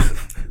I just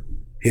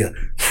yeah.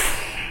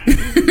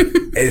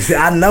 And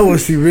I know what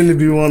she really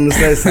be wanting to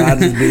say, so I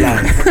just be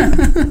like,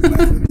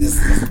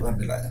 I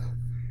be like,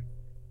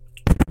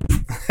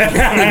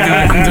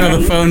 Throw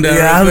the phone down.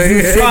 yeah, I was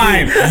real just quick.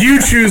 Fine.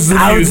 You choose the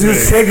I was music.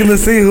 just checking to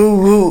see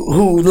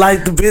who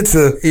liked the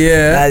picture.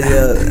 Yeah.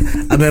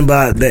 I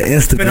remember the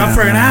Instagram. Been up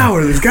for an man.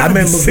 hour. There's gotta I be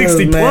remember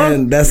 60 because, plus.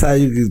 man, that's how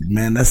you get,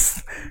 man.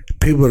 That's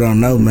people don't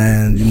know,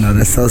 man. You know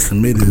that social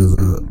media is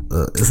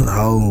it's a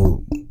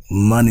whole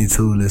money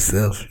tool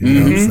itself. You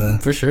know what I'm saying?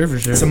 For sure.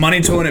 It's a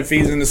money tool, and it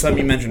feeds into something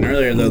you mentioned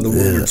earlier, though, the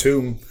World War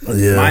II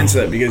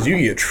mindset, because you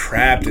get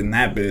trapped in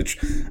that bitch.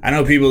 I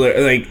know people that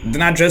are like,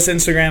 not just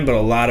Instagram, but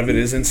a lot of it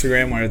is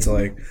Instagram, where it's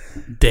like,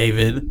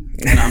 David.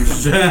 And I'm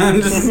just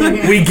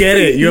we get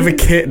it. You have a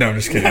kid. No, I'm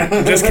just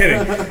kidding. Just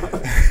kidding.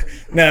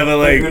 No, but You're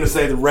like, gonna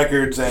say the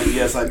records, and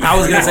yes, I I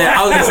was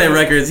gonna say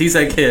records. He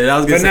said kid. I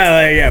was gonna but say no,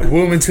 like, yeah,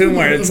 Womb and Tomb,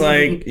 where it's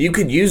like, you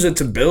could use it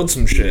to build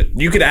some shit.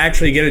 You could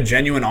actually get a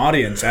genuine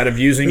audience out of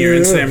using your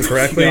Instagram you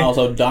correctly. can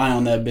also die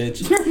on that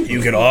bitch.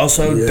 You could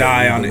also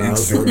die on You can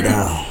also Instagram.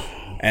 die.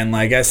 And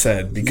like I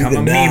said, become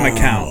You a can meme die.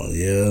 account.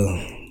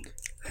 Yeah.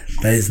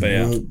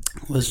 Facebook.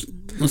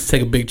 Let's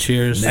take a big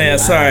cheers. Hey, yeah,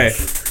 sorry.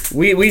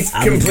 We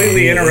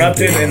completely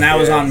interrupted, and that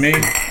was on me.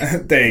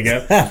 There you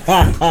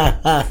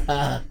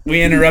go.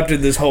 We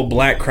interrupted this whole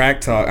black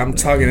crack talk. I'm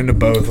talking into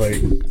both.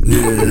 Like,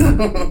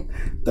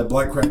 that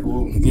black crack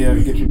will get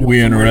you. we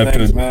doing some more interrupted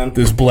things, man.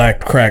 this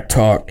black crack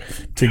talk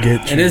to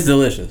get It you. is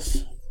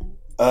delicious.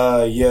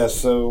 Yeah.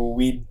 So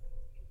we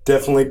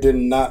definitely did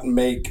not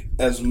make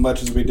as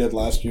much as we did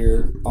last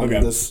year on Okay.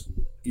 this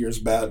year's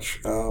batch.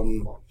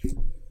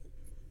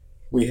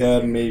 we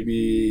had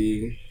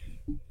maybe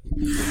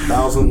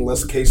 1,000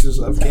 less cases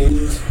of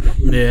cans.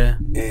 Yeah.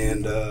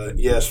 And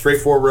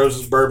straight Four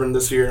Roses bourbon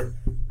this year.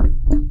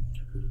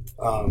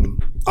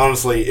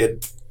 Honestly,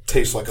 it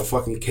tastes like a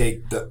fucking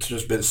cake that's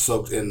just been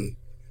soaked in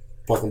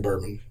fucking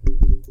bourbon.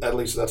 At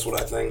least that's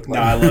what I think. Like,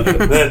 No, I love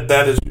it.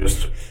 That is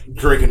just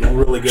drinking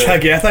really good.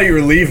 Chucky, I thought you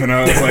were leaving.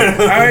 I was like,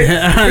 all right,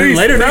 peace.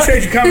 Later, bro.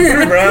 Appreciate you coming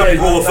through, bro.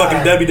 Pull a fucking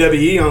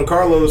WWE on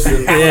Carlos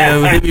and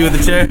Yeah, hit me with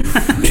the chair.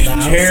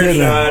 chair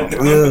shot.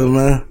 Yeah,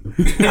 man.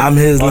 I'm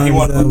his. Oh, he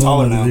long as wanted I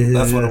taller wanted now. to be.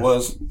 That's what it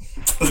was.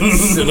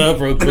 Sit up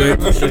real quick.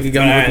 Chucky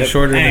got me looking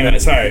shorter. Anyway,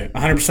 sorry.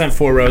 100%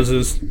 Four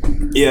Roses.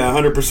 Yeah,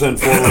 100%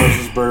 Four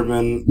Roses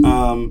bourbon.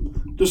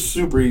 Just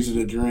super easy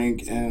to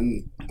drink,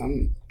 and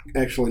I'm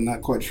actually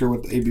not quite sure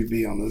what the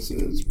ABV on this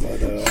is, but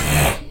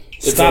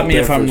it's Stop up me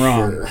there if I'm for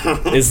wrong.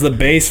 sure. Is the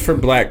base for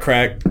Black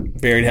Crack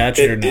Buried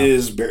Hatchet or It no?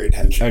 is Buried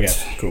Hatchet. Okay,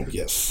 cool.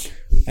 Yes.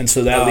 And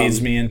so that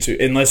leads me into,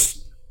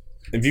 unless,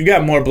 if you've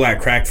got more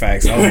Black Crack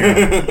facts, I'll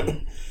hear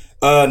them.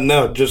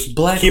 No, just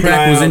Black keep an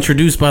crack eye was out.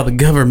 introduced by the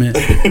government.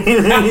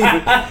 Depending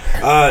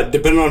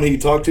on who you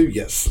talk to,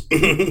 yes.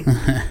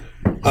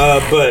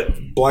 But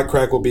Black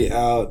Crack will be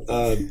out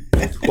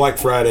Black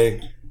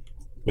Friday.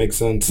 Makes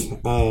sense.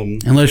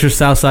 Unless you're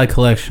Southside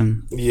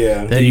Collection.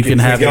 Yeah. Then you can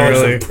have it Y'all are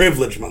early. some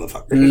privileged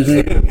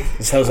motherfuckers.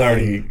 This house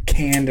already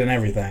canned and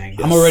everything.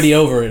 I'm already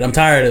over it. I'm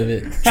tired of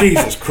it.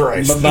 Jesus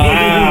Christ.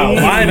 Wow,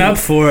 line up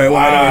for it.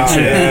 Why don't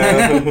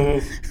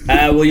you?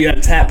 Yeah. Will you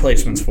have tap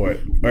placements for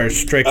it? Or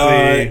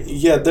strictly...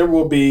 Yeah, there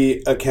will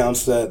be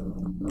accounts that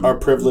are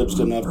privileged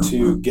enough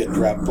to get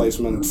draft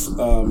placements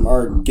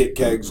or get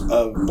kegs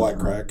of Black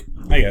Crack.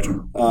 I got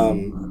you.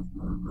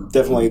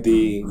 Definitely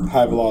the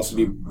high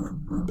velocity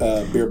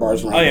beer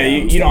bars. Oh yeah,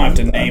 you don't have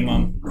to name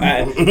them.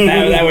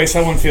 That way,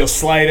 someone feels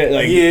slighted.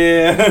 Like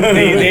Yeah.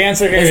 the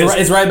answer here is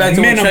It's right back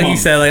to minimum. what Chucky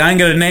said. Like, I ain't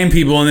gonna name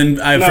people and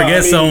then I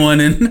forget someone.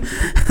 And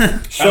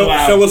Show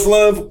wow. us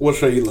love, we'll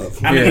show you love.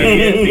 I'm an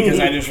idiot because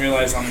I just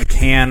realized on the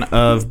can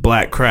of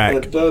Black Crack,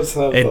 It does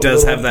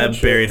have, that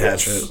buried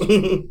hatchet.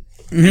 And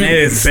it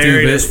is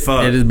buried as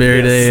fuck. It is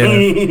buried.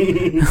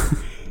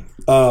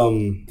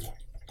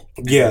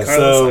 Yeah,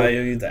 Carlos, I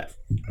owe you that.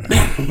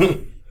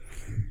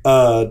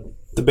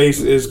 the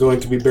base is going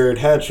to be Buried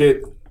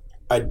Hatchet.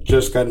 I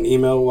just got an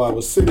email while I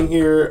was sitting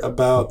here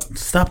about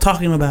Stop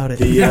talking about it.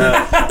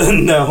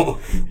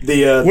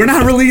 We're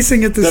not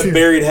releasing it this the year.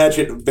 Buried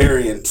Hatchet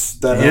variants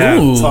that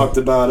Ooh. I talked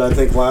about, I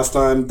think, last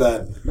time,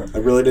 that I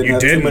really didn't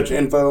have didn't. too much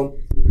info.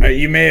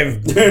 You may have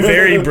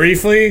very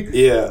briefly,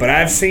 Yeah. but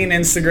I've seen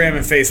Instagram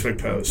and Facebook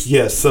posts.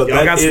 Yes, so Y'all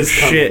that got some is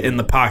coming. shit in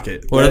the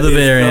pocket. What are that the is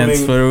variants?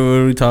 coming. What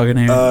are we talking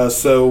here?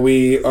 So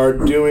we are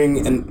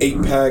doing an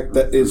 8-pack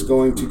that is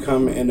going to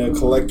come in a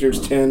collector's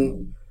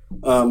tin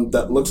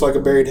that looks like a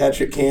Buried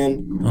Hatchet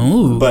can,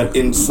 Ooh. but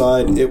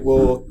inside it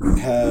will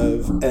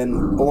have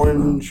an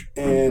orange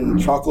and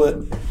chocolate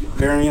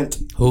variant,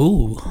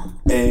 Ooh.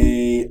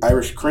 a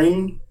Irish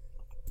cream,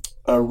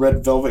 a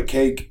red velvet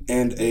cake,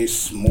 and a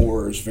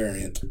s'mores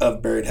variant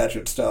of Buried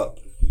Hatchet Stout.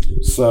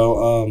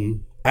 So,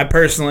 I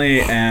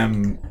personally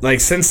am like,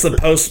 since the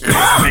post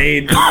was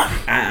made,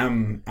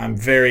 I'm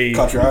very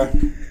caught your eye?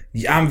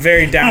 I'm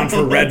very down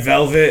for red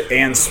velvet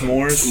and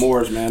s'mores.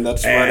 S'mores, man.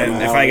 That's right.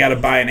 And if I gotta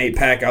buy an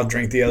 8-pack, I'll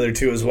drink the other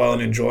 2 as well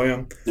and enjoy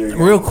them.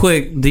 Real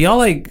quick, do y'all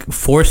like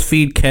force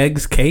feed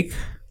kegs cake?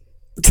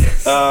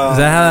 Is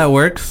that how that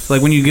works?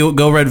 Like when you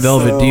go red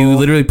velvet, do you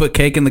literally put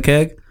cake in the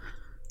keg?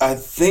 I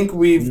think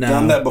we've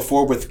done that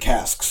before with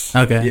casks.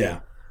 Okay. Yeah.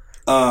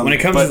 When it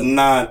comes but to-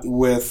 not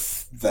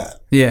with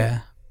that.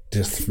 Yeah.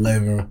 Just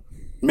flavor.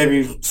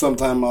 Maybe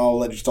sometime I'll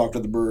let you talk to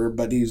the brewer,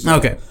 but he's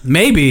Okay.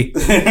 Maybe.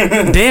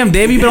 Damn,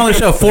 Dave, you've been on the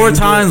show 4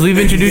 times. We've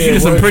introduced you to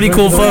some pretty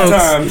cool folks.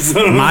 times.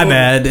 My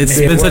bad. It's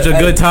been such a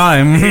good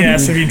time.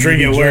 Yes, if you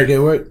drink at work. Drink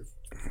at work.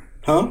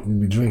 Huh? You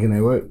be drinking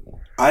at work.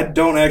 I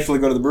don't actually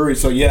go to the brewery,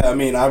 so yeah. I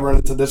mean, I run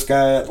into this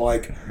guy at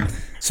like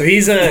So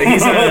he's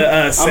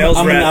a sales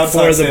I'm an rep outside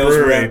for the sales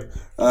brewery. rep.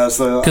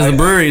 So Because the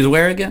brewery is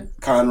where again?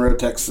 Conroe,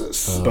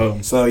 Texas.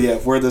 Boom. So yeah,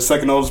 we're the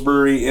second oldest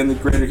brewery in the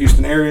greater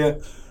Houston area.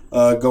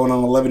 Going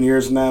on 11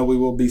 years now. We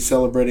will be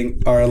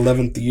celebrating our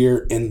 11th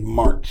year in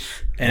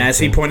March. And as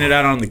he pointed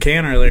out on the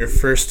can earlier,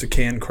 first to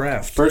can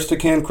craft. First to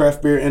can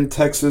craft beer in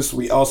Texas.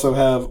 We also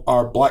have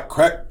our Black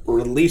Crack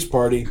release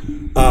party.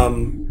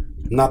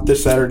 Not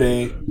this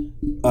Saturday,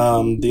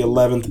 the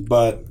 11th,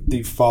 but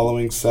the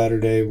following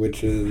Saturday,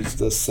 which is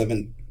the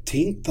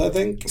 17th, I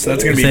think. So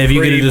that's going to Say if be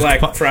you could just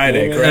Black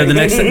Friday, correct? The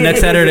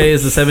next Saturday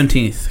is the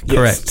 17th. Yes.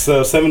 Correct.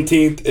 So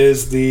 17th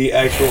is the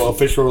actual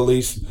official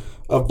release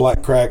of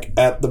Black Crack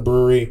at the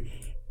brewery,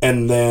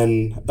 and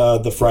then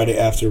the Friday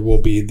after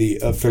will be the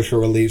official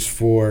release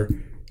for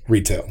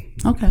retail.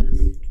 Okay.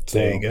 So,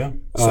 there you go.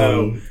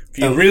 So if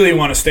you really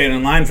want to stand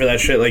in line for that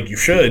shit, like you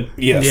should,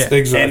 yes,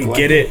 exactly, and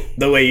get it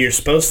the way you're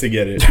supposed to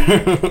get it,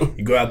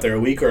 you go out there a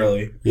week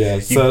early. Yeah.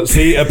 So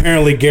see,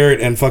 apparently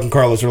Garrett and fucking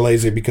Carlos are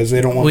lazy because they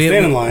don't want to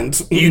stand in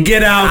lines. You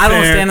get out there. I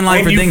don't stand in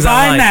line for things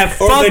I like. like. Find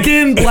that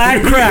fucking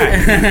black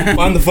crack.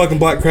 Find the fucking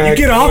black crack.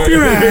 You get off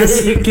your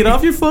ass. Get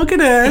off your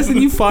fucking ass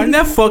and you find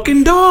that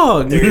fucking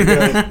dog. There you go.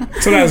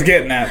 That's what I was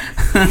getting at.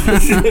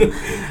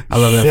 I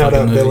love that Shout fucking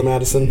out movie. Billy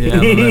Madison. Yeah, I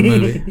love that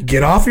movie.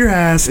 Get off your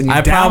ass and you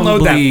I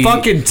download probably- that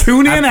fucking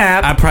TuneIn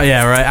app. I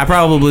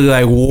probably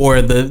like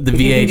wore the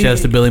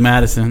VHS to Billy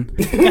Madison.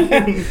 It's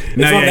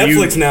on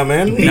Netflix now,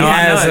 man. He No,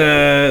 I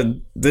has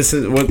this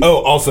is what.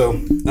 Oh, also,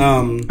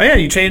 Oh yeah,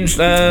 you changed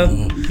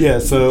yeah.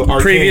 So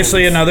our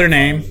previously another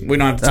name. We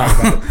don't have to talk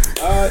about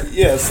it.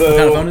 yeah. What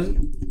kind of phone So is it?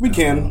 we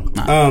can.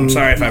 I'm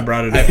sorry if I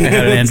brought it I up.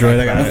 had an Android.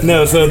 I got it.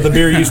 No, so the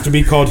beer used to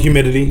be called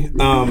Humidity.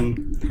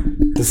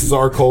 This is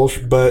our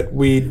Kolsch, but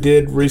we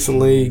did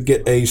recently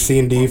get a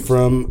C&D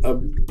from a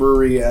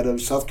brewery out of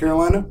South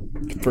Carolina.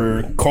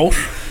 For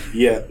Kolsch?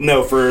 Yeah,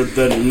 no, for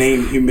the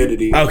name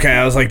Humidity. Okay,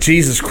 I was like,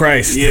 Jesus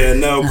Christ. Yeah,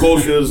 no,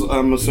 Kolsch is,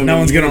 I'm assuming... No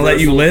one's gonna let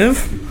you live?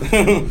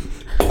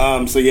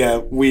 So yeah,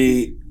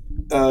 we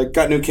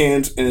got new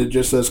cans, and it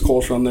just says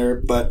Kolsch on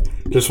there, but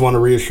just want to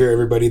reassure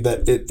everybody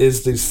that it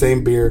is the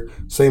same beer,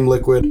 same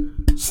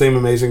liquid, same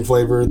amazing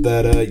flavor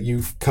that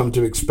you've come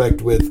to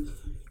expect with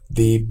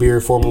the beer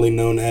formerly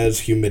known as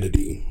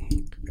Humidity.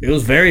 It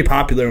was very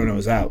popular when it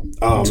was out.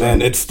 Oh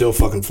man, it's still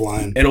fucking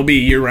flying. It'll be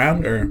year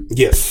round, or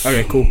Yes.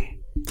 okay, cool.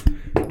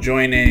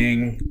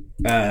 Joining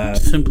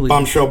Simply.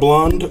 Bombshell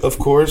Blonde, of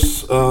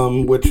course,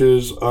 which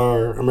is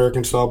our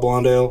American style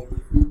blonde ale.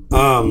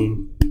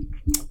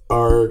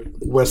 Our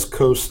West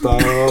Coast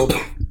style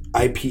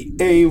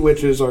IPA,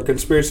 which is our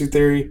conspiracy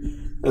theory,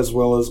 as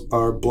well as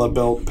our Blood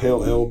Belt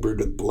Pale Ale brewed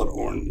with blood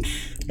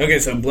orange. Okay,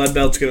 so Blood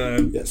Belt's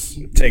gonna Yes.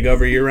 take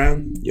over year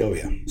round. Oh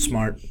yeah.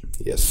 Smart.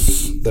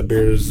 Yes. That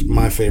beer is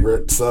my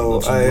favorite. So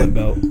Love some I Blood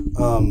Belt.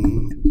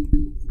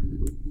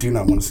 do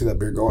not want to see that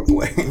beer going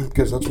away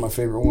because that's my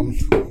favorite one.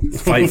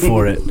 Fight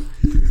for it.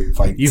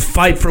 Fight. You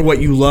fight for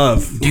what you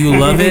love. Do you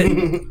love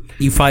it?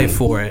 You fight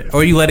for it,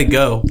 or you let it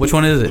go. Which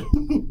one is it?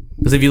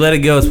 Because if you let it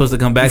go, it's supposed to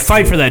come back.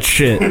 Fight for that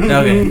shit.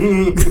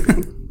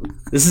 Okay.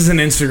 This is an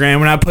Instagram.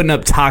 We're not putting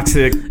up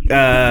toxic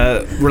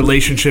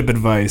relationship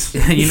advice.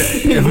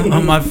 You know,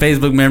 on my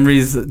Facebook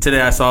memories today,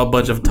 I saw a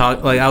bunch of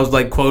I was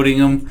like quoting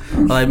them.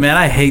 Like, man,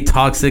 I hate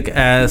toxic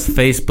ass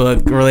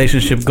Facebook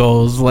relationship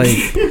goals. Like,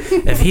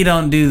 if he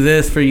don't do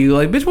this for you,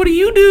 like, bitch, what do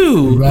you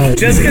do? Right.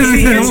 Just because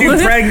he gets you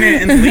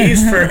pregnant and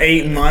leaves for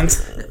 8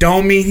 months,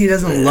 don't mean he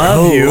doesn't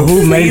love you.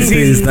 Who makes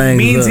these things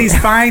Means up? he's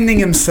finding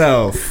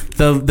himself.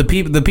 The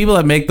people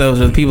that make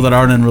those are the people that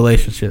aren't in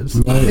relationships.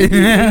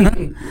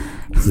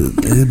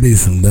 It'd be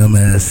some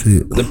dumbass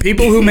shit. The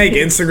people who make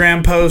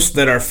Instagram posts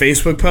that are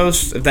Facebook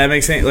posts, if that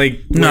makes sense,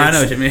 like No, where I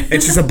know what you mean.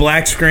 It's just a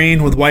black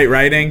screen with white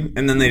writing,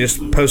 and then they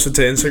just post it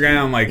to Instagram.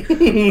 I'm like,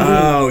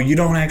 oh, you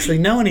don't actually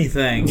know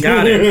anything.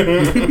 Got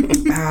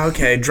it.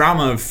 Okay,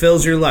 drama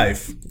fills your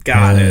life.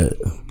 Got it.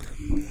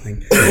 Like,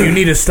 you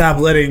need to stop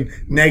letting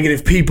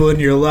negative people in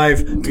your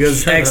life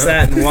because X,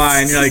 that, and Y.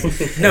 And you're like,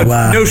 no,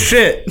 Wow. no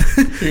shit.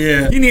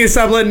 Yeah. You need to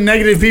stop letting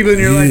negative people in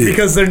your life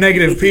because they're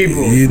negative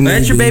people.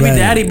 That's your baby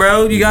daddy,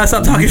 bro. You gotta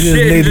stop talking You just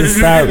shit. need to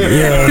stop.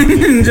 Yeah.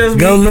 Just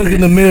Go look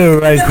in the mirror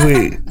right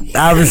quick.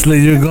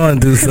 Obviously, you're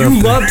going through You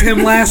something. loved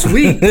him last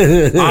week.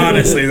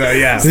 Honestly, though,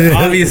 yeah.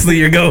 obviously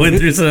you're going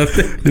through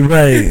something.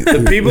 Right.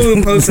 The people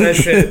who posted that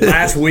shit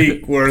last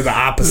week were the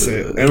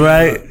opposite.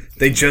 Right.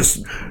 They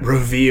just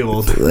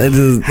revealed They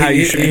just how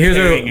you should be Here's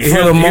doing a- it.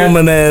 for the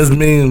moment ass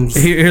memes.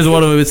 Here's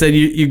one of them. It said,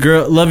 "You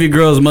girl love your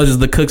girl as much as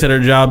the cooks at her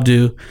job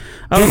do."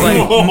 I was like,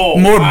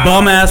 more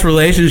bum ass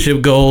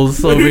relationship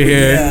goals over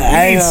here.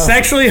 You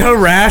sexually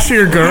harass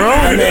your girl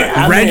I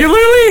mean-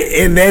 regularly?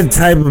 And that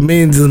type of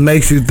meme just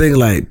makes you think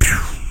like, phew.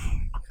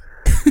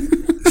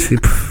 She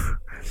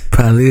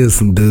probably is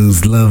some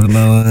dudes loving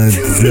on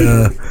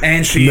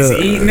And she's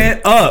Look. eating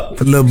it up.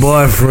 little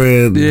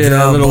boyfriend. Yeah,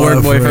 job little work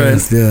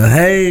boyfriends. Yeah.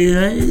 Hey.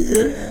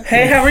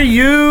 Hey, how are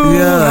you?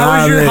 Yeah, how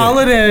was your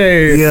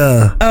holiday?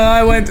 Yeah.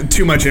 I went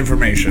too much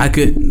information. I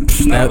could.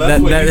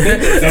 Reality,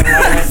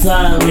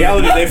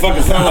 they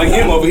fucking sound like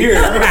him over here.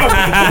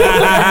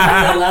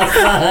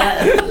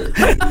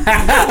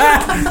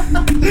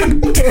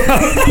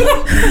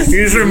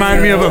 You just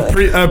remind me of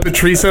a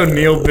Patrice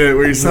O'Neill bit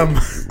where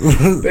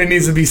there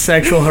needs to be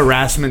sexual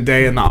harassment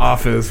day in the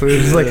office. Where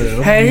it's just like,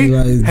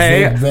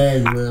 hey,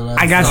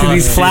 I got you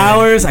these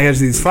flowers.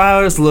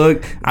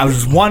 Look, I was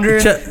just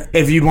wondering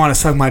if you'd want to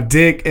suck my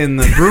dick in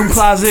the broom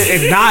closet.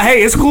 If not,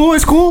 hey, it's cool.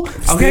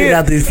 Okay,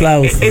 Got these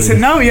flowers. It's a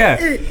no,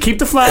 yeah. Keep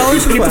the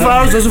flowers.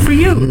 Those are for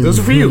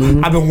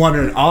you. I've been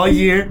wondering all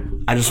year.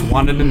 I just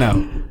wanted to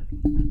know.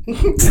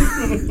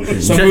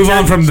 So move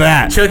on from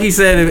that. Chucky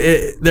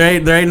said,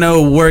 "There ain't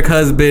no work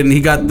husband.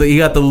 He got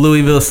the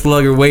Louisville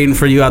Slugger waiting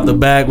for you out the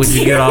back when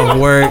you get off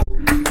work."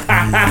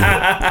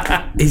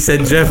 He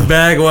said Jeff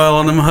Bagwell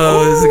on them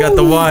hoes. Got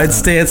the wide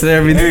stance and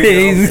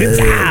everything.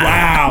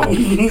 Wow.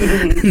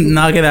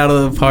 Knock it out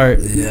of the park.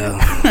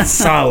 Yeah.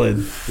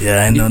 Solid.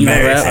 Yeah, ain't no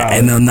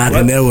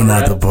knocking that one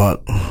out the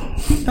park.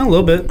 A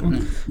little bit.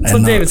 That's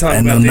what David's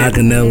talking about. Ain't no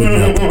knocking that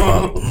one out the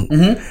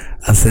park.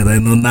 I said,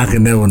 ain't no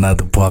knocking that one out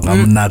the park. I'm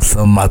gonna knock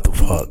something out the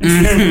park.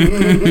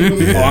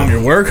 Oh, I'm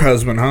your work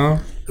husband, huh?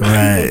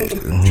 Right.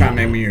 Trying to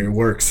make me your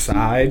work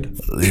side.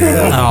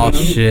 Yeah. Oh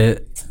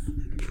shit!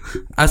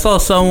 I saw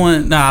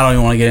someone. No, I don't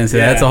even want to get into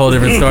that. That's a whole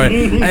different story.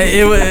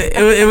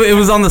 It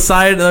was on the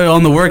side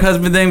on the work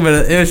husband thing,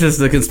 but it was just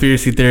a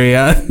conspiracy theory.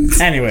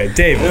 Anyway,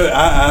 David. Dude,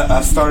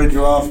 I started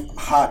you off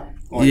hot.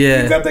 Like,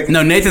 Yeah. you got that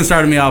No, Nathan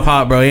started me off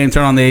hot, bro. He ain't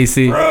turned on the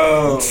AC.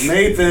 Bro,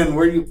 Nathan,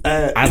 where you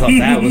at? I thought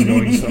that was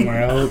going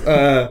somewhere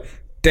else.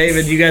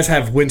 David, you guys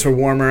have Winter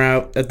Warmer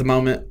out at the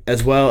moment,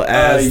 as well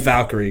as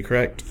Valkyrie,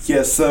 correct?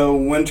 Yeah, so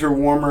Winter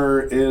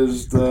Warmer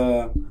is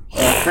the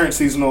current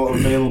seasonal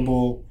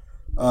available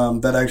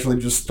that actually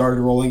just started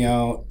rolling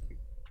out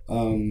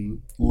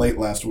late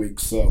last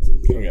week. So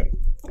Okay.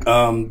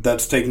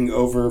 that's taking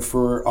over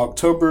for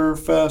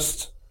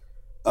Oktoberfest,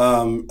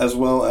 as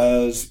well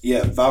as,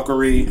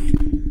 Valkyrie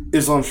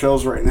is on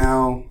shelves right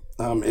now.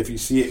 If you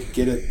see it,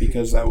 get it,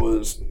 because that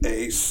was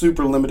a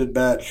super limited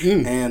batch,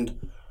 and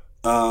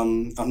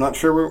I'm not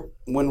sure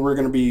when we're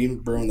going to be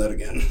brewing that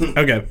again.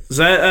 Okay. Is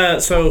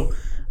that, so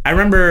I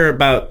remember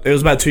it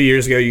was about 2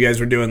 years ago you guys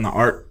were doing the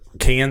art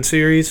can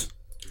series.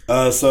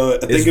 So I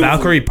think Is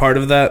Valkyrie part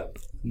of that?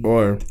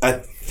 Or I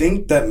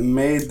think that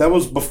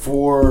was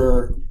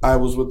before I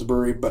was with the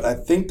brewery, but I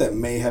think that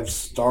may have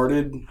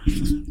started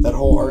that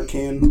whole art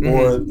can,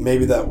 or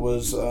maybe that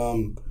was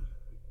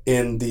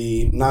in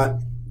the not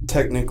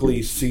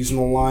technically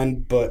seasonal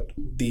line, but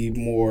the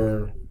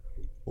more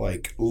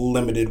like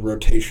limited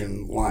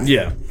rotation line.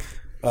 Yeah.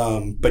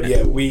 But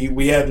yeah,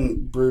 we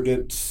hadn't brewed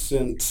it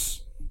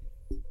since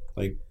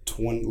like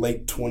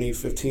late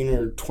 2015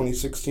 or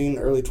 2016,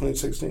 early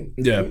 2016.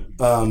 Yeah.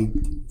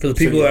 For the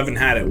people who haven't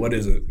had it, what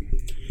is it?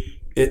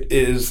 It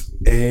is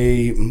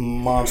a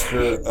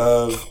monster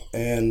of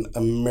an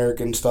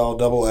American style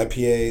double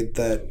IPA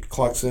that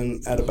clocks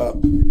in at about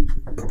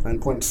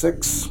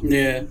 9.6%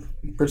 Yeah.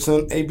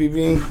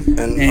 ABV.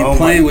 And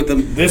playing with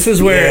them. This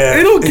is where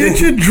it'll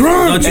get you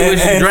drunk. Don't you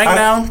wish you drank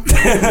now?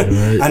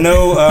 I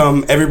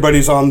know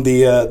everybody's on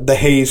the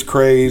haze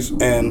craze,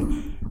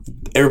 and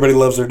everybody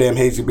loves their damn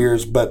hazy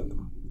beers, but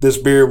this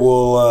beer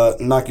will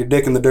knock your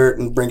dick in the dirt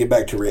and bring it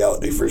back to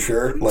reality for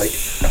sure. Like,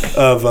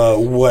 of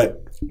what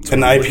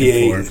an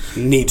IPA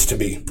needs to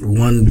be.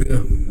 One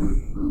beer.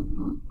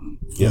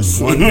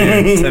 Yes. 1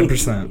 beer,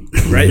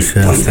 10%. Right?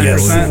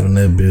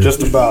 10%?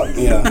 Just about,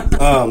 yeah.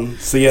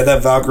 So yeah,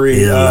 that Valkyrie,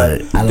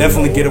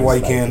 definitely get it while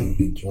you can.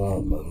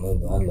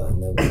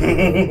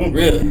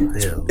 Really?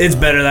 It's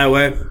better that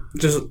way.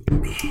 Just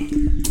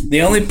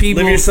The only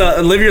people.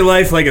 live your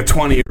life like a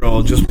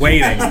 20-year-old, just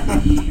waiting.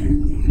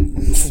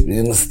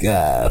 In the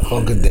sky,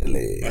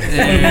 funkadelic.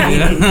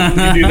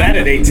 You do that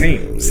at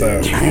 18.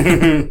 So,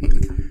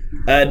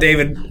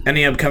 David,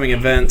 any upcoming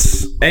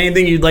events?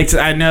 Anything you'd like to?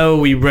 I know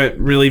we went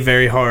really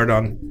very hard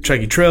on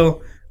Chucky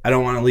Trill. I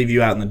don't want to leave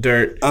you out in the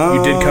dirt.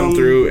 You did come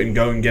through and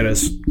go and get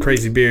us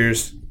crazy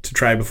beers to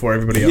try before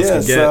everybody else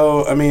could get.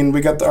 So I mean,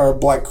 we got our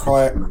Black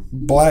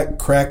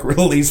Crack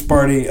release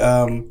party.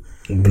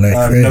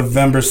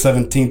 November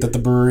 17th at the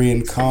brewery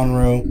in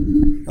Conroe.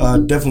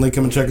 Definitely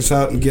come and check us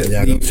out and get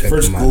the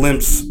first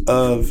glimpse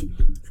of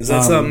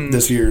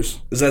this year's.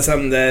 Is that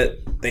something that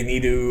they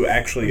need to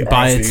actually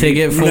buy a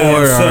ticket for?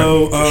 No,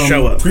 so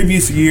show up?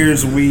 Previous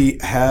years we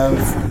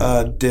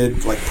have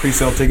did like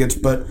pre-sale tickets,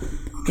 but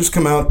just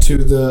come out to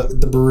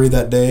the brewery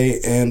that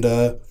day and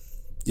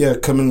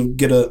come and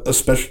get a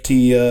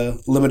specialty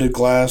limited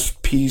glass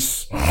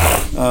piece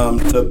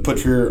to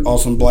put your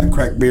awesome black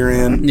crack beer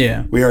in.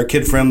 Yeah. We are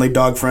kid friendly,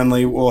 dog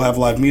friendly. We'll have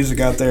live music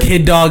out there.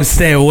 Kid dogs,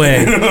 stay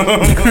away.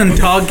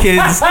 Dog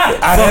kids,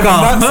 fuck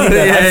off.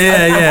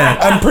 Yeah.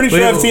 I'm pretty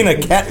sure I've seen a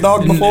cat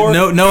dog before.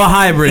 No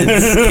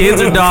hybrids.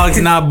 Kids or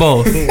dogs, not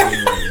both.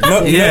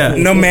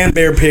 No man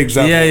bear pigs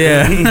out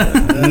there.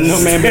 No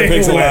man bear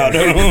pigs allowed.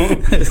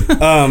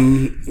 I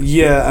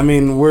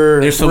mean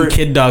there's some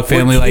kid dog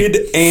family we're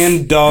kid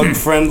and dog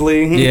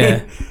friendly.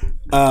 Yeah.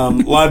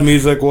 Live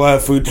music. We'll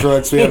have food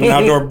trucks. We have an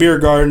outdoor beer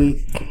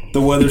garden.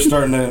 The weather's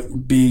starting to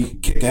be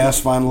kick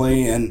ass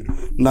finally, and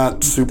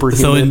not super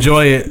humid. So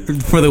enjoy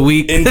it for the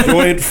week.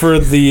 Enjoy it for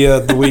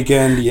the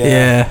weekend.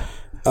 Yeah.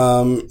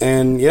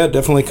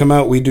 Definitely come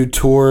out. We do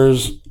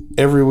tours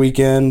every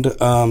weekend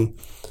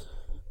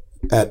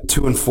at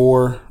 2 and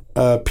 4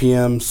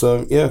 p.m.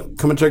 So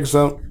come and check us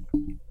out.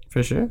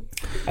 For sure.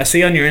 I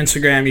see on your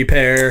Instagram you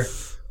pair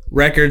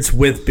records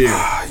with beer.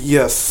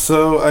 Yes,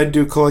 so I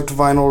do collect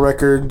vinyl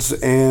records,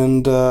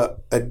 and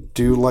I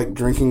do like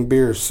drinking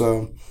beer.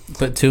 So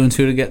put 2 and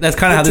 2 together. That's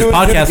kind of how this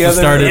podcast was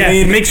started. Yeah, I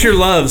mean, mix your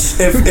loves.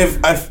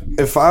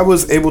 If I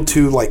was able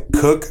to like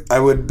cook, I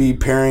would be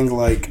pairing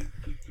like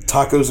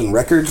tacos and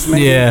records.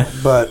 Maybe. Yeah,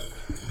 but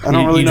I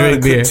don't really you know how to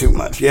drink beer. cook too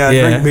much. Yeah, I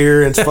drink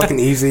beer. It's fucking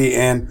easy,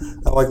 and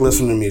I like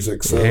listening to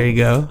music. So There you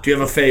go. Do you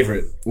have a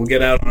favorite? We'll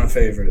get out on a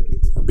favorite.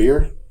 a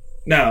beer.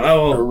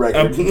 No, A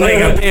record. like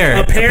A pair.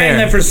 and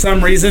then for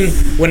some reason,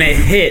 when it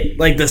hit,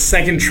 like the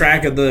second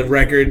track of the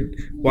record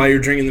while you're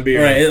drinking the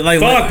beer, Right, like-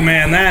 fuck,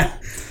 man, that.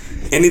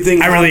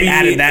 Anything I really R&B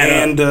added that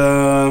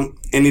up. and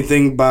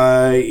anything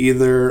by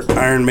either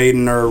Iron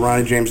Maiden or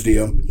Ronnie James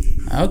Dio.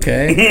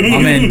 Okay. My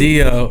man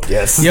Dio.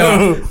 Yes.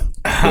 Yo,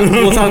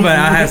 we'll talk about it.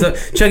 I have some.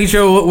 Chucky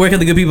Trill, where can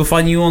the good people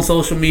find you on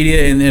social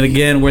media? And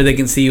again, where they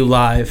can see you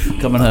live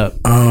coming up?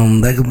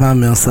 They can find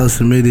me on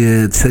social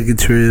media at Chucky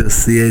Trill,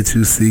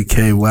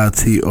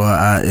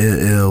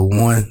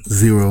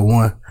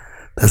 CHUCKYTRILL101.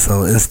 That's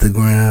on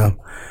Instagram.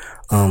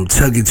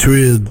 Chucky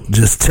Trill,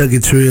 just Chucky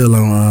Trill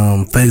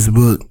on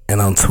Facebook,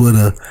 and on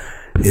Twitter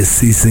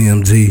it's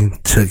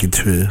CCMG Chucky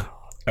Trill.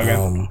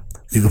 Okay.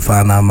 You can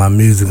find out my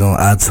music on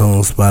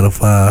iTunes,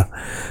 Spotify,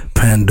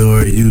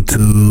 Pandora,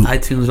 YouTube.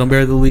 iTunes, don't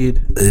bear the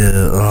lead.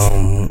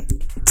 Yeah,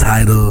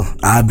 Tidal.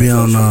 I be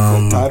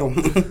on Title.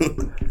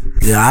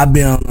 yeah, I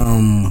be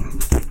on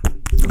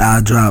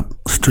I'll drop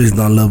Streets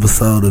Don't Love Us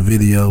Soul, the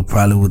video,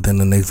 probably within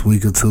the next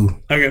week or two.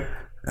 Okay.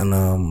 And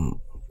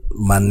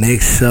my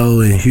next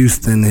show in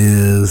Houston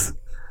is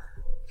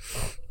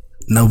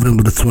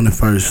November the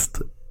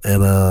 21st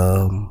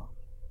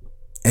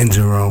at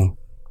Engine Room.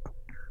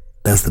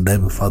 That's the day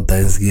before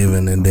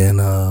Thanksgiving. And then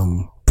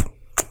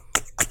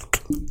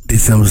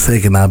December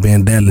 2nd I'll be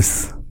in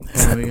Dallas.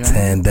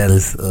 Tearing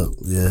Dallas up,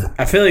 yeah.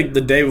 I feel like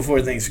the day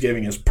before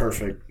Thanksgiving is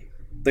perfect.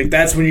 Like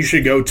that's when you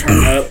should go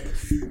turn up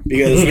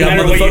because no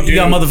matter what you do, you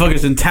got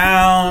motherfuckers in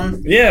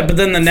town. yeah. But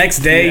then the next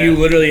day you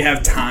literally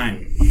have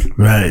time.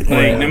 Right.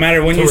 Like no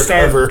matter when you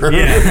start, recover. no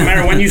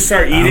matter when you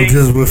start I'm eating,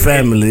 just with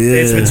family,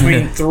 yeah. it's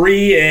between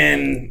 3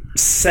 and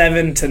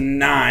 7 to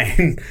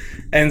 9.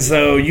 And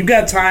so you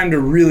got time to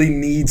really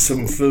need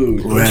some food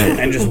Right.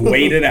 and just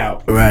wait it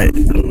out. Right.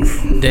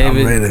 David,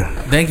 I'm ready.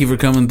 thank you for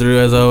coming through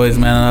as always,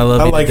 man. I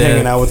love I you. like to death.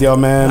 hanging out with y'all,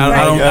 man.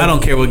 I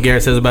don't care what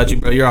Garrett says about you,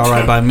 bro. You're all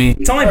right by me.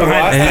 It's only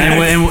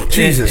behind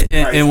Jesus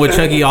and what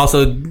Chucky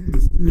also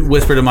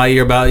whispered in my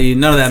ear about you.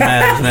 None of that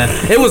matters,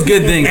 man. It was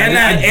good things. and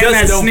I that, just and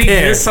that don't sneak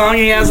care. diss song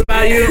he has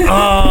about you. Give me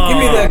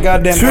that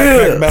goddamn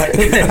Trill.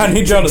 backpack back. I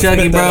need y'all to Chucky,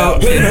 spit bro, that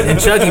out. and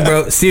Chucky,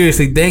 bro.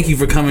 Seriously, thank you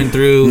for coming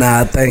through.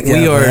 Nah, thank you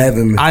We for are.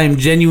 having me. I am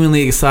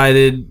genuinely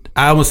excited.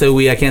 I almost said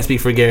we. I can't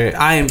speak for Garrett.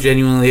 I am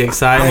genuinely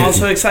excited. I'm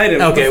also excited.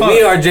 What Okay, the fuck?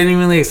 we are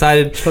genuinely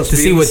excited to to be-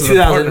 see what this is a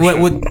 2000, what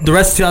partnership. the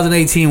rest of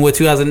 2018, what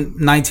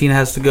 2019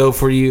 has to go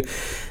for you.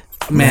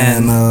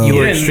 Man, you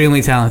are Yeah.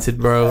 extremely talented,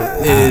 bro.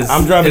 It is.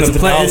 I'm driving It's, up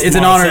to Dallas it's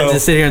an tomorrow, honor so to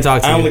sit here and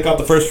talk to I you. only got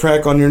the first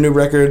track on your new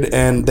record,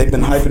 and they've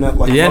been hyping it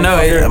like Yeah, no,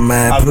 motherfucker.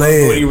 Man, I love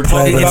play what you were it.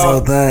 Play talking the whole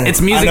about. thing.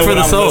 It's I music know for what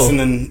the I'm soul.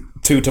 listening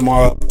to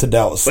tomorrow to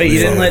Dallas. Wait, you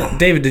So- didn't let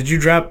David? Did you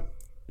drop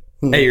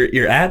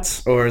your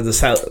ads or the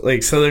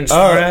Southern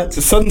Star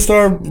ads? Southern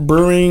Star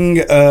Brewing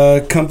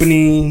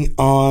Company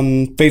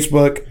on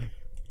Facebook,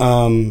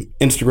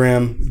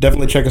 Instagram.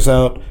 Definitely check us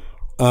out.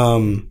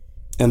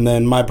 And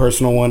then my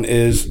personal one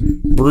is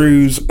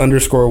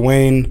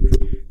Brews_Wayne.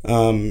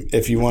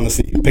 If you want to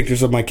see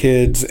pictures of my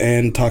kids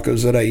and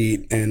tacos that I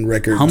eat and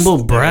records.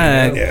 Humble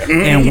brag. Yeah.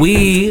 And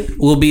we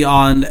will be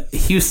on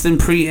Houston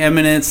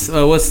Preeminence.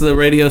 What's the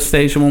radio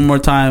station one more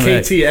time?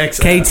 KTXF.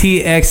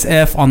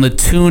 KTXF on the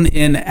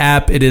TuneIn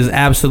app. It is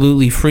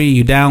absolutely free.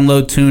 You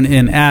download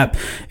TuneIn app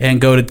and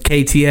go to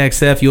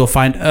KTXF. You'll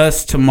find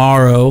us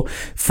tomorrow,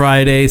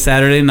 Friday,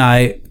 Saturday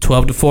night,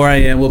 12 to 4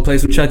 a.m. We'll play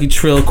some Chucky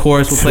Trill, of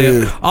course. We'll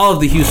play all of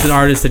the Houston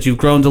artists that you've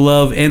grown to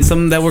love and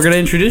some that we're going to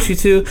introduce you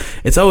to.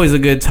 It's always a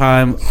good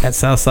time at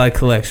Southside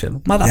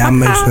Collection. Y'all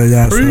make sure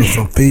y'all send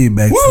some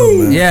feedback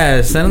too, man.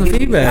 Yeah, send them the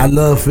feedback. I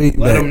love feedback.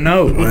 Let them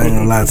know. I ain't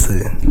gonna lie to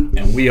you.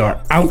 And we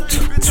are out. Want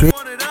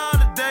it all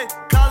today,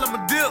 call him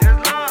a dip.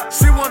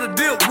 She want a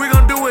dip, we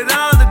gon' do it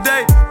all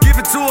today. Give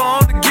it to her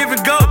on the give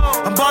and go.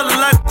 I'm ballin'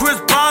 like Chris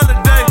Paul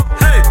today.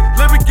 Hey,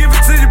 let me give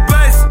it to you,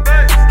 bass.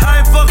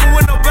 I ain't fucking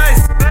with no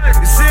bass.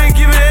 If she ain't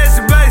giving ass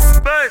your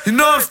bass, you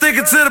know I'm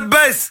sticking to the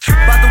bass.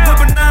 About to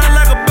whip it down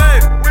like a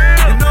babe.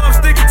 You know I'm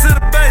sticking to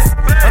the bass.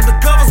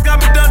 Undercovers got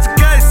me done to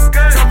case.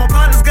 Tell my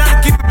partners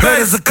gotta keep it bass.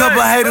 There's a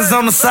couple haters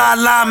on the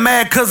sideline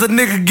mad cause a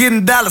nigga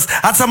getting dollars.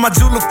 I tell my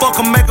jeweler fuck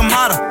 'em, make 'em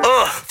hotter.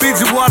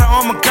 Fiji water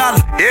on my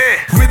collar. Yeah.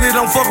 Really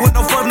don't fuck with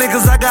no fuck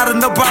niggas. I got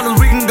enough problems.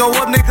 We can go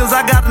up niggas.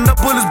 I got enough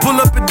bullets. Pull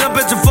up and dump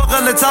at you. Fuck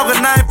all that talking.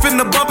 I ain't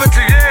finna bump at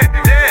you.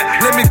 Yeah.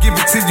 Let me give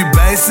it to you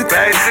basic.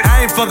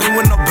 I ain't fucking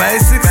with no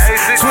basics.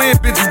 Twin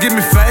bitches give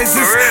me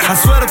faces. I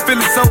swear the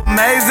feeling's so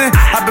amazing.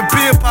 I've been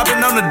pill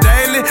popping on the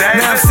daily.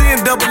 Now I'm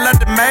seeing double like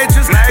the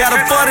Matrix. Got a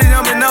 40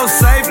 on me, no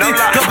safety.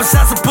 Couple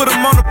shots to put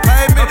them on the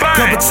pavement.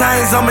 Couple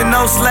chains on me,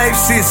 no slave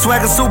shit.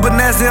 Swagger super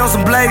nasty on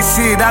some blade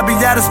shit. I be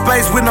out of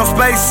space with no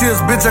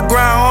spaceships. Bitch, I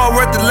grind hard,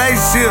 worth the late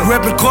shit.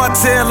 Reppin'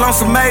 cartel on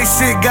some A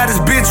shit. Got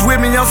his bitch with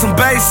me on some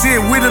base shit.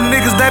 We them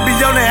niggas that be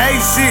on that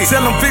hate shit.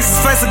 Tell him fix his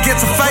face or get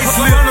some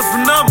facelift. Run up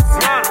the numbers.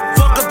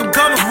 Fuck up them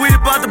commas, we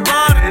about to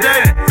buy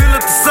today. Fill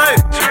up the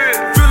safe.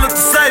 Fill up the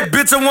safe,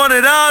 bitch, I want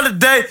it all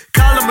today.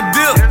 Call him a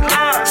dip.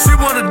 She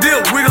want a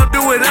dip. We gon'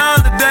 do it all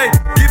today.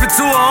 Give it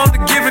to her on the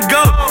give and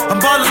go.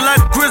 I'm ballin' like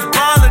Chris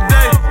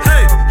Holiday.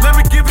 Hey, let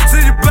me give it to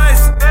you,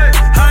 bass.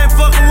 I ain't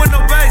fucking with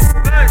no bass.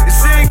 If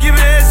she ain't giving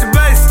head, she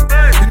bass.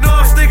 You know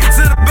I'm sticking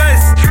to the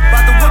bass.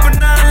 About to whip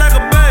it down like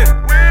a babe.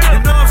 You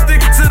know I'm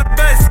sticking to the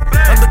bass.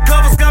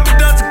 Undercovers got me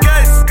done to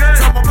case.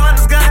 Tell my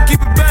partners gotta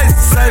keep it bass.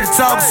 Safe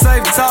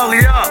talk,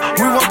 yeah.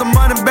 We want the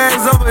money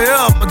bags over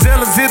here. My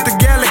jealous hit the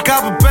galley,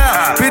 copper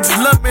pound. Bitches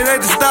love me, they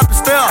just stop and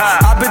stare.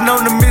 I been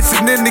on the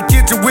mission in the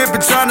kitchen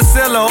whipping, trying to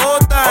sell the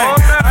whole thing.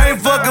 I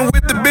ain't fucking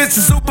with the bitch,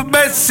 super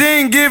basic, she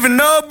ain't giving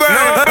no brain.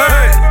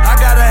 I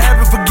got a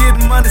habit for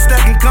getting money,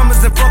 stacking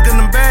commas and fucking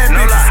them bad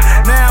bitches.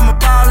 Now I'm a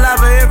ball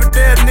out every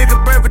day, nigga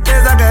break for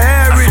days, I got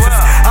hair riches.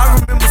 I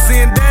remember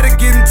seeing daddy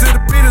getting to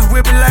the business,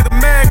 whipping like a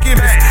man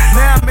gimmicks.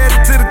 Now I'm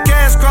headed to the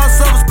cash,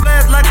 crossover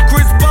splash like a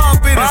Chris Paul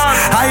finish.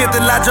 I hit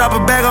the lot, drop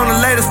a bag on the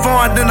latest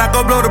phone, then I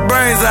go blow the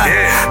brains out.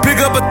 Pick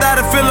up a thought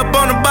and fill up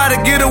on the body,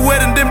 get her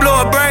wet and then blow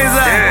her brains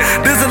out.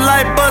 This a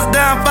light bust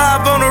down,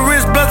 5 on the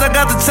wrist, plus I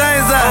got the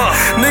chains out.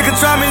 Nigga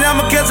try me,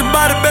 I'ma catch a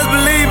body, best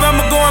believe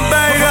I'ma go and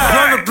bang out.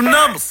 Run up the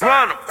numbers,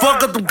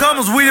 fuck up them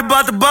commas, we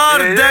about to bar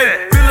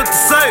today. Fill up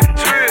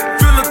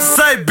the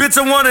safe, bitch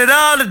I want it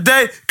all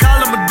today.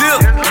 Call him a dip,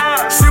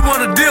 she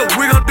want a dip,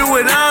 we gon' do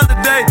it all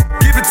today.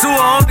 Give it to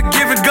her on the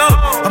give and go,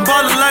 I'm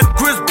ballin' like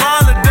Chris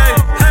Holiday.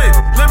 Hey,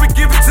 let me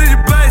give it to you,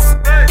 bass.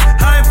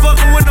 I ain't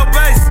fucking with no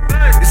bass.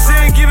 If she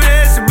ain't giving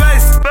head, she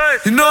bass.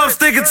 You know I'm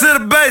sticking to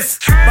the bass.